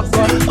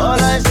 sucker. All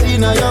I see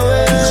now your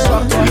way,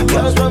 sucker.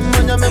 Girls from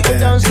Manja make a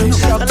dance,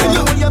 sucker. And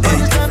you your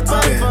body stand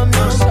fine for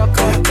me,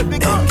 sucker. Baby,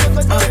 come give a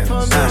time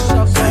for me,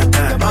 sucker.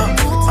 Your body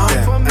move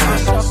for me,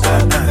 sucker.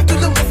 Make you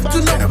love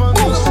for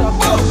me,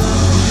 sucker.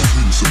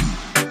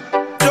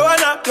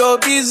 Joanna, your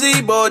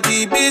busy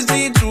body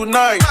busy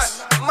tonight.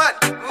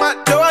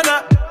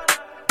 Joanna,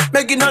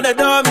 making all the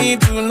dummy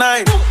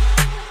tonight.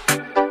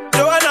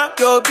 Joanna,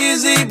 your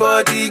busy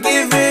body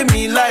giving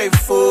me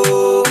life,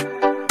 oh,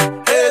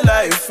 hey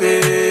life,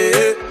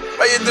 hey.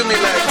 Why you do me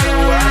like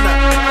Joanna,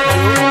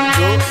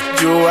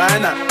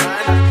 Joanna?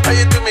 Why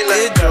you do me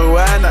like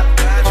Joanna,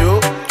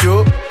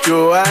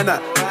 Joanna?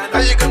 How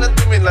you gonna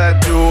do me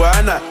like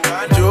Joanna,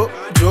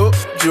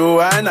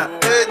 Joanna?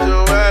 Hey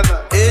Joanna,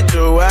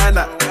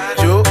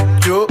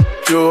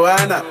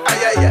 Joanna?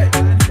 Ay ay ay.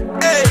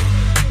 Hey,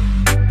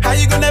 how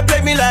you gonna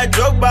play me like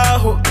Drogba,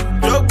 ho?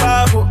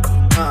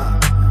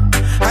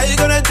 How you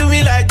gonna do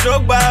me like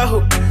Drogba,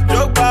 ho?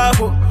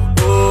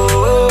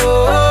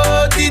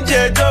 Oh,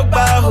 DJ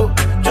Drogba, ho.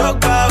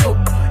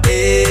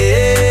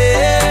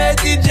 Hey,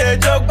 DJ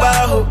Drogba,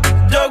 ho.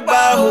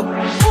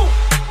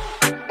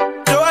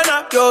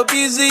 Joanna, your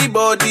busy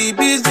body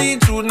busy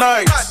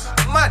tonight.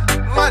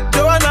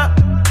 Joanna,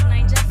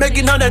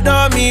 making all the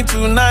dummy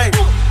tonight.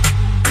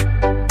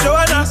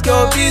 Joanna,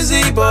 your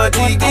busy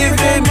body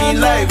giving me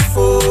life,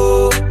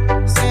 oh,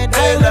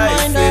 hey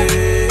life,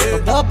 hey.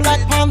 The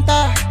Black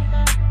Panther.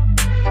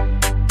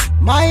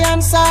 My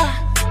answer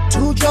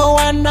to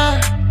Joanna.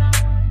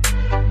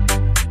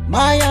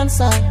 My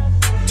answer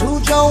to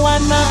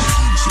Joanna.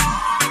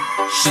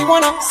 She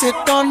wanna sit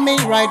on me,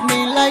 ride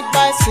me like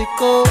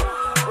bicycle.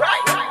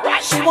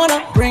 She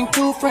wanna bring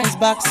two friends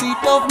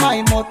backseat of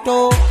my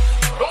motor.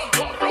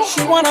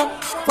 She wanna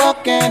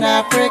fuck an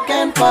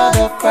African for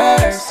the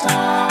first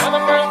time.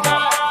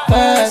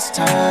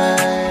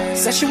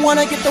 Says she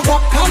wanna get the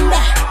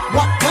Wakanda.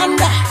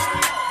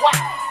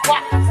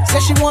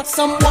 Says she wants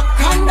some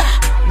Wakanda.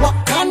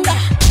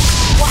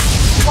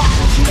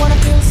 She wanna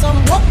feel some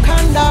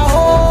Wakanda,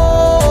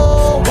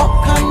 oh,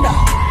 Wakanda.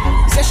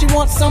 Says she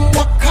wants some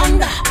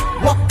Wakanda.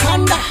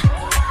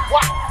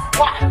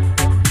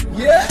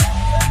 Yeah.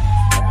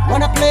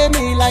 Wanna play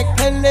me like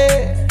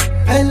Pele,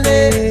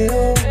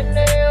 oh.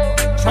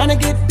 Tryna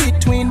get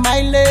between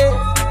my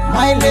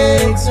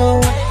legs,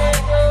 oh.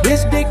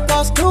 This dick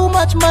costs too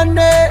much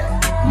money,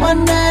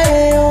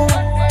 oh.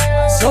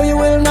 So you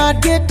will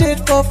not get it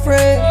for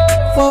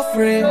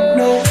free,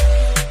 no.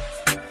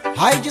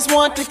 I just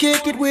want to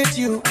kick it with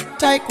you,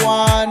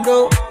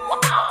 taekwondo.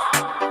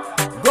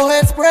 Go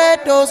ahead,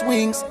 spread those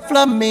wings,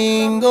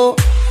 flamingo.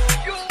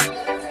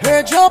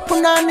 Heard your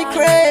punani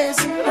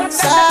crazy,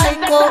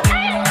 psycho.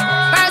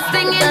 First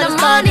thing in the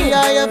morning,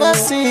 I ever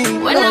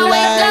seen when I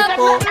wake up,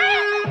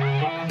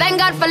 thank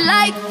God for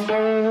life.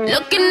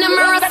 Look in the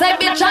mirror, say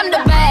bitch I'm the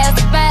best.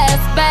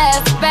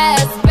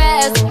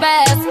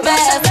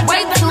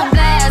 Way too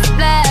blast.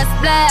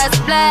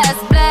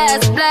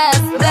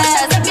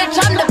 Bitch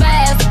I'm the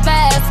best.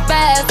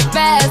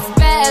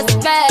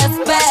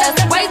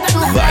 Way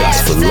too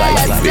Vibes for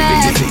life,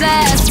 baby.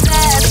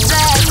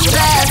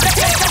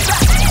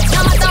 No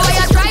matter where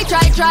you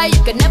try,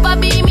 you can never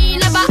be me,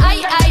 never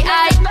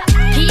I.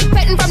 Keep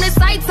petting from the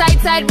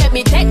side, make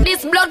me take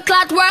this blood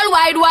clot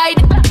worldwide.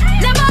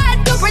 Never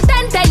had to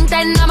pretend,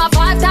 10. I'm a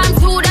 4 times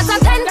 2, that's a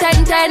 10.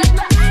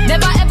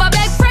 Never ever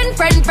beg friend.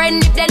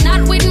 If they're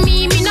not with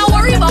me no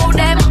worry about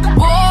them.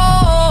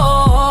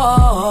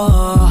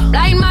 Whoa,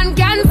 blind man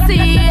can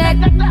see it.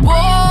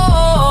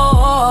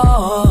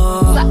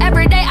 Whoa, so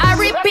every day I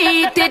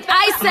repeat it.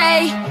 I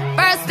say,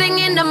 first thing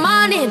in the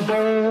morning,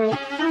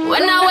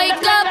 when I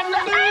wake up,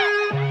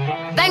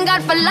 thank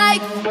God for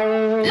life.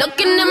 Look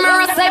in the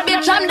mirror, say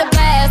bitch I'm the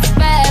best.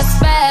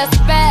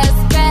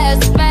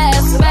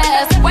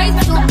 Way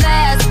too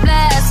blast.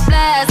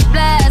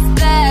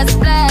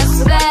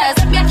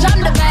 Bitch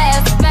I'm the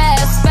best.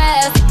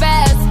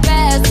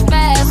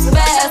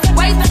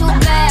 Way too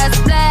blast.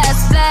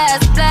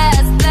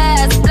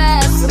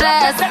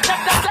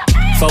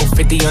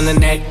 450 on the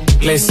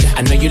necklace.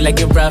 I know you like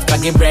it rough, I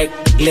get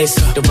reckless.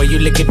 The way you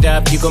lick it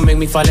up, you gon' make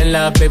me fall in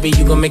love, baby.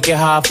 You gon' make it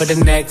hard for the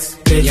next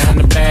bitch. Yeah, I'm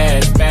the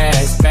best.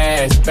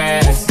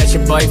 That's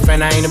your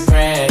boyfriend, I ain't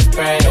impressed.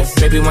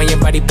 Baby, when your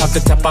body pop the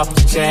top off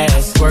the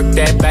chest, work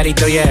that body,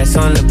 throw your ass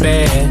on the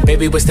bed.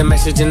 Baby, what's the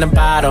message in the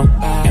bottle?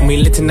 And we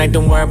lit tonight,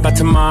 don't worry about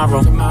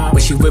tomorrow.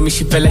 When she with me,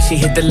 she feel like she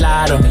hit the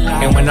lotto.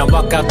 And when I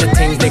walk out, the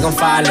things they gon'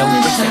 follow.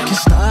 Wish I could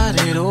start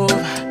it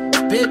over,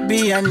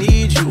 baby, I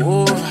need you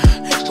over.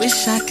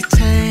 Wish I could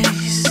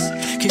taste,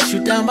 kiss you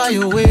down by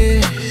your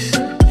waist.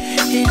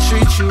 He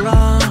treat you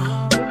wrong.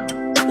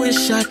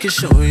 Wish I could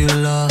show you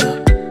love.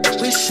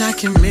 Wish I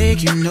could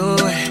make you know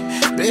it.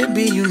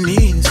 Baby, you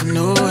need to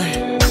know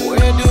it.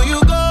 Where do you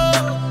go?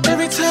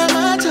 Every time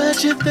I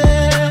touch you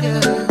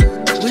there,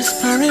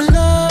 whispering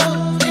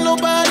love, ain't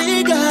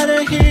nobody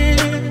gotta hear.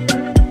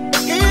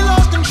 He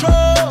lost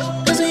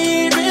control, doesn't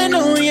even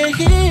know you're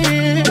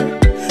here.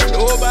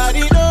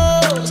 Nobody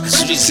knows.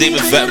 Sweet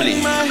Zayman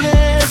family.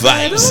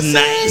 Vibes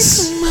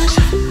nice.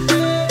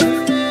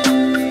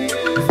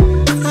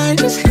 I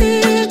just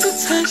here to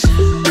touch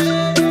you.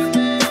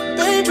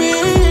 Baby,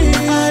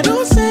 I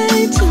don't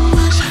say too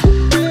much.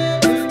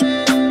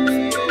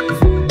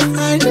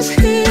 I just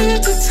here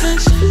to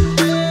touch you.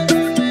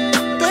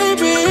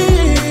 Baby,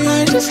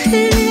 I just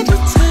here to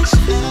touch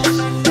you.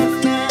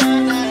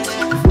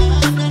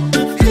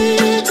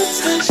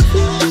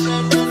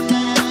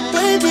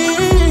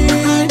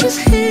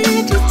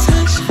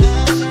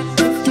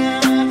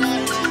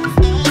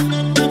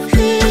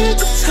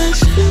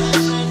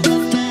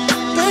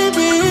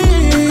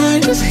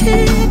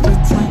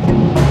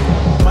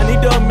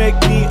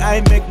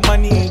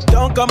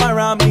 come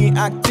around me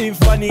acting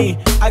funny.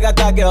 I got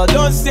that girl,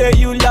 don't say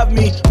you love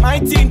me. My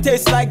team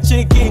tastes like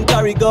chicken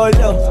curry. Go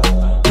low,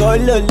 go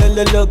low, low,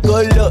 low, low,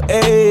 go low,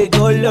 hey,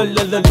 go low,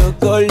 low, low, low,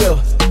 go low,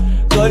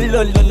 go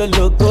low, low, low,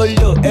 low, go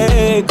low,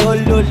 hey, go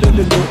low, low,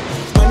 low, low.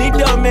 Money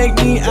don't make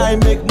me, I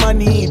make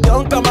money.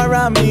 Don't come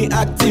around me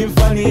acting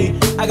funny.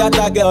 I got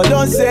that girl,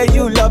 don't say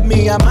you love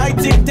me. And my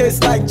team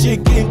tastes like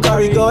chicken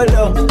curry. Go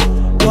low,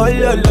 go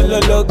low, low, low,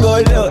 low,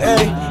 go low,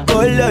 hey,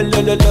 go low,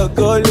 low, low, low,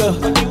 go low,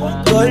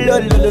 go low,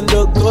 low, low,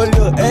 low, go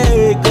low,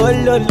 hey, go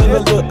low, low,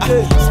 low,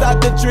 low.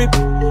 Start the trip.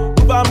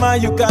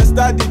 Man, you can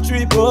start the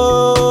trip,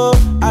 oh.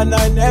 And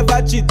I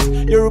never cheat.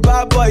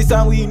 Yoruba boys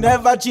and we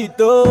never cheat,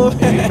 oh.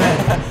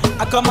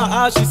 I come my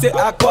house, she say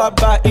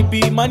Aquaba. It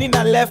be money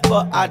not left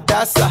for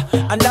Adasa.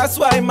 And that's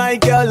why my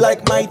girl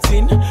like my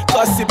teen.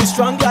 Cause it be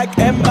strong like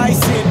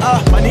M-Bison.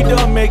 Money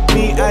don't make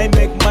me, I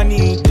make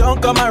money.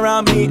 Don't come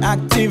around me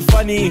acting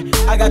funny.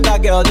 I got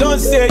that girl, don't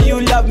say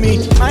you love me.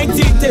 My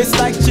teeth taste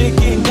like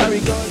chicken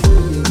curry.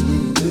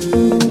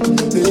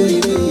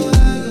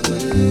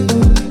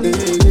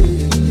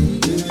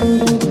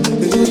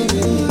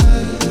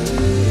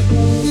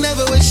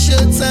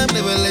 Time,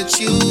 never let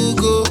you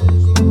go.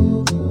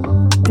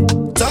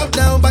 Top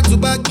down, back to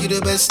back, you the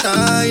best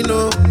I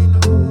know.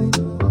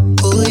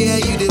 Oh yeah,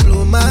 you they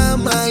blow my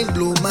mind,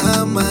 blow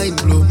my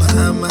mind, blow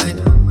my mind.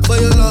 For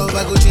your love,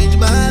 I go change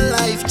my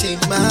life,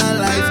 change my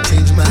life,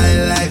 change my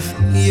life.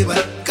 Yeah,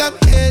 but come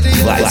here,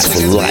 Flights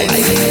for life.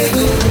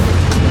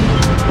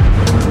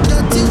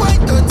 Dirty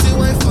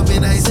white for me,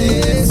 I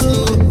say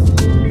so.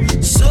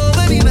 So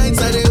many nights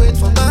I they wait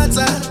for my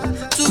time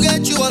to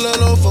get you all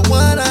alone for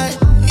one night.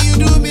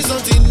 You do me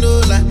something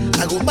no lie,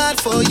 I go mad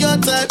for your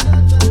type.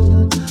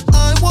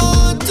 I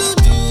want to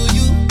do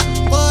you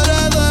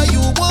whatever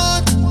you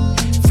want.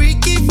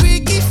 Freaky,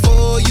 freaky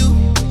for you.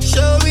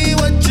 Show me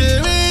what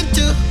you're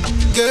into.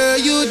 Girl,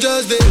 you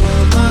just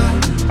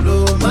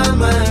blow my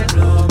mind,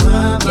 blow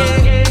my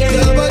mind.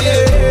 Your body,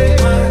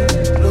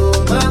 blow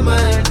my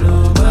mind,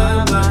 blow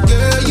my mind.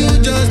 Girl, you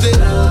just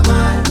blow my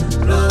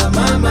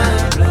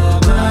mind, blow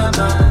my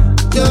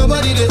mind. Your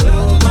body,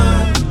 blow my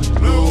mind.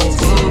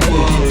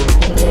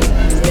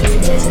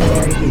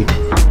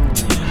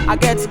 I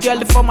get girl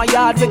for my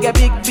yard, we get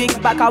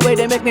big back away,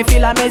 they make me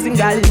feel amazing,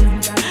 girl.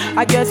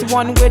 I get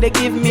one way they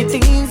give me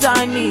things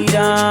I need.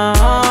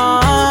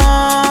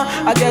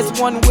 I get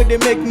one way they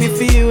make me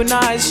feel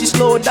nice. She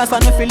slow dance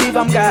and if you leave,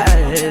 I'm girl.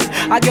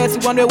 I get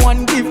one way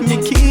one give me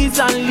keys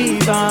and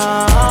leave.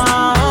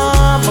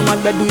 But my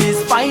bed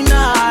is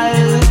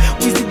final.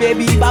 We see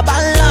baby baba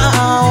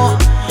now.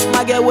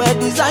 My girl wear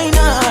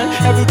designer.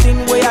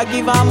 Everything way I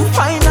give I'm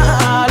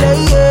final.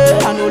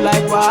 Yeah, I know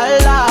like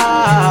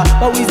voila.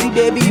 But we see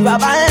baby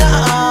baba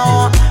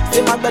now.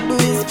 Say my bed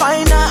is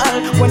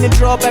final. When they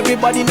drop,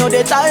 everybody know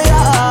they tired.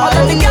 All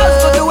of the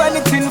girls go do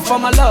anything for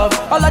my love.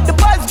 All of the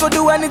boys go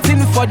do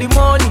anything for the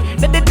money.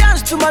 Then they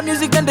dance to my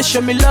music, then they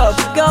show me love.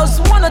 Girls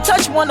wanna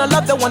touch, wanna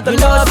love, they want to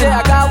love. Say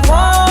I got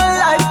one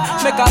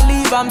life, make I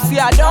leave, see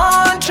I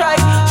don't try.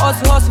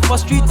 Hustle for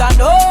street and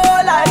no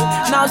life.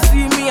 Now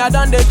see me, I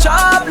done the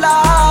job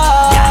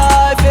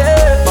life,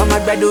 yeah. But my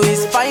bed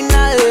is final.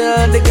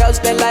 The girls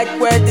they like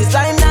wear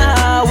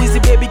designer. We see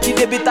baby kid,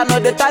 they beat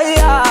another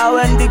tire.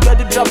 When they got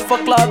the drop for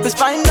club is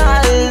final.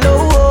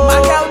 Oh,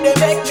 my girl they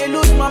make me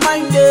lose my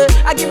mind.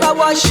 I give her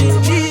what she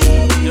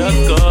needs.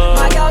 Just call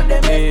my girl they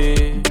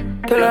make me.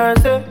 Tell her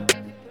say,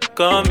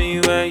 call me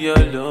when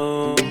you're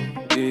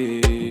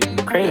lonely.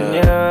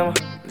 Cranium.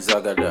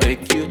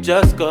 Make you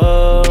just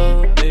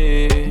call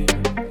me.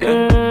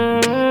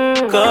 Yeah.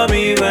 Call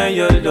me when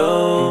you're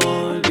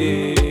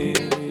lonely.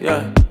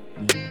 Yeah.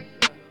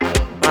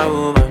 My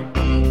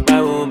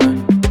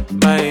woman,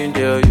 my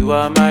angel, you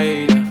are my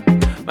angel.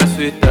 My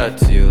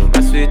sweetheart, you,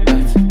 my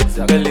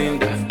sweetheart.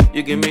 Belinda,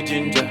 you give me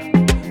ginger.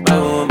 My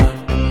woman,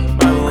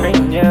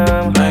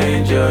 my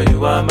angel,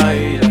 you are my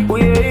angel.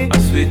 My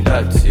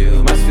sweetheart,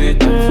 you, my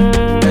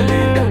sweetheart.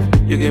 Belinda,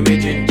 you give me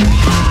ginger.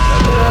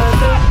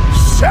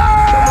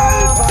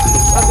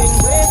 I've been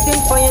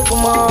waiting for you to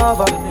come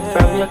over.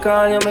 From your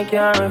call, you make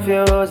your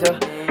refuse.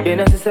 You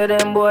know, she said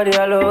them boy they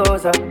are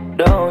loser.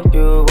 Don't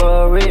you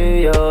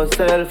worry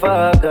yourself,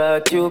 I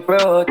got you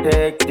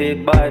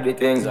protected by the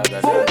things I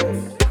got.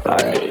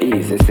 Alright,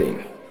 easy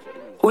thing.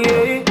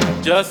 Yeah.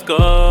 Just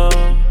call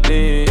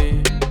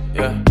me,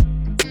 yeah.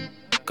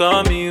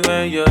 Call me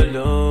when you're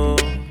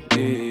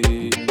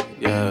lonely,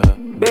 yeah.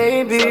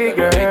 Baby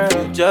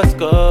girl, just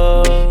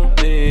call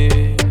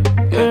me,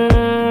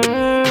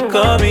 yeah.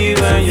 Call me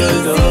when you're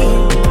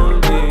lonely.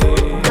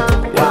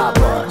 Wow,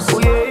 boss.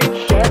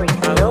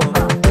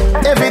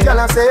 Every girl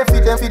I say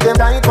feed them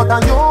tight, but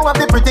you have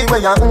the pretty way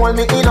you hold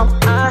me in up.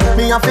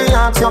 Me have to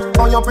ask you,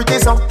 how you pretty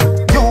so?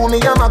 You me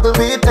a muggle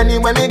with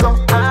anywhere me go.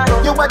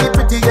 You are the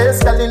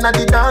prettiest girl inna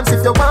the dance.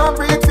 If you want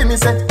breathe for me,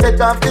 say take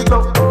off the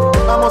glove.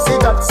 I must see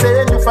God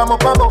send you from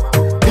up above.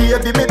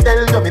 Baby, me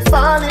tell you me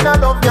fall in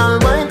love. Y'all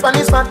wine pon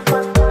this fat,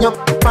 you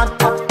fat,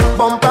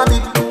 bump on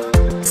it.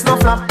 It's no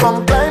flap,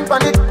 come climb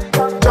pon it.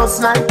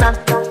 Just like that,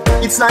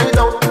 it's slide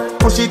out,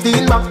 push it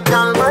in back.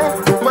 Y'all wine,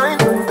 wine,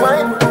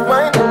 wine,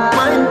 wine.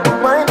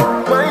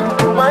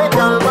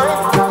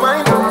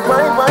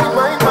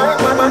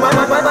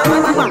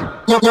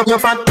 you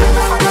fat.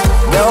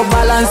 Girl,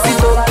 balance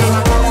it up.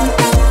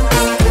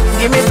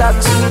 Give me that.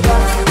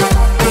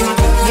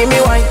 Give me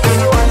wine.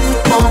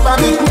 Bump a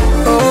bit.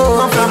 Oh,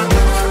 come from.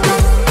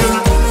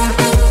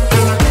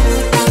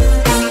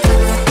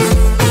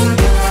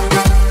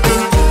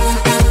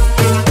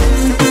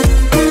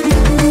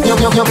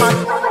 You fat.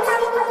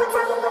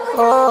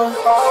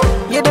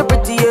 Oh, you're the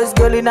prettiest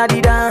girl in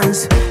the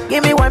dance.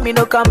 Give me one, me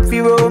no comfy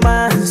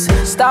romance.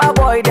 Star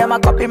boy, them a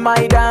copy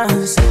my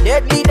dance.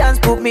 Deadly dance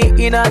put me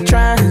in a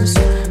trance.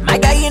 My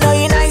guy, you know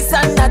you nice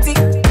and naughty.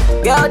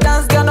 Girl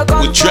dance, girl no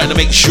come. We're trying to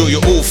make sure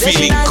you're all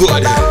feeling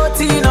good,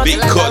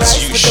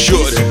 because you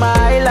should.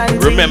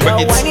 Remember,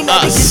 it's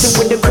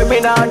us,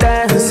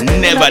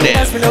 never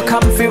them. Me no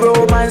comfy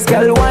romance,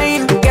 girl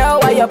wine. Girl,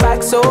 why your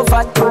back so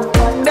fat?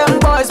 Them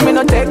boys me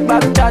no take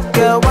back chat.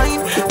 Girl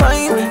wine,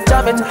 wine,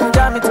 jam it,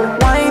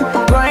 wine,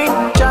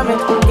 grind, jam it.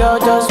 Girl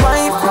just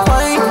wine,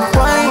 wine,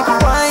 wine,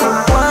 wine,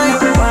 wine,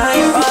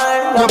 wine,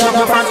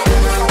 wine.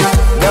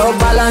 Girl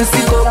balance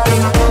it up.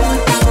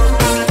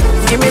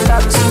 Give me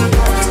that.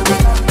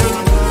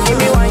 Give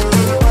me wine.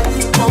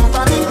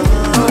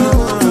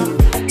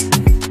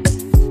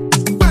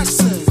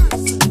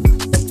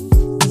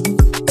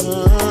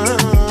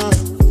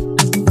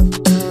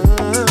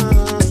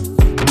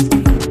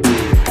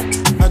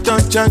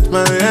 Charge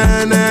my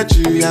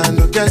energy, I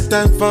no get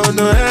time for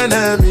no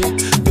enemy.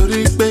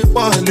 Torí pé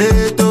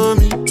wọlé tó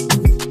mi.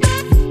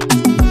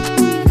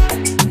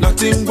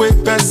 Nothing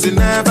with person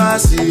never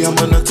see. I'm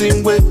on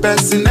nothing with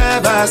person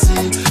never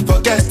see.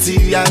 Forget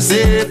it, I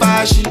say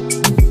fashi.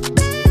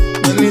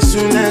 Money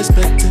soon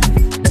expected.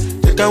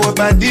 Check out what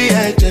body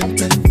I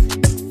jump.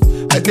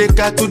 I take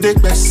out to the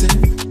person.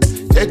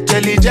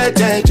 Jelly, je.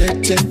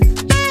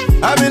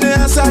 I'm in the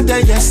answer,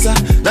 then yes sir.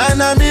 Then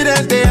I'm in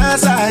the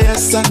answer,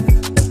 yes sir.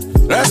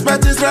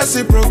 Respect is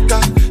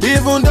reciprocal,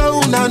 even though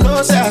una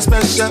know say I'm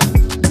special.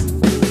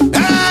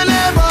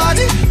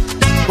 Anybody,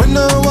 we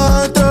no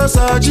want to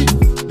surgery.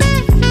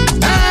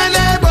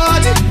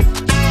 Anybody,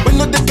 we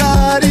no the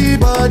carry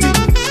body.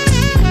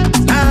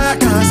 I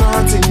can't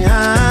something,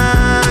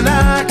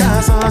 I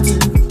can't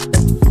something.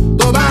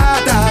 To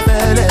bata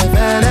fele,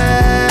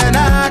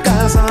 I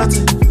can't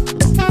something.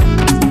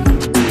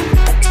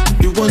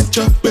 You want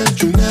your bed,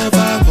 you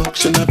never walk.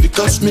 Should not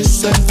because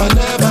myself, I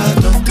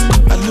never done.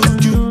 I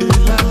look you.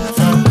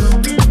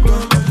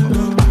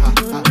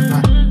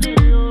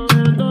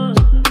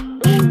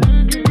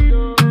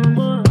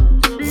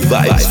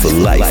 Vibes for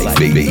life,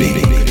 baby.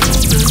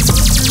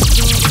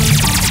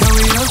 Now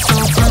we are so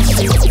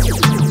flashy,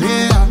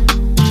 yeah,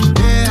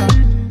 yeah.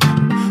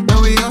 Now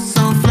we are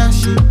so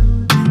flashy,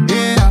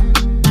 yeah,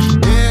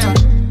 yeah.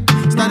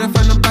 Started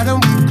from the bottom,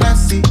 we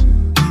classy,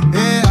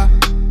 yeah,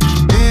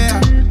 yeah.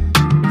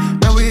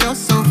 Now we are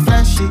so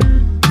flashy,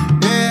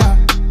 yeah,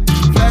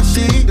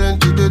 flashy. Then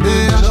to the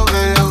day I know,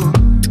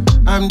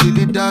 I'm the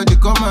leader, the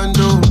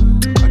commando.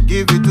 I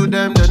give it to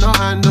them, they no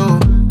handle.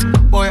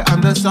 Boy,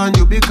 I'm the son,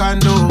 you be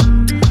candle.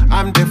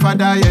 I'm the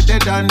father, you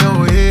dead I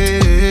know.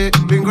 Hey,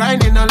 been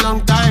grinding a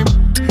long time.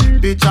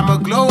 Bitch, I'm a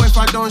glow if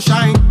I don't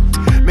shine.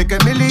 Make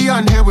 $1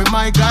 million here with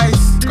my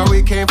guys. Cause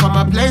we came from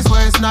a place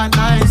where it's not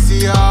nice,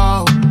 yo.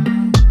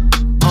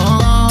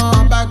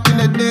 Oh, back in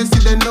the day, see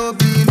they no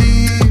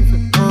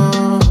believe.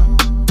 Oh,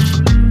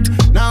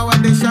 now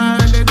when they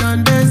shine, they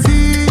done they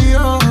see,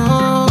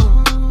 oh.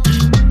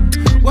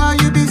 While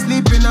you be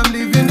sleeping, I'm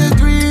living the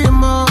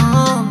dream,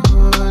 oh.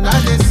 Now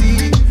they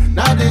see.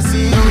 Now they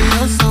see we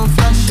are so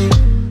flashy,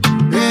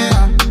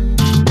 yeah,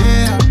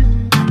 yeah.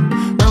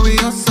 Now we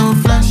are so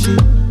flashy,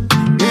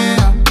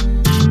 yeah,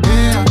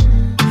 yeah.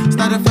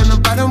 Started from the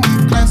bottom,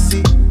 we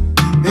classy,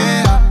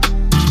 yeah,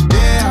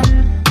 yeah.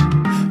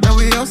 Now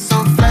we are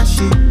so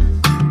flashy,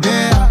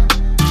 yeah,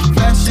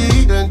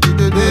 flashy. Then to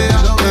the day I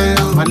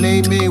know. My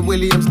name ain't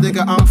Williams,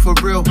 nigga, I'm for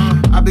real.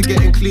 I been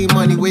getting clean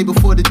money way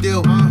before the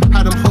deal.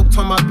 Had them hooked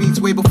on my beats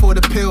way before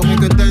the pill.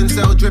 Nigga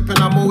Denzel dripping,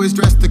 I'm always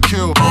dressed to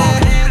kill.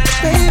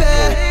 Baby,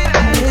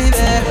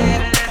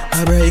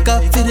 I break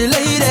up to the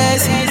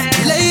ladies,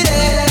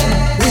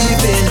 we've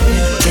been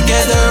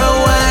together a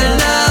while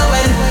now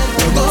and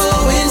we're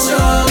going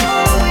strong.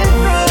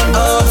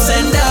 Ups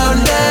and down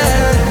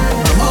there,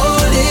 I'm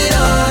holding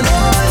on,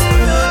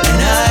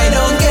 and I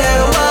don't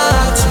care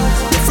what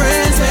your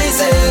friends may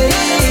say,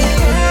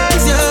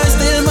 'cause you're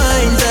still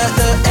mine at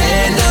the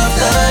end of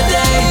the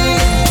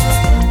day.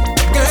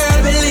 Girl,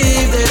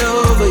 believe that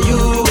over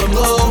you I'm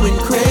going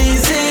crazy.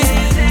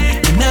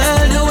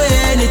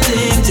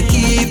 To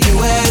keep you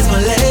as my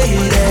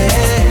lady.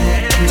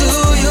 Do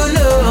you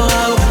know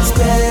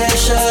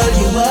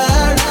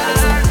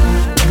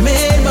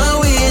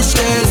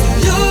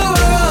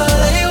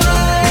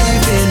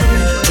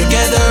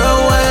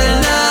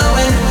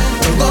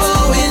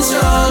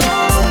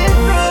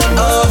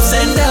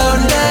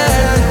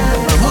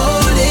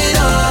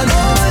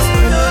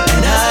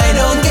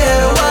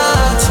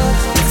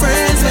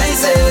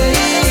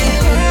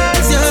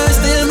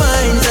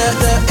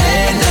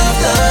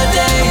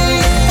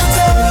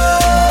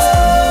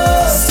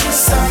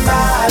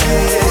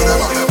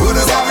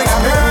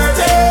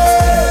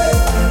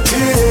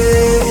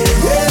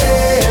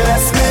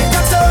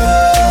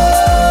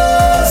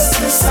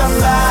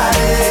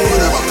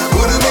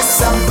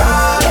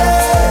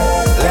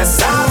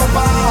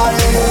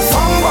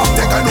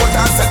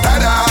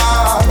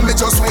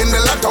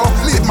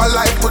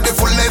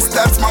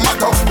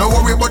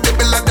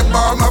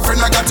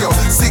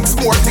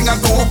more thing I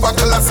do, but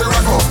the last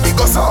rock up. It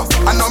goes up,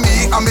 I know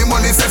me and me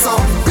money says so.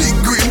 Big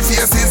green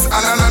faces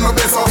and I know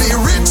best so. Be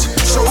rich,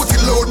 shout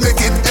it loud,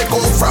 make it echo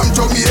from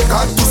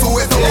Jamaica to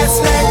Soweto. Let's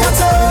make a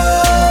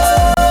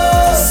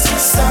toast to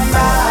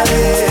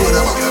somebody.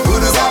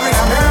 Who's having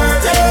a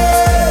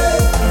birthday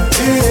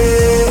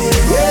today?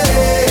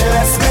 Yeah,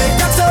 let's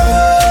make a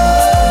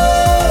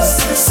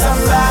toast to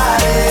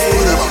somebody.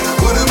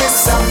 Miss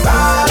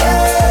somebody.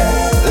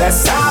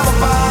 Let's have a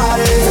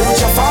party.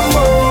 Future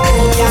family.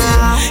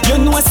 You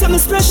know some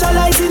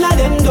specialize in a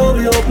them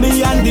double up.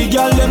 Me and the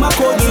girl them a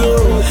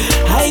cuddle.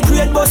 High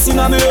grade bus in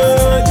a me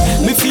head.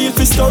 Me feel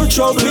fi start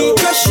trouble. We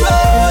crash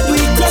road,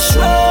 we crash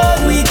road,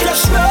 we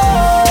crash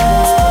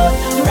road.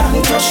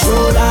 Run crash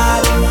road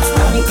hard,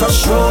 run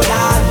crash road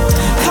hard.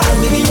 Call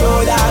me the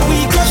road hard.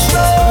 We crash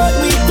road,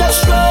 we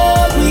crash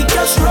road, we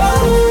crash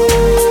road.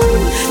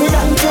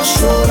 Run crash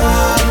road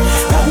hard,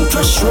 run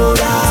crash road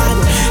hard.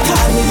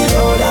 Call me the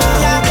road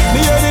hard. Me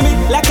heard me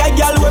like a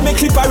girl when me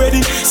clip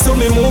already. So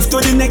me move to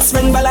the next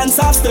friend balance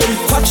after.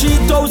 For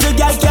 3,000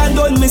 girl can't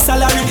done me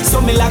salary.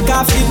 So me lock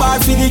off the bar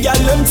for the girl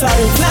them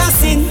sorry.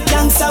 Classing,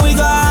 gangsta we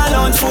go all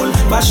on full.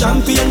 For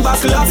champagne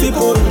buckle off the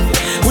pull.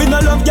 We no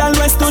love girl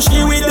west to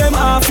she with them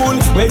half full.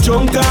 We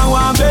drunk and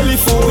one belly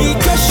full. We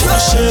crash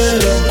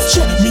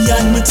Shell, me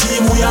and my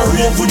team we are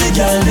rave with the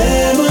girl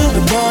them.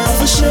 The bar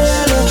of a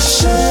shell,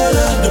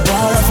 the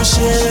bar of a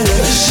shell.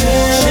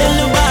 Shell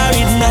the bar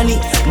with Nanny,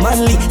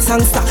 Manly,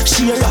 Sangsta,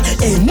 Shira.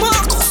 Hey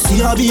Marcus,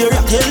 you a beer.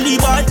 Tell the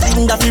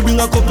bartender fi bring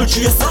a couple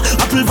tracer.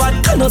 Apple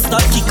vodka no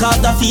stop kick out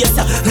the face.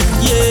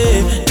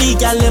 Yeah, the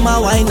girl them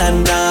a wine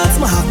and dance.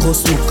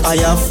 Marcus look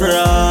higher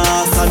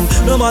frost. And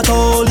no matter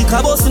how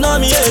liquor bust in on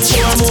me head, she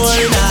a more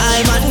in a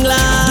high man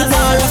glass. The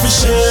bar of a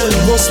shell,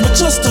 bust me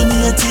just on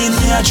 18.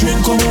 Me a drink,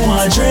 come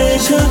on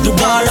drink. The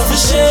bar of a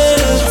shell,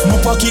 my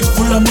pocket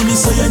full of money,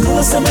 so you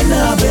know some man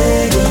a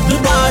beg. The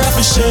bar of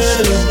a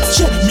shell,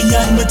 me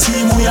and my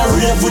team we are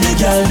rave with the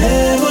girl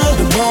them.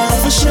 The bar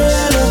of a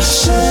shell,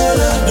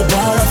 the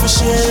bar of a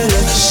shell.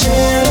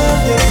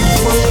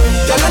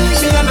 Girl, I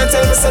leave me and I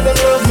tell me say them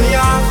love me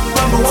on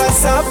my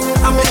WhatsApp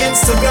and my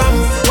Instagram.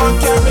 One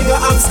car me go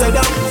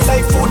Amsterdam.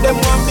 Like food them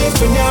want me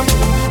for yam.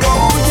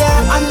 Oh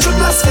yeah, and you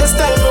plus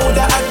FaceTime me with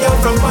a hot girl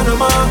from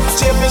Panama.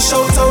 She me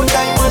shout out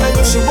diamond and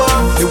you she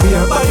want. The way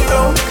her body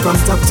round, from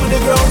top to the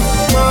ground.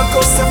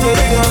 Marcus up your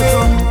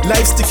girl.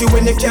 Life sticky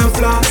when you can't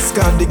floss.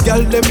 Cause the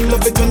girl them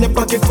love it when your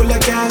pocket full of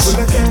cash.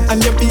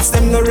 And your beats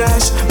them no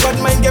rash. Bad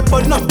mind get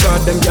burned up,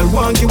 God them girl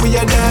want give we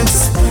a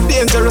dance.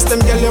 Dangerous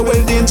them girl you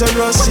well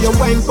dangerous. She a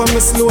wine for me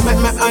slow make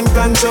me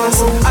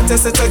unconscious. I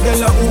test it a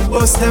girl who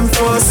bust them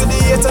first. See the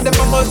hater them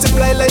a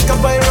multiply like a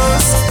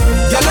virus.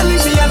 Girl I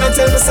leave me and I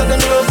tell me say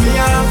them love me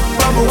on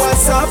my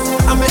WhatsApp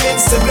and my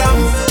Instagram.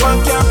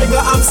 One car me go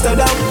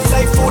Amsterdam.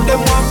 Like food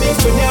them want me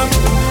for them.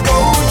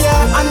 Oh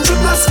yeah, and you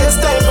plus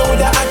FaceTime me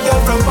with a hot girl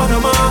from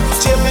Panama.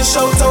 She me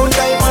shout out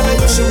diamond and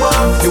you she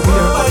want. The way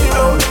her body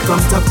round,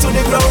 from top to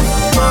the ground.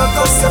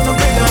 Marcus up a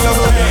bring a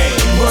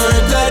love.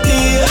 work a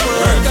day,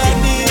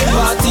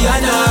 party a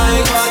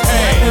night.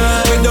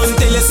 We don't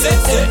tell you say,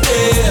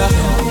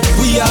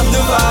 we have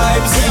the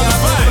vibes,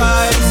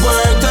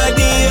 work a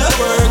day,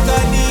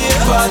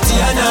 party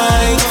a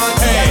night.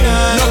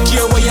 No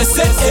care what you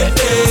say,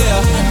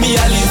 me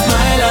I live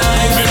my life.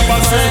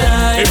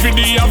 Every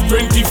day have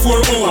 24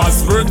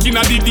 hours. Working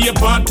at the day,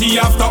 party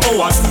after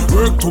hours.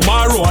 Work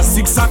tomorrow at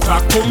 6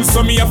 o'clock. Come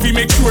so me have to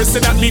make sure say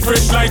that me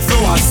fresh like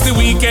flowers. It's the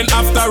weekend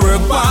after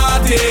work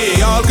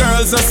party. All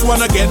girls just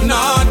wanna get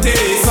naughty.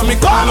 So me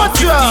call up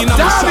 15 and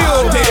me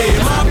shorty.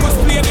 Marcus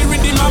play the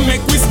rhythm and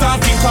make we start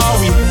the car.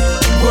 We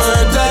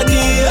work a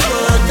day,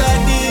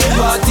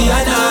 party a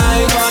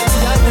night.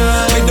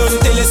 We don't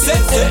tell you say,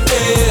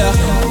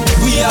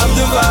 we have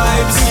the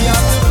vibes,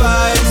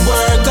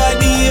 work a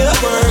day,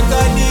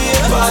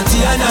 party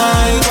a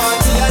night.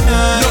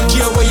 No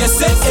care what you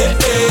say,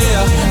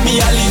 me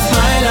I live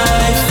my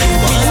life.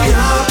 We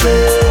happy,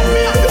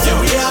 yeah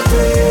we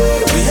happy.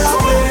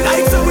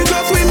 Like so we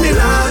got win the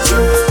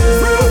lottery.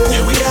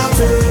 Yeah we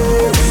happy.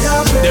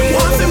 Them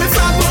want me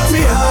sad but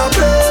me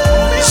happy.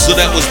 So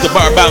that was the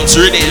bar bounce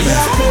rhythm.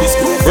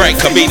 Right,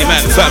 Kabini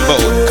Man, Fambo,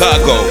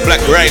 Cargo,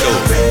 Black Rhino,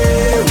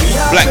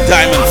 Black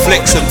Diamond,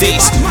 Flex and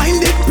Beast,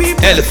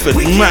 Elephant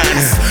Man.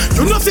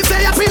 You know she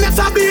say happiness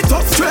a beat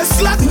up stress,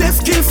 gladness,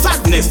 kill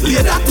sadness,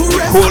 lay that to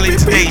rest. Call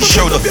it a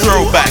show, the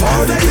throwback.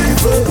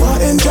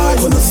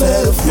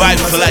 Vibe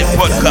for Life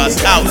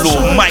podcast,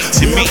 Outlaw,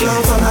 Mighty Me.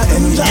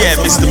 Yeah,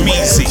 Mr.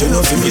 Measy,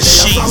 Miss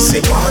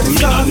Sheezy.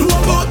 I know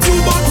about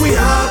you, but we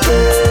happy.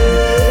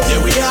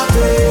 Yeah, we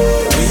happy.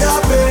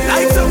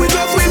 Like so we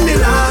just win the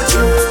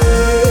lottery.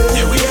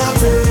 Yeah, we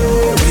happy.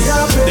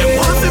 Them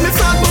want see me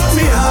sad, but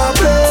me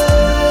happy.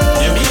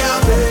 Yeah, we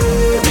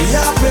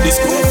happy. This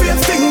cool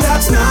face thing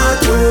that's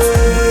not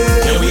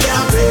way. Yeah, we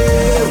happy.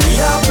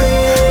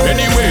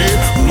 Anyway,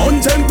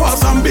 mountain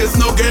pass and bills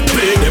no get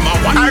paid. Them a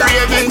wonder.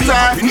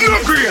 No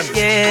green.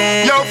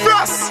 Yeah. Yo,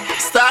 Frost,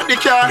 start the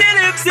car,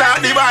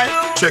 start the bike.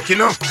 check, you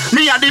know.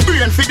 Me a the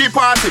brain for the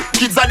party.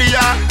 Kids are the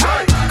yard.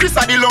 Chris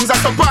are the lungs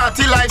at the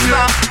party like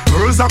that.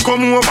 Girls are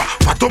come over,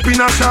 fat up in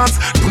a shots.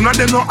 None of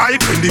them no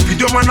hype when the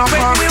video man a pass.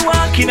 When we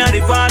walking at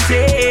the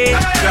party,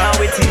 draw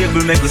with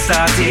table make we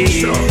start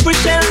it. We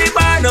shall the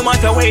bar no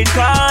matter what it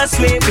costs.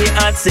 We be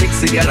at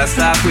sexy girl a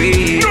start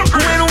with.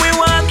 When we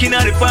walking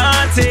at the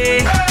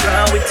party,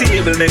 draw with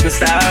table make we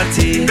start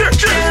it.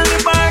 Shall the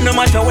bar no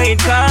matter what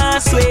it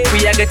costs.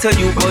 We a get to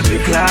you but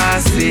we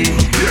classy.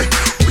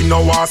 We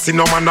no want see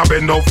no man a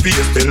bend no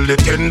face. Tell the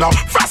tender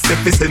fast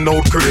if we send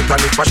out crate.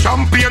 And if a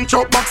champagne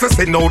chop box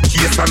send out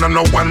case. And on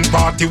a one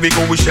party we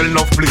go we shell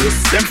no place.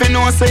 Them fi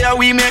know say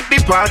we make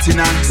the party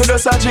nice. So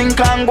just a drink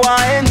and go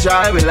and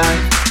enjoy we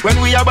life. When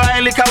we a buy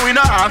liquor we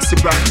no have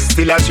surprise.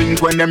 Still a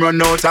drink when them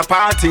run out a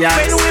party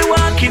ice. When we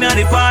walking at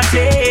the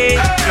party,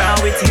 draw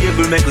with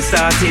table make we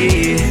start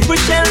it. We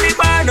shall the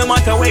bar no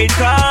matter what it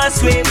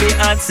costs. We be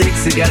at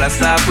sexy girl a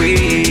stop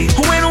with.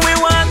 When we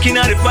walking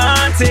at the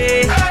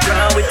party,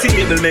 draw with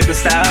table make we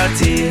start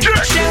it.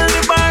 Shall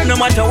the bar no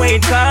matter what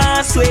it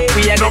costs. We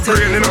a get to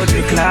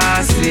the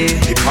classy.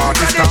 The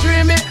party stop.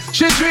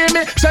 She dream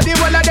me, so the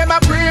one of them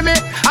a pray me.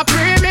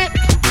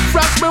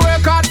 Frost me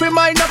work hard for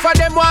mine, enough of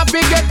them want to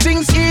get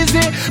things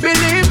easy.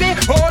 Believe me,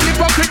 all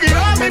hypocrite,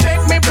 me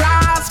make me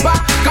prosper.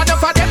 Cause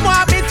enough of them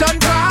want me turn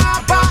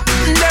proper.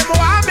 Them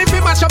want me be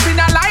mash up in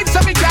a life,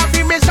 so me can't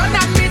be me son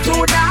and me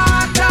two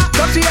daughter.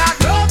 But see I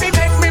know me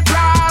make me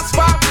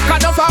prosper. Cause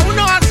enough of who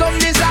know have some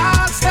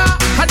disaster.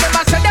 And them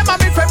a say them a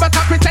me friend, but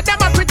I pretend them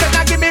a pretend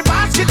I give me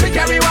basket to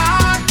carry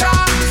water.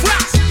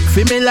 Frost,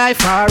 feel me life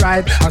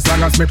alright, as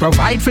long as me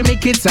provide for me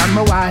kids and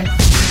my wife.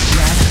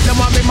 Them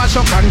want me mash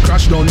up and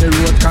crash down the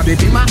road. Cause they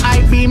be my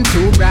eye beam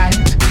too bright.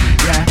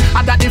 Yeah,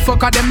 I that the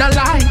fuck of them no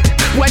like.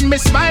 When me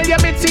smile,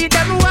 yeah, me see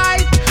them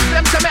white.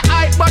 Them say me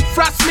hype, but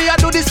frost me, I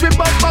do this with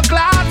bumper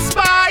clad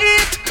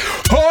spite.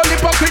 Holy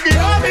hypocrite,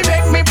 me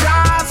make me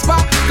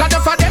prosper. Cause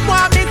enough of them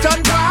want me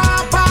turn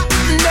proper.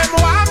 Them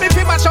want me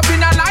fi mash up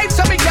in a life,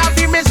 so me can't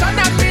be me son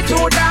and me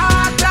two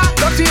daughter.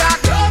 Don't see how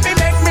me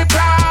make me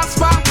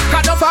prosper.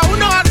 Cause enough of who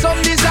know have some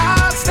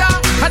disaster.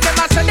 And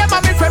them a say them a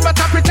me friend, but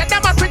I pretend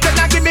them a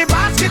pretend I give me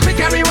basket to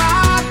carry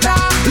water.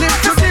 Live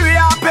to see we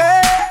happy.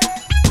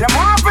 Them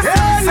want to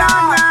see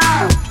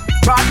now.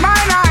 But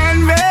mine I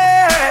envy.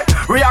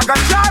 We are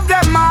gonna drive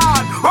them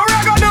on. What we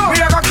gonna do? We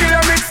are gonna kill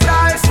them with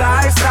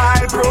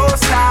style, pro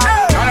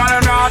style. None of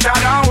them not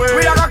that way.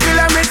 We are gonna kill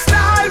them with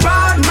style,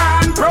 bad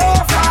man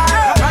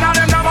profile. None of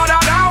them not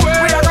that way.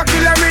 We are gonna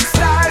kill them with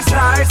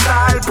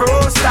style,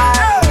 pro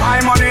style. My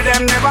money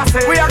them never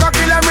say. We are gonna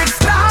kill them with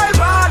style,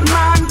 bad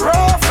man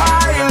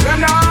profile.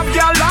 Them not have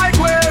girl like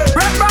we.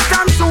 Red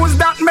bottom shoes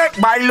that make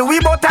by Louis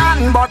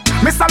Vuitton, but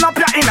me stand up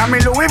here in a me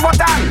Louis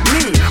Vuitton.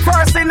 Me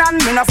first in hand,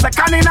 me no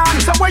second in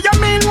hand. So what you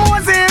mean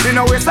Moses? You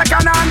know we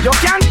second hand. You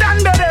can't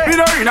stand it. You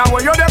know in a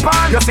way you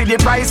depend. You see the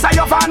price of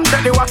your van.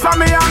 Take the wax from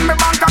me and me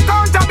bank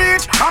account a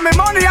bitch. And me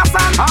money a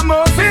sand. And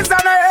Moses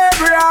and the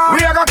area.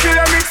 We are gonna kill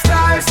them with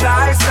style,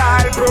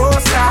 pro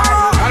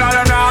style. None of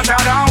them not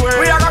that way.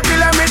 We are gonna kill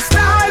them with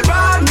style,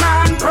 bad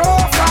man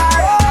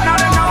profile. None of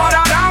them not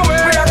that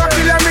way. We are gonna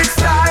kill them with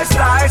style,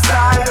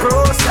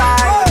 pro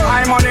style.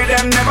 My money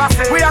them never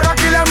say. We are gonna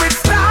kill them with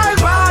style,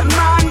 bad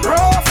man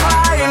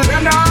profile.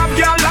 Them not have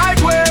girl like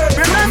we.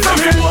 Remember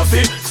me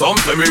bossy, some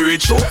say me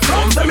rich,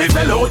 some say me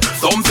fell out,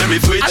 some say me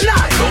switch,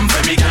 some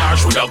say me car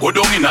shoulda go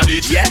down in a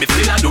ditch. Me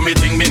still a do me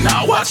thing, me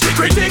now watch the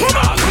critics.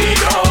 Cause we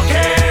don't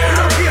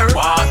care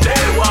what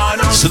they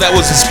want. So that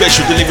was a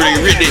special delivery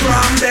rhythm.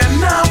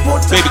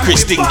 Baby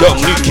Chris Ding Dong,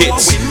 New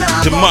Kids,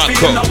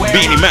 DeMarco,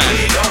 Beanie Man,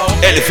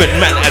 Elephant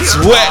Man as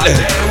well.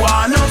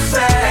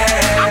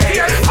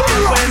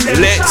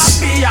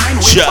 Let's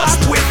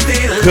just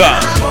go.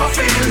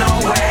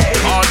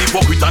 All the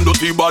hypocrite and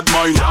dirty bad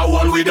mind. Now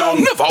all we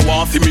down. Never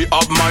want see me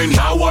have mine.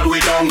 Now all we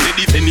down.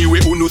 Say this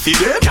anyway who no see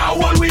them. Now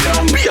all we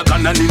down. Be a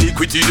gun and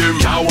iniquity them.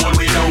 Now all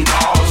we down.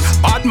 Cause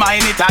bad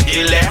mind it a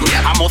kill them.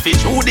 I must see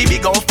through the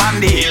big house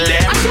and the hill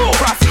them. I know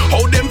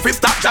how them fi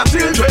stop their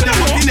children. They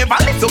must never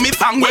listen to me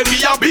song when me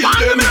a build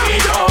them. We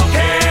don't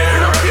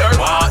care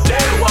what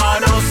they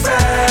wanna say.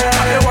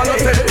 What they wanna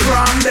say.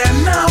 From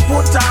them now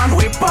put on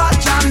we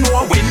patch and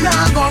know we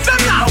not go feel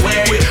no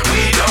way.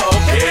 We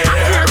don't care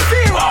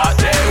what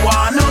they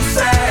wanna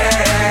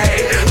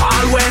say.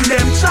 All when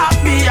them chop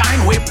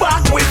behind we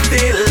back we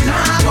still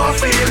not go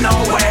feel no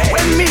way.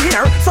 When me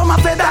hear some a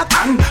say that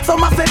and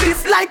some a say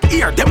this like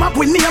here. Them up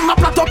we name a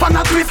plot up and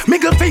a twist.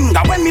 Middle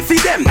finger when me see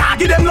them. Nah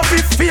give them no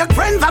fist. Fake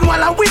friends and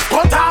while I whip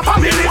cut off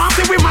family. Want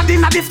see we mad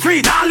inna the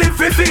street. Nah live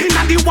for see.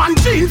 Inna the one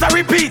jeans I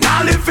repeat.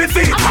 Nah live for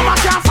see. Mama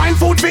can't find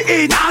food for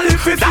eat. Nah live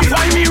for see. That's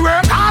why me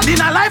work hard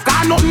in a life.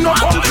 Cause nothing no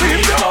come free.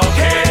 We don't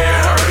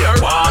care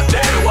what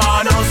they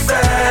wanna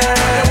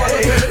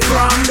say.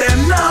 From them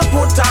now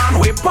put on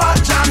we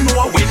patch and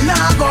know we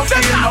not go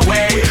feel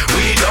away.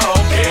 We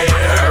don't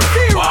care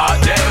what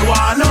they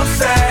wanna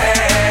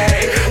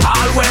say.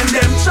 All when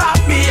them chop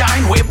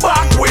behind we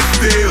back we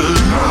still.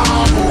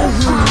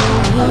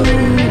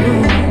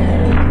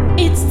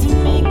 It's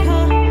Jamaica.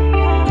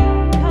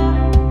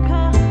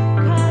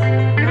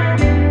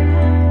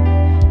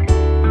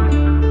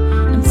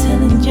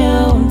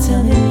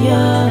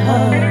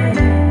 yours.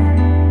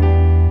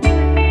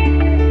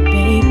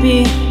 Baby,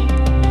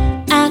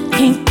 I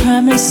can't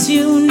promise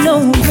you no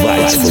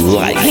Vibes for pain.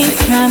 life. Can't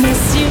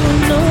promise you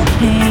no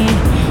pain.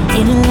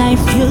 In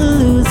life you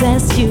lose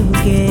as you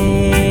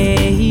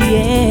gain.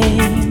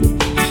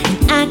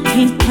 And I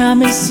can't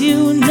promise you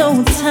no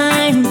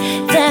time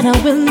that I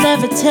will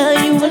never tell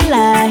you a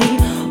lie,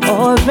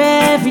 or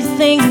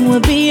everything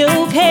will be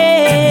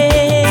okay.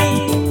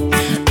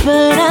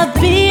 But I'll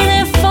be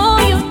there for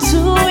you to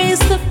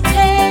ease the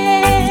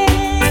pain,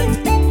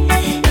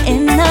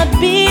 and I'll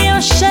be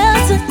your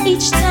shelter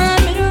each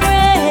time it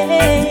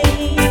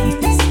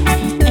rains.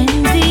 And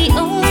the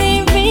only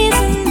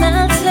reason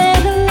I'll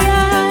tell a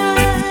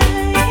lie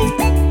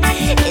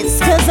is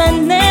 'cause I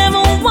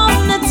never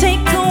wanna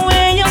take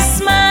away your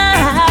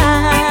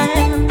smile.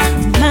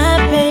 My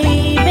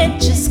baby,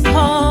 just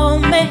call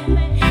me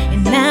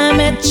and I'm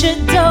at your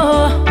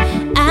door.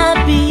 I'll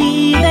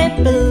be there,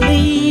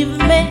 believe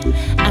me,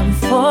 I'm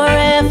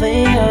forever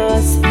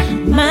yours.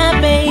 My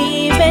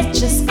baby,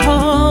 just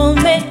call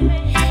me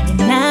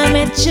and I'm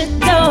at your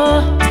door.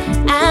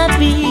 I'll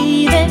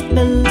be there,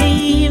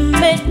 believe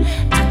me,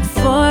 I'm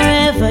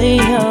forever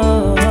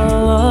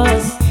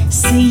yours.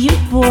 See you,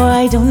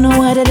 boy, don't know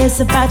what it is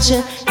about you.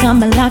 Got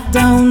me locked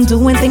down,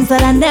 doing things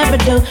that I never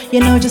do. You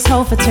know just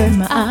how to turn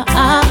my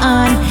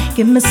on.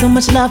 Give me so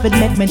much love, it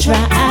make me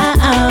try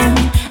on.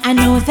 I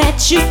know that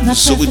you not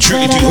So we perfect,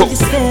 truly but I do love hope you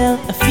still.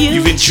 A future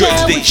you've enjoyed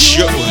today's with you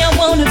show. and me, I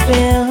wanna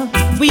build.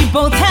 We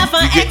both have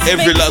our You get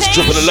every last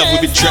drop of the love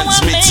we've been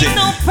transmitting.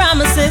 no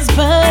promises,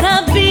 but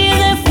I'll be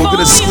there for We're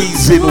gonna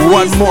squeeze in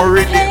one more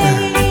rhythm.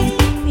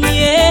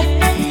 Yeah,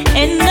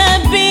 and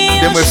I'll be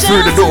Then we're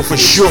through the door for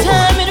sure.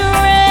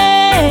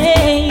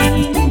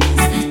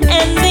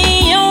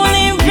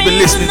 You've been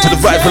listening to the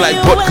Vibe for Life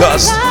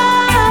podcast,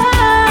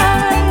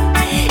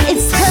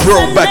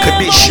 Throwback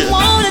Edition.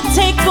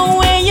 Take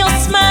away your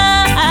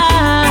smile,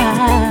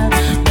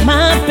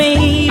 my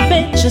baby,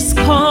 just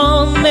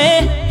call me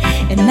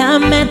and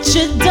I'm at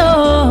your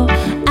door.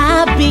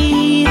 I'll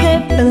be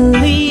there,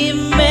 believe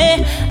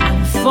me,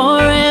 I'm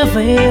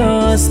forever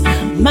yours.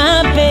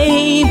 My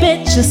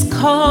baby, just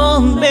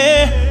call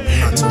me.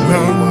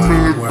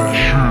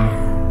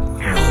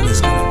 Always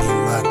gonna be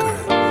my girl.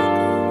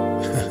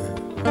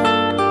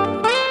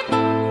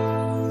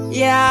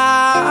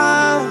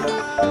 Yeah,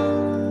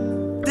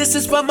 this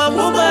is for my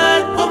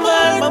woman,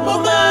 my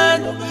woman.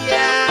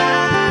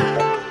 Yeah,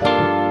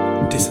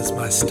 this is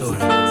my story.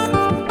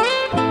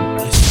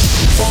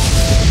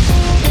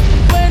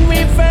 When we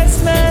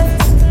first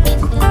met,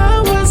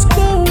 I was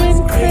going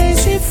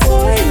crazy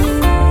for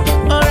you.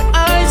 Our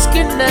eyes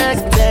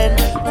connected,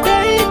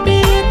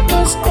 baby, it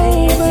was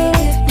over.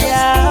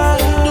 Yeah,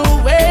 the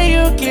way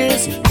you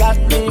kiss got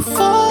me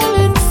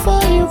falling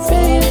for you,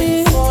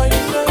 baby. Girl,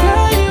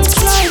 you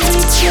drive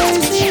me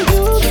crazy, you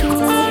do.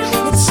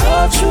 It's so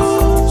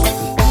true.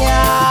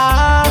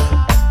 Yeah,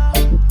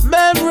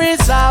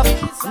 memories of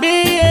me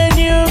and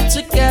you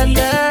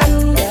together.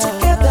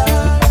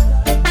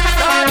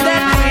 Thought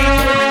that we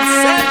couldn't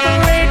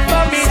separate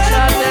from each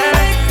other.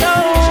 No,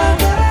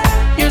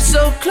 you're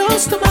so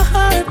close to my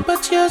heart,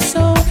 but you're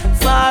so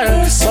far.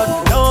 But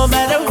no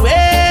matter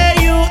where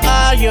you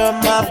are, you're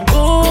my boo.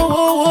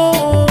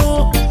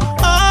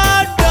 Oh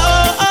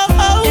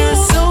no,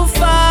 you're so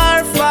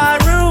far, far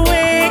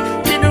away.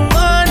 Didn't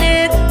want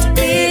it to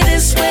be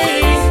this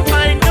way.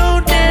 I know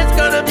there's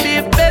gonna be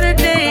a better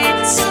day.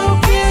 It's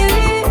okay,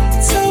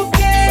 it's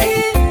okay.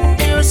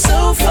 You're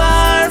so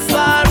far,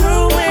 far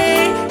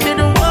away.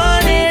 Didn't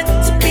want it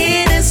to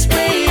be this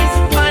way.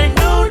 I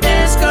know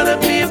there's gonna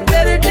be a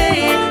better day.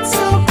 It's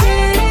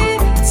okay,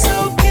 it's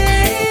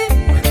okay.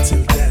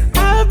 Until then,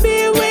 I'll be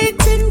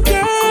waiting,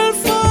 girl,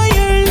 for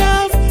your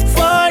love,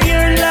 for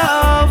your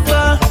love.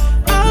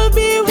 I'll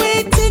be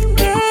waiting,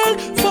 girl,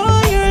 for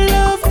your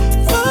love,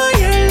 for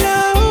your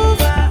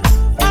love.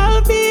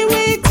 I'll be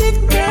waiting,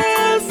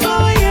 girl,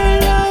 for your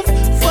love,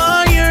 for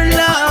your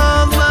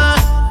love.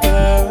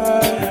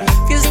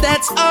 'Cause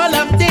that's all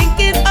I'm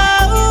thinking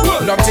of.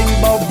 Nothing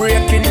but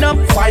breaking up,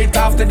 fight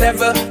off the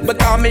devil.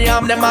 Because me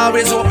arm them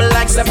always open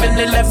like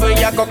 7-Eleven.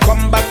 You go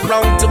come back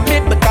round to me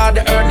because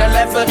they earn a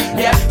level.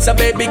 Yeah, so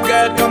baby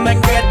girl, come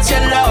and get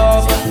your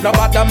love. No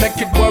matter make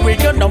it worry,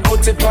 you don't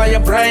put it on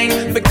your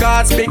brain.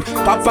 Because Big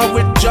Papa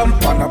will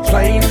jump on a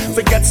plane.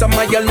 Forget some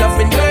of your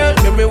loving, girl.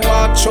 Me we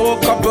walk through a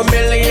couple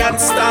million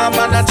storm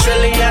and a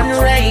trillion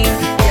rain.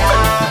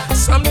 Yeah.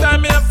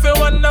 Sometimes I feel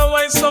wonder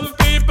why some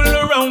people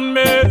around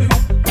me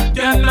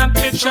cannot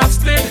be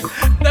trusted.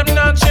 Them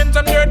not change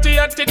them dirty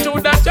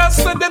attitude, that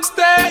just so them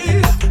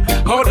stay.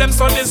 How them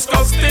so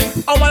disgusting.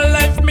 Our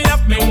life me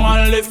have me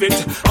want live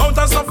it. Out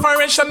of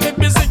sufferation me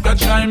busy, I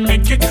try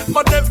make it.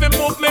 But every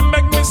move me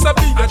make me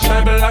sabi, I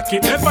try block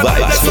it. If I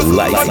Vibes for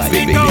life,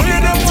 baby. now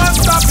hear them want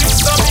stop it.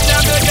 So me I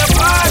beg your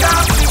father,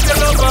 please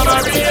get over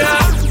Maria.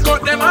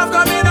 Cut them off,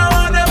 come in, I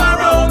want them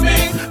around me.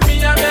 Me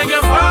I beg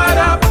your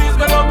father, please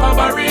get over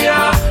Maria.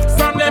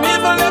 From them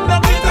evil, them no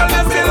glitter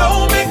left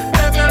below me.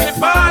 Heavenly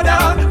Father,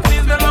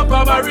 please get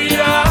over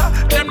Maria.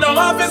 Them no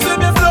office in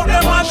me flow,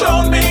 them want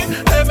show me.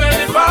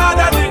 Heavenly Father.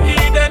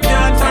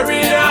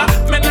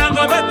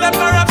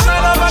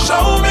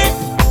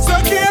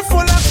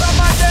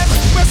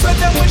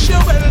 wash you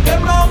well.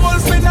 Them no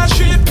wolf in a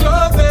sheep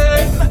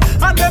clothing.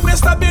 And them is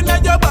stabbing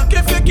at your back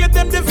if you give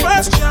them the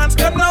first chance.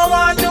 Them no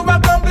want you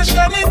accomplish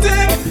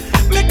anything.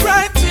 Me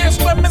cry tears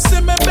when me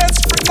see me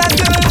best friend that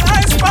tell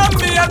lies for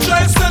me. I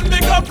try send me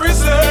go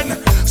prison.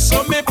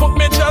 So me put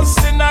me just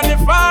in on the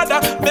Father,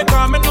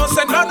 because me know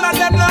say none of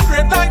them not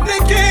great like the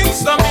King.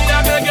 So me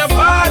I beg your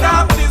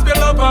Father, please build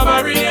up a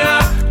barrier.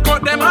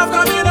 Cut them off,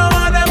 cause me don't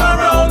want them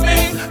around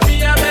me.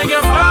 Me I beg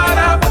your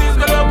Father, please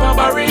build up a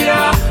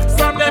barrier.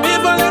 From them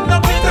evil them no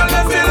quick and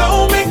them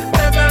below me.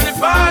 Heavenly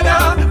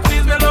Father,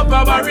 please build up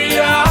a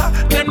barrier.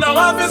 Them no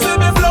want to see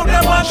me float,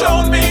 them want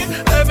show me.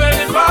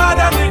 Heavenly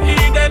Father, the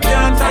Eden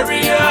can't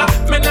tarry.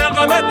 Me not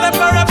gonna let them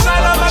corruption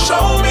ever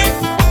show me.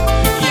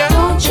 Yeah.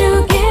 Don't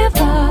you give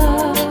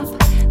up,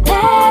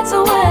 that's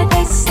what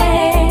they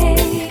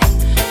say.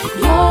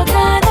 You're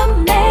gonna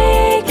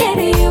make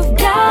it, you've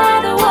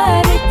got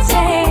what it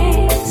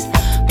takes.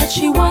 But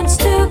she wants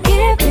to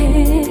give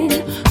in,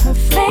 her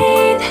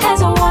faith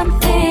has one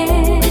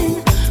thing.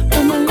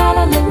 From the la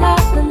la la la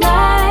la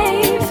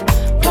life,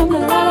 from the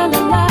la la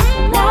la la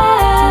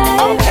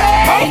life.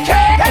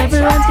 Okay.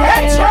 Everyone's got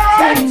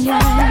their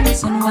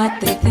opinions on what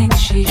they think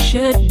she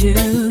should do.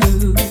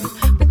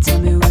 But tell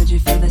me, would you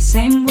feel the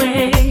same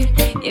way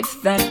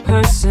if that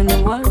person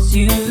was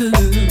you?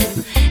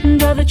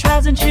 And all the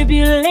trials and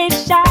tribulations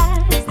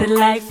that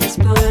life is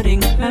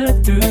putting her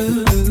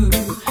through,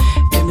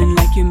 feeling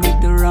like you make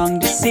the wrong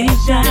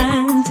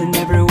decisions and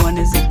everyone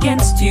is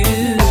against you.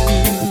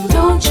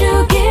 Don't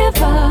you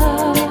give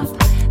up,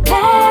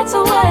 that's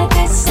what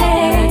they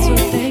say. That's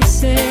what they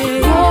say.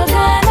 You're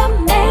gonna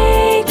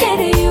make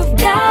it, you've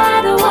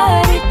got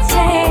what it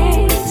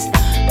takes.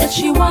 But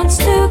she wants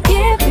to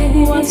give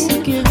in,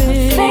 her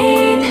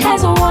faith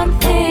has one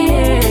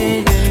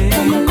thing.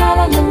 From the la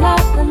la la la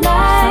la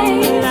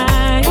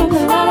life, from the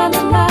la la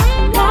la la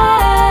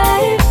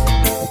life.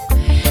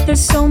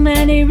 There's so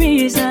many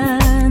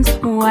reasons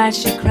why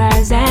she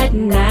cries at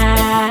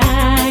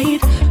night,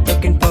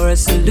 looking for a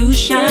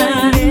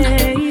solution,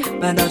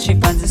 but all she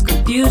finds is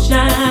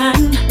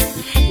confusion.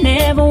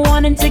 Never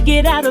wanting to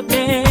get out of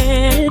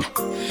bed,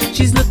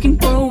 she's looking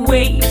for a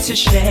way to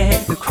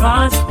shed the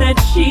cross that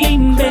she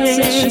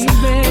bears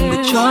from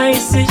the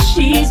choices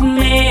she's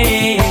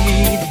made.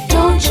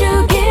 Don't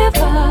you give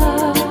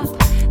up,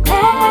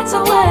 that's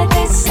what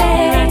they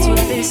say. That's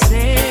what they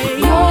say.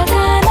 You're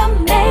gonna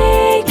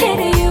make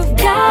it, you've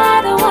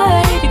got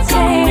what it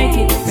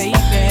takes.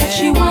 But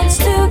she wants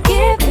to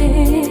give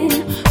in,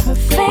 her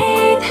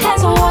faith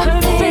has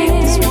one thing.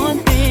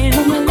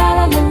 From the la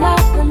la la la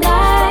la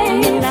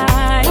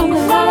life, from the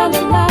la la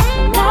la la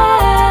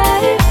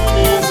life.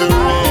 In the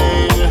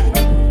rain,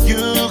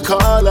 you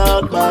call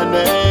out my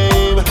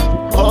name,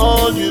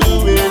 hold you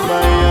in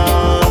my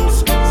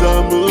arms. The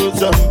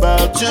mood's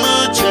about to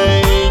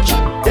change,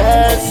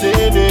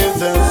 dancing in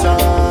the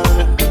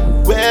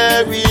sun,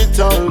 where it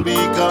all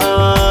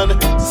begun.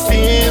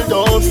 Still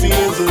don't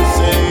feel the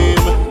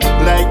same,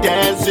 like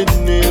dancing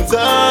in the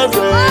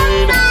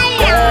rain,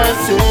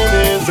 dancing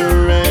in the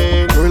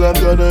rain. Girl, I'm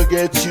gonna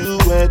get you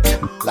wet,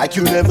 like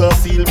you never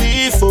feel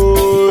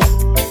before.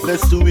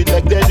 Let's do it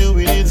like they do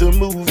it in the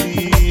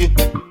movie.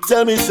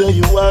 Tell me, say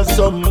you want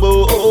some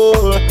more.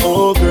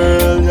 Oh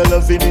girl, your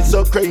loving is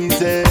so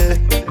crazy,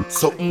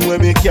 something where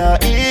me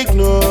can't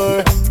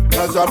ignore.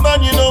 As a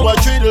man, you know I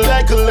treat her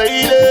like a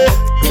lady,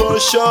 for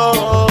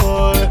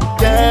sure.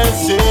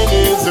 Dancing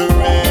in the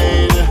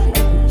rain,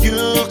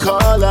 you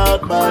call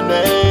out my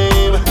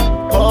name,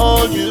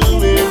 hold you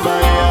in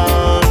my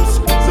arms.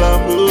 The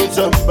mood's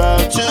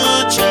about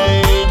to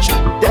change,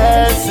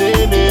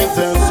 dancing in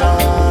the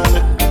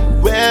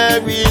sun,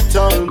 where it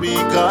all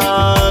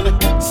begun.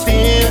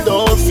 Still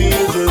don't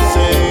feel the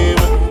same,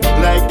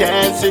 like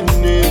dancing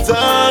in the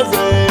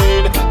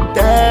rain,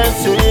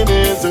 dancing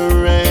in the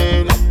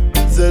rain.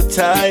 The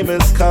time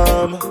has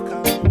come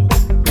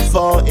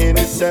for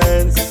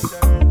innocence,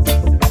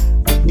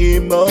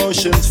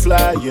 emotions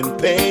flying,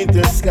 paint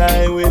the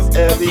sky with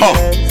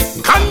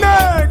evidence.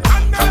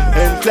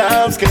 And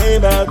clouds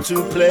came out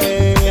to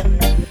play,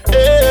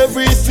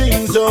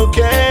 everything's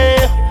okay,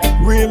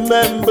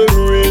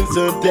 remembering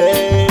the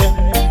day,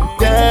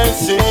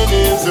 dancing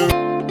in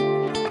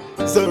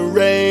the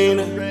rain.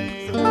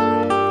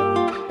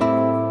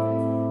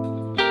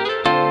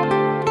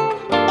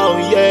 Oh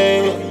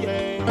yeah.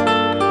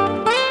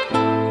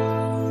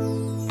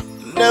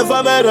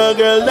 Never met a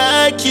girl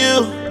like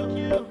you,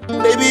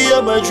 baby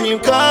you're my dream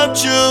come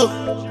true.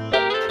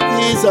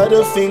 These are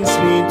the things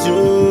we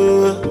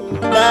do,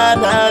 na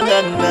na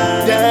na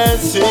na.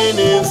 Dancing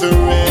in the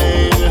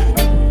rain,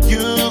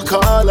 you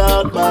call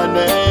out my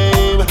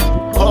name,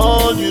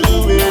 hold you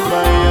in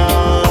my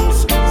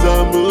arms. The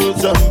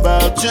mood's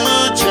about to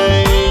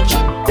change,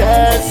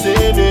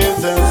 dancing in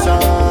the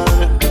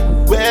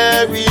sun,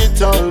 where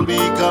it all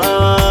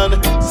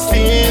begun.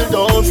 Still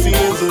don't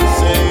feel the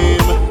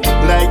same,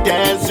 like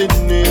dancing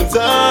in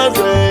the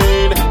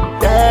rain,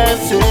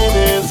 dancing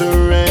in the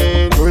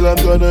rain. Girl, I'm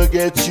gonna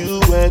get you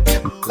wet,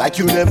 like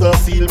you never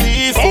feel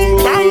before.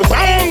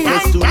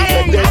 Let's do it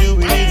like they do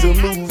in the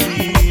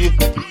movie.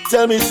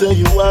 Tell me, say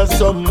you want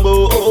some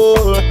more.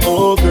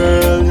 Oh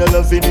girl, your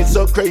loving is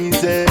so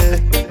crazy.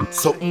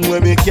 Something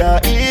where me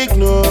can't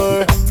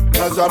ignore.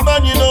 As a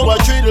man, you know I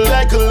treat you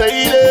like a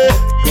lady.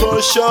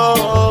 For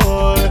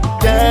sure,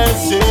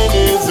 dancing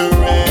is the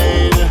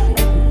rain.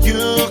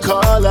 You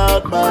call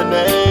out my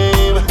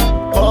name,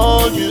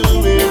 hold you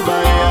in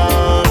my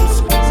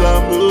arms.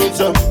 The mood's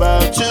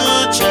about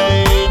to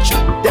change.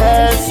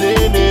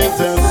 Dancing is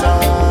the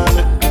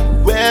sun,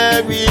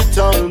 where it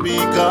all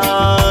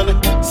begun.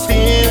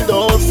 Still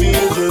don't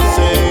feel the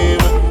same,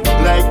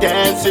 like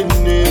dancing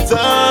in the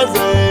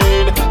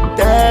rain.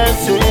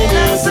 Dancing in the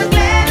rain.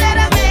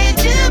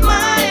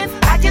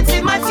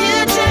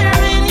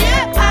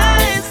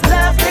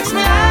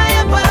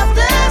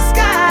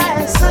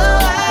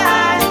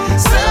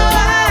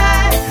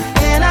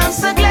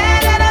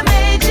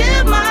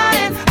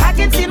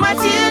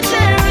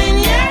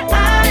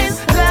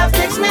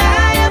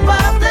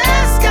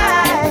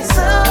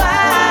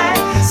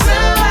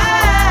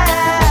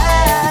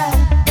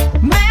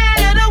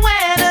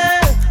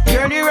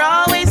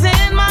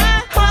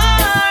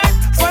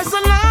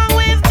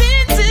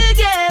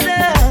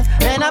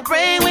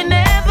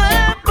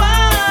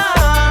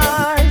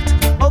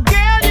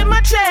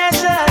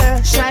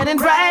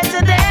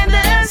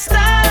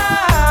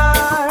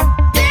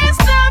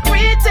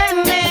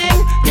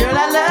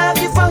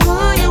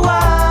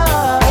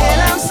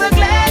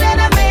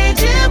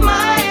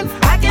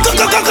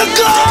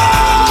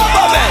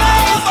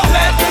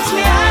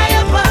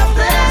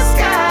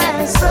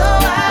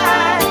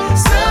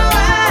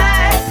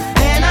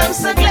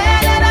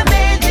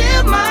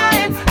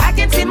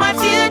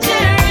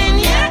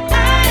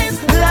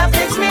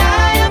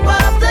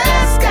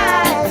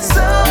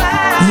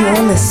 You're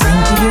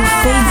listening to your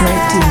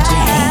favorite DJ,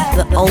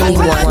 the only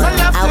one,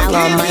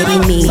 Outlaw Mighty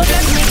Me. I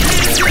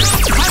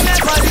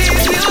never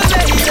leave you,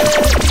 lady.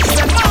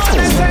 I'm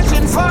always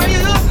searching for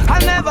you.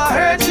 I never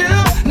hurt you,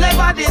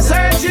 never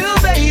desert you,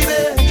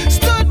 baby.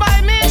 Stood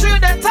by me through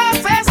the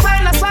toughest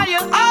time. That's why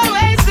you'll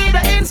always be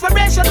the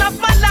inspiration of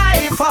my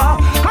life.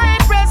 I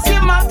impress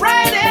you, my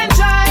pride and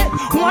joy.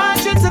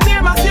 Want you to be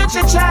my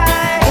future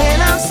child.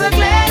 And I'm so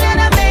glad that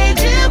I made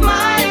you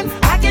mine.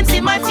 I can see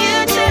my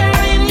future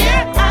in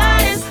your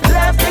eyes.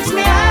 Love takes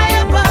me high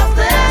above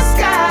the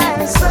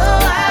sky. So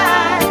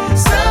high,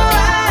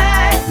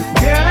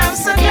 girl, I'm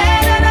so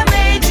glad that I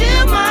made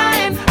you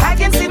mine. I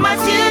can see my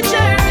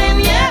future in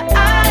your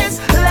eyes.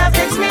 Love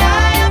takes me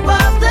high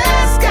above the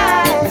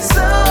sky.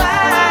 So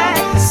high,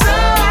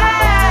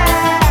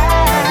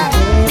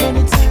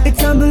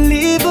 it's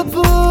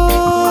unbelievable.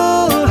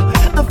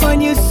 I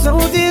find you so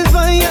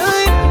divine.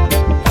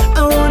 I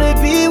wanna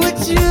be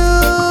with you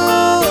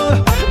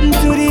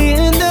to the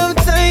end of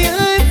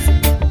time.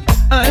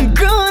 I'm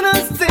gonna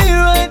stay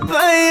right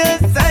by your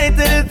side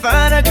till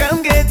Father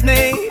come get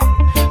me.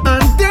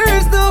 And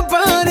there's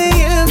nobody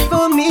else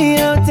for me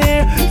out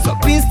there, so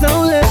please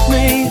don't let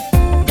me.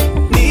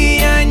 Me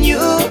and you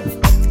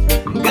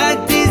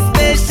got this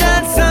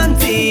special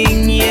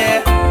something,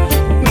 yeah.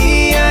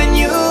 Me and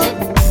you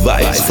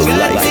Vibes for got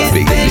life, this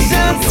baby.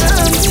 special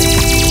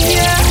something,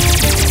 yeah.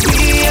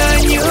 Me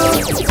and you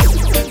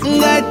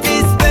got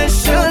this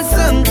special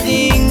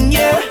something,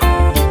 yeah.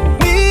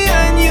 Me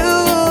and you,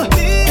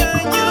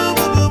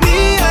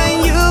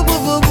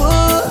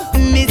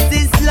 miss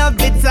this love,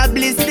 it's a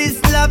bliss,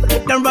 this love.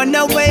 Don't run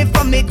away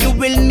from it, you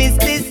will miss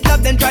this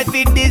love. Then try to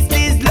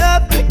this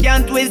love,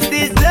 can't twist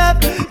this love.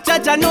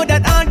 Judge, I know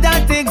that all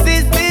that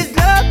exists is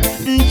love.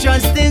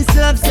 Trust this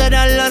love, said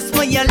I lost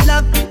for your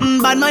love.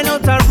 Bad mind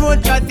out the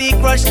road, try to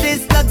crush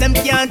this love. Them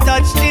can't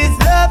touch this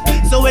love,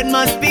 so it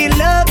must be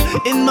love.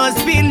 It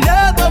must be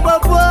love,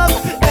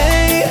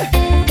 hey.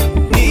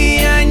 Me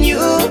and you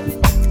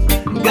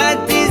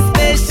got this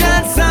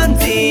special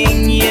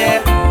something,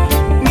 yeah.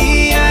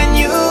 Me and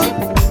you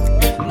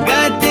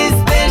got this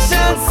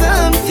special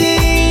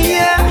something,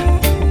 yeah.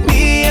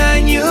 Me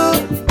and you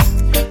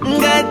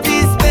got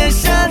this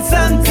special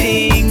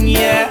something,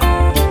 yeah.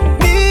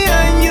 Me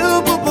and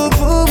you, boo boo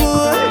boo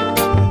boo.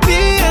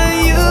 Me and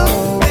you,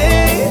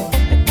 hey.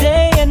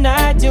 Day and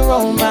night you're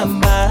on my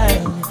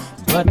mind,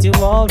 but you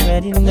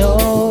already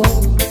know.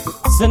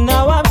 So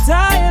now I'm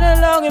tired of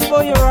longing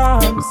for your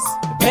arms.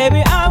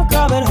 Baby, I'm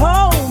coming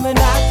home and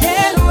I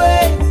can't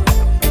wait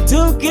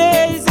to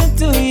gaze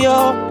into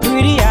your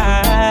pretty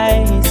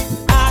eyes.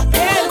 I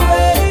can't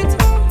wait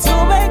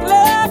to make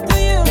love to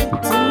you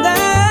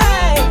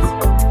tonight.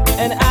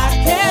 And I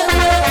can't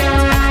wait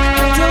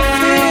to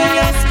feel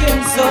your skin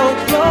so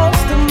close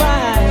to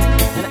mine.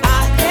 And I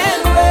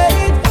can't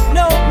wait,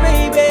 no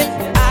baby,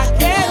 I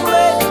can't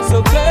wait. So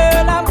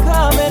girl, I'm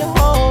coming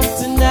home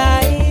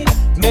tonight.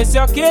 Miss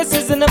your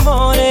kisses in the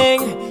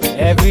morning,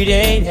 every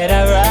day that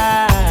I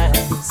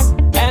rise.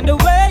 And the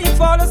way you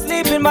fall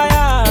asleep in my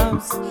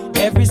arms,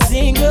 every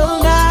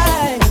single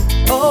night.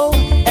 Oh,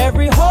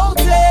 every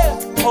hotel,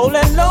 whole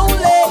and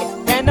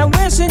lonely. And I'm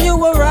wishing you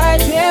were right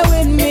here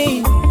with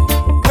me.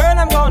 Girl,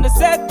 I'm gonna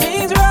set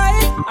things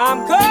right.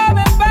 I'm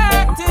coming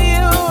back to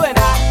you. And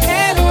I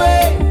can't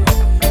wait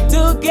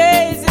to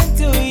gaze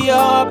into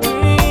your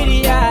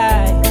pretty eyes.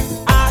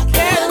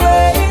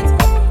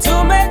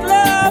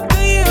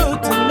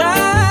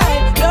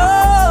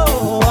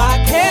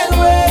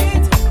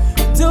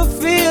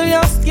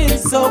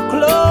 so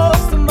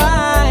close to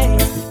mine.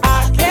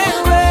 I can't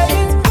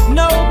wait,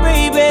 no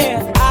baby,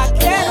 I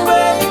can't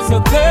wait. So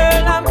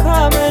girl, I'm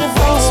coming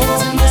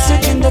home.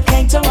 Message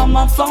indicator on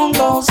my phone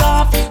goes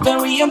off.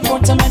 Very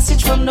important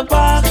message from the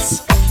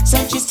box.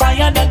 Said she's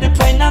tired of the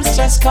pain and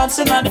stress,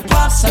 causing all the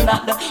past, and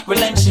that the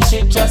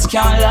relationship just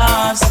can't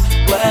last.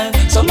 Well,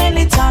 so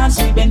many times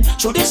we've been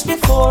through this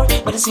before,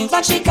 but it seems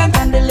like she can't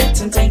handle it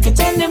and take it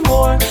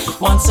anymore.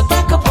 Wants to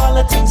pack up all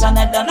the things and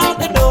head on out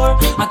the door.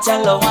 I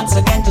tell her once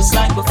again, just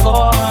like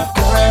before,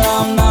 girl,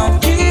 I'm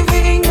not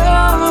giving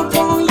up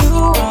on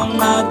you. I'm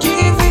not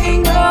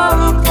giving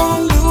up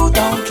on you.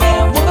 Don't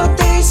care what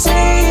they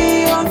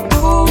say or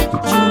do.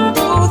 You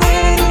know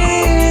that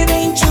it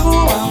ain't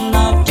true. I'm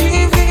not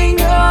giving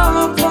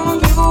up on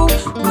you.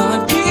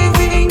 Not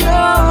giving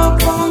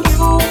up on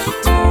you.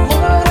 Do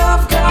what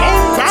I've got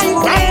to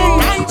do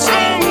so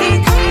we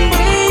can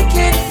make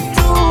it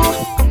through.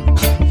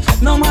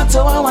 No matter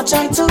how I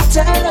try to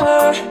tell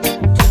her,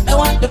 and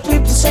what the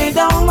people say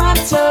don't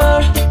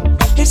matter,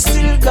 it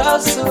still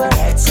goes to her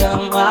head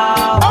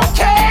somehow.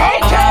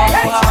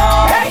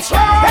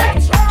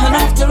 And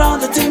after all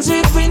the things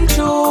we've been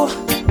through,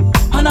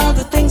 and all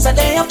the things that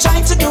they have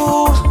tried to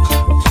do,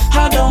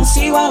 I don't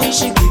see why we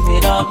should give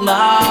it up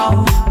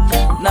now.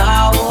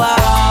 Now,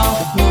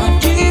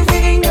 not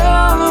giving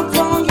up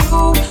on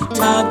you,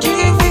 not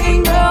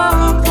giving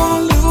up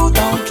on you.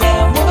 Don't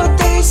care what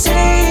they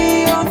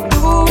say or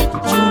do.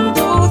 You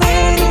know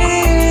that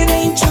it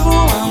ain't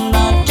true. I'm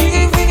not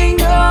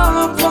giving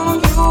up on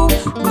you,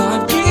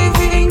 not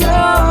giving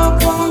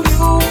up on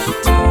you.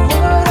 Do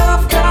what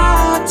I've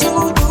got to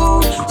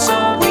do so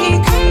we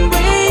can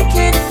make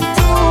it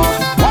through.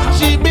 What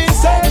she been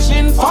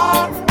searching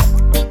for?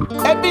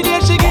 Every day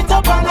she get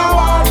up on her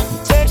wall,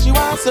 say she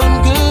wants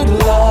some good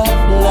love,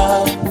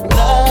 love,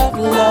 love,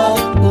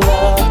 love,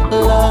 love,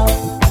 love.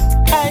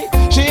 Hey,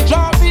 she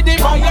drop it the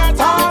fire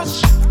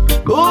touch.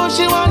 Oh,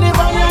 she want the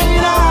fire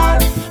in her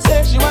heart.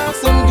 Say she wants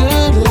some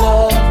good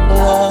love,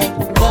 love,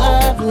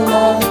 love,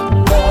 love,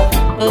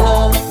 love,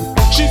 love.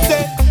 She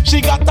said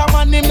she got a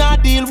man, him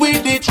not deal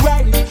with it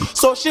right.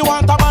 So she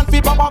want a man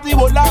fi pop up the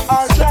whole of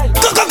her drive.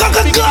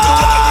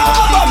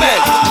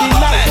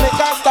 Make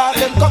her start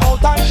them come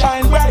out and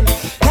shine bright.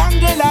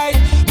 Candlelight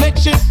make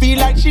she feel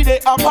like she dey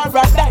a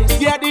paradise.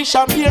 Yeah, the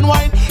champagne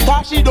wine,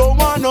 cause she don't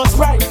want no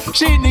Sprite.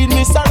 She need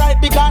Mr. Right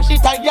because she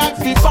tired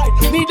fi fight.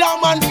 Need a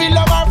man fi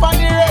love her for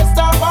the rest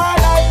of her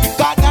life.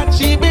 Got that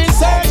she been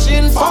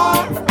searching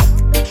for.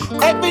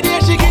 Every day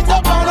she get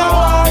up on her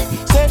wall,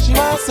 say she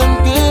wants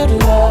some good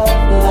love,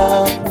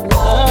 love,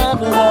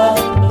 love,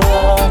 love,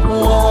 love,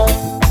 love.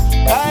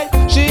 Hey,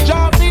 she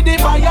drop me the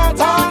fire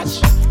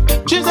touch.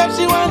 She said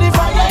she want the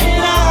fire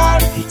in her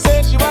heart.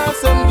 Say she wants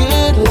some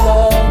good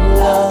love,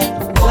 love,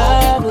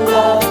 love,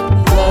 love,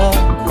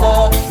 love,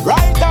 love.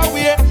 Right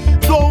away,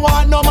 don't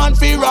want no man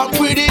fi ramp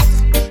with it.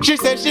 She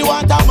said she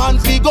want a man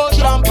fi go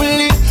trample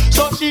it.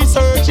 So she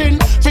searching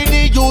for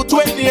the youth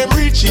when name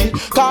Richie,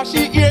 cause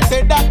she hear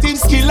say that him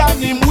skill and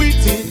him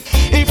witty.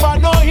 If I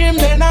know him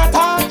then I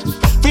touch.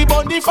 Fi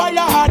burn the fire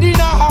hard in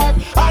her heart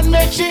and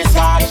make she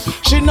scotch.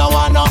 She no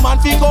want no man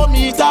fi go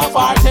meet her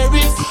for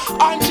terrorist,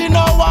 and she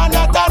no want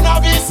not a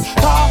novice,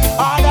 cause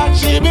all that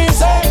she been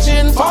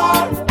searching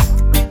for.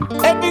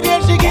 Every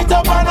day she get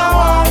up on her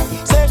wall,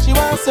 say she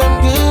wants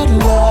some good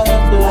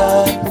love,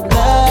 love,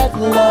 love,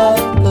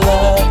 love,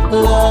 love,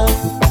 love.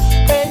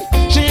 Hey,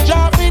 she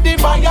drop me the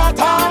fire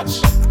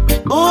touch.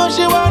 Oh,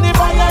 she want the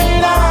fire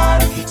in her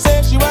heart.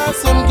 Say she wants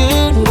some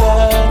good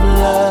love,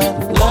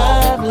 love,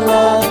 love,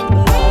 love,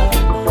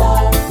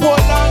 love.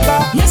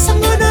 Yes, I'm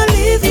gonna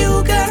leave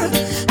you, girl.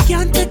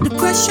 Can't take the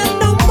question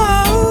no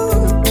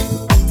more.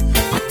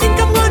 I think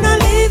I'm gonna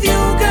leave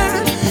you,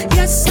 girl.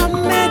 Yes, I'm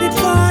headed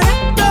for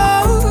that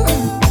door.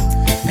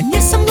 And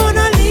yes, I'm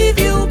gonna leave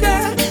you,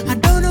 girl. I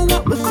don't know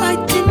what we're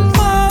fighting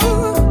for.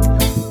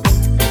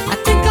 I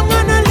think I'm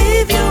gonna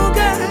leave you,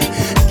 girl.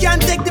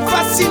 Can't take the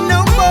fussing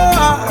no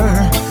more.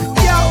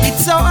 Yo,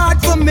 it's so hard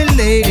for me,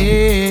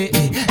 lady.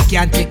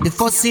 Can't take the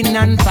fussing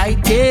and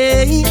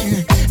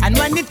fighting. And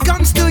when it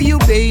comes to you,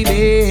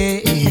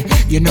 baby,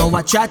 you know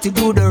I try to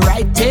do the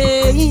right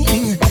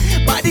thing.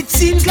 But it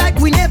seems like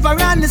we never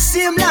on the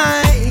same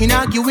line,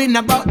 arguing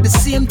about the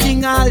same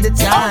thing all the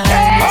time.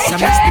 Yes, I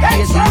miss the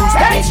days we used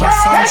to make my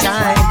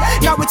sunshine.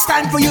 Now it's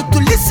time for you to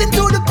listen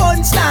to the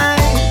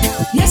punchline.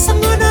 Yes, I'm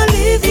gonna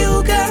leave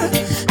you, girl.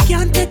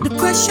 Can't take the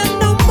question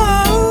no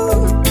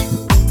more.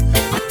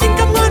 I think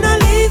I'm gonna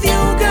leave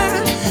you,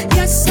 girl.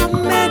 Yes,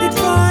 I'm headed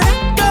for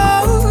that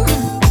door.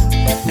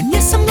 And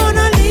yes, I'm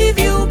gonna leave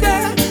you,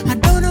 girl. I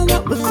don't know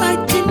what we're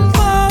fighting for.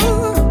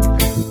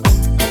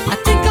 I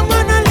think I'm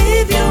gonna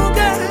leave you,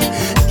 girl.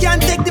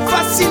 Can't take the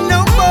fussing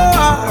no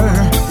more.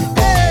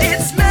 Hey.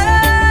 It's love,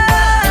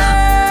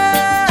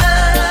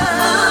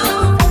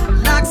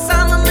 like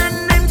Solomon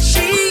and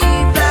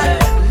Sheba,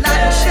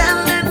 like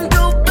Shell and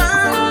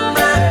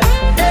Obama.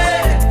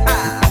 Hey.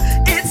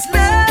 It's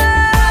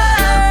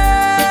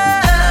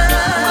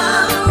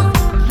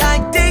love,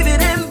 like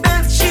David and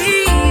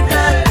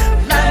Bathsheba,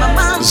 like my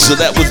mom. So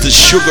that was the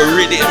Sugar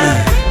Rhythm.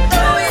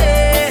 Oh,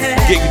 yeah.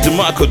 Gave it to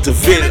Marco, to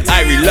Phil,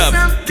 Irie Love,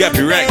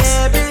 Gabby Ranks,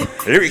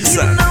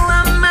 Lyricsson,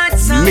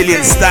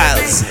 Million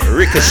Styles,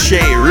 Ricochet,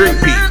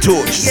 Rumpy,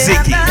 Torch,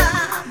 Ziggy,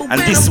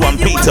 and this one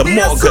Peter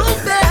Morgan.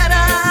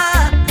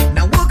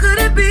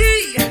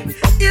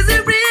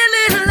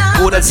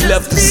 All that's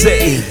left to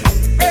say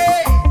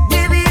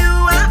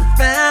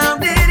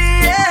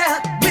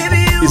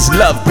is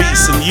love,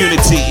 peace, and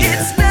unity.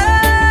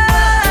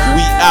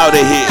 We out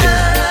of here.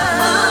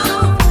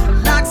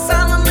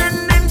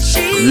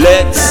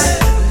 Let's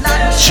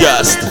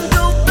just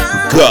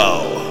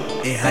go.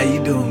 Hey, how you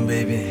doing,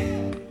 baby?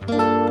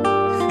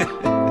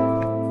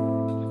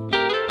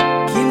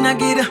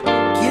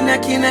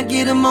 Can I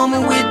get a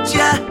moment with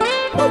ya?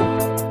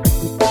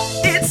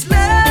 It's love,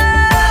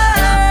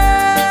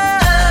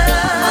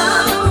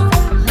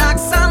 like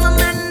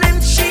Solomon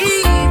and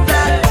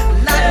Sheba,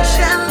 like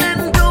Shell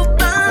and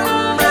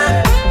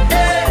Obama.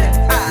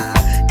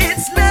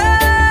 It's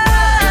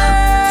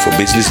love. For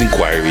business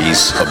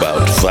inquiries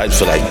about Vibes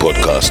for Life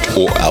podcast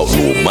or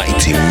Outlaw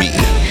Mighty Me,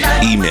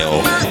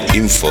 email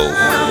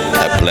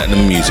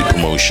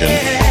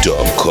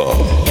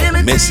info@platinummusicpromotion.com.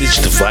 Message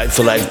to Vibe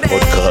for Life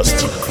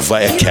podcast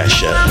via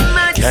Cash App #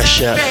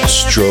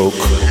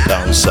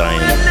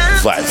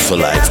 Vibe for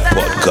Life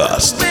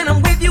podcast. When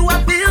I'm with you, I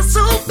feel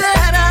so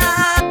better.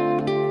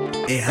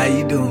 Hey, how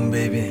you doing,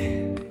 baby?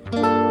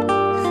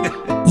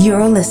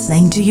 You're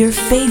listening to your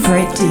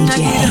favorite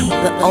DJ,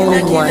 the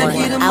only one,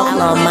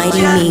 Outlaw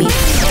Mighty Me.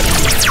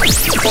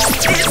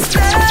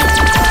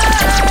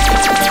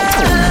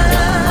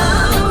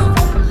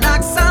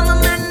 Like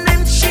Solomon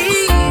and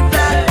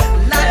Sheba,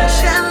 like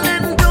Shell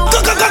and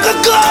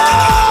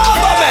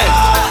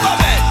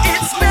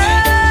It's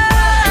love,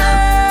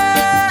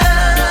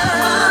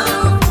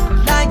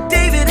 like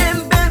David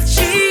and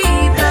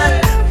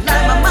Bathsheba,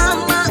 like my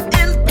mama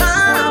and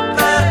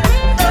papa.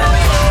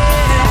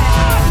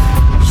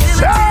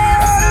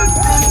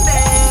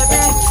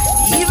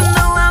 Even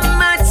though I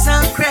might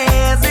sound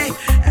crazy,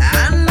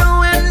 I know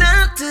we're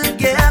not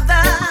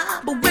together.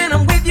 But when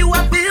I'm with you,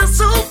 I feel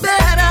so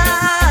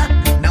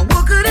better. Now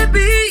what could it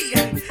be?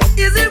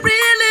 Is it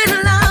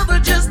really love or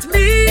just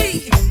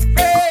me?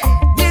 Hey,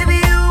 with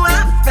you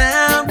I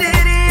found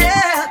it,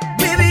 yeah.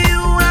 With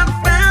you I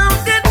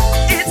found it.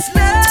 It's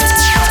love,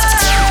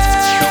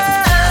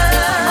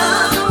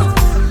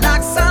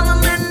 like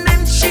Solomon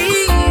and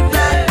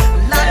Sheba,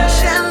 like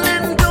Shell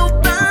and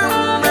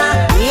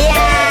Obama. It's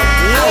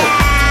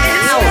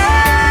love,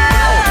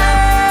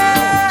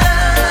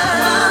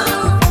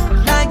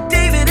 like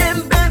David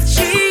and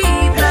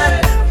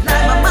Bathsheba,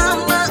 like my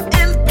mama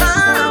and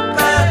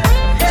papa.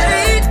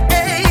 Hey,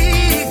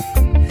 hey.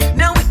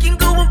 Now we can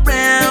go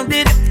around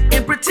it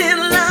and pretend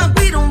like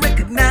we don't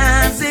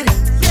recognize it.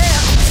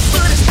 Yeah,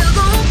 but it's still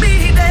gonna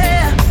be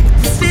there.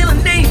 This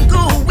feeling ain't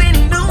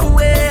going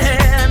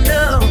nowhere.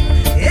 No,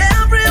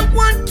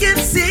 everyone can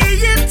see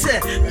it.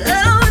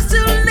 Oh, it's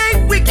too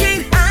late, we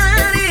can't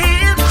hide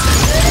it.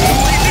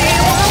 Only be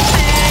one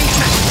thing.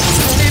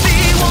 Only be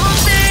one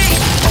thing.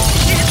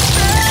 It's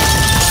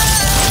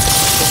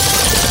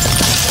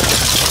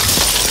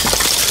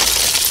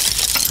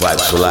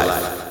Vibes for Life,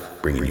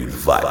 bringing you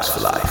vibes for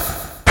life.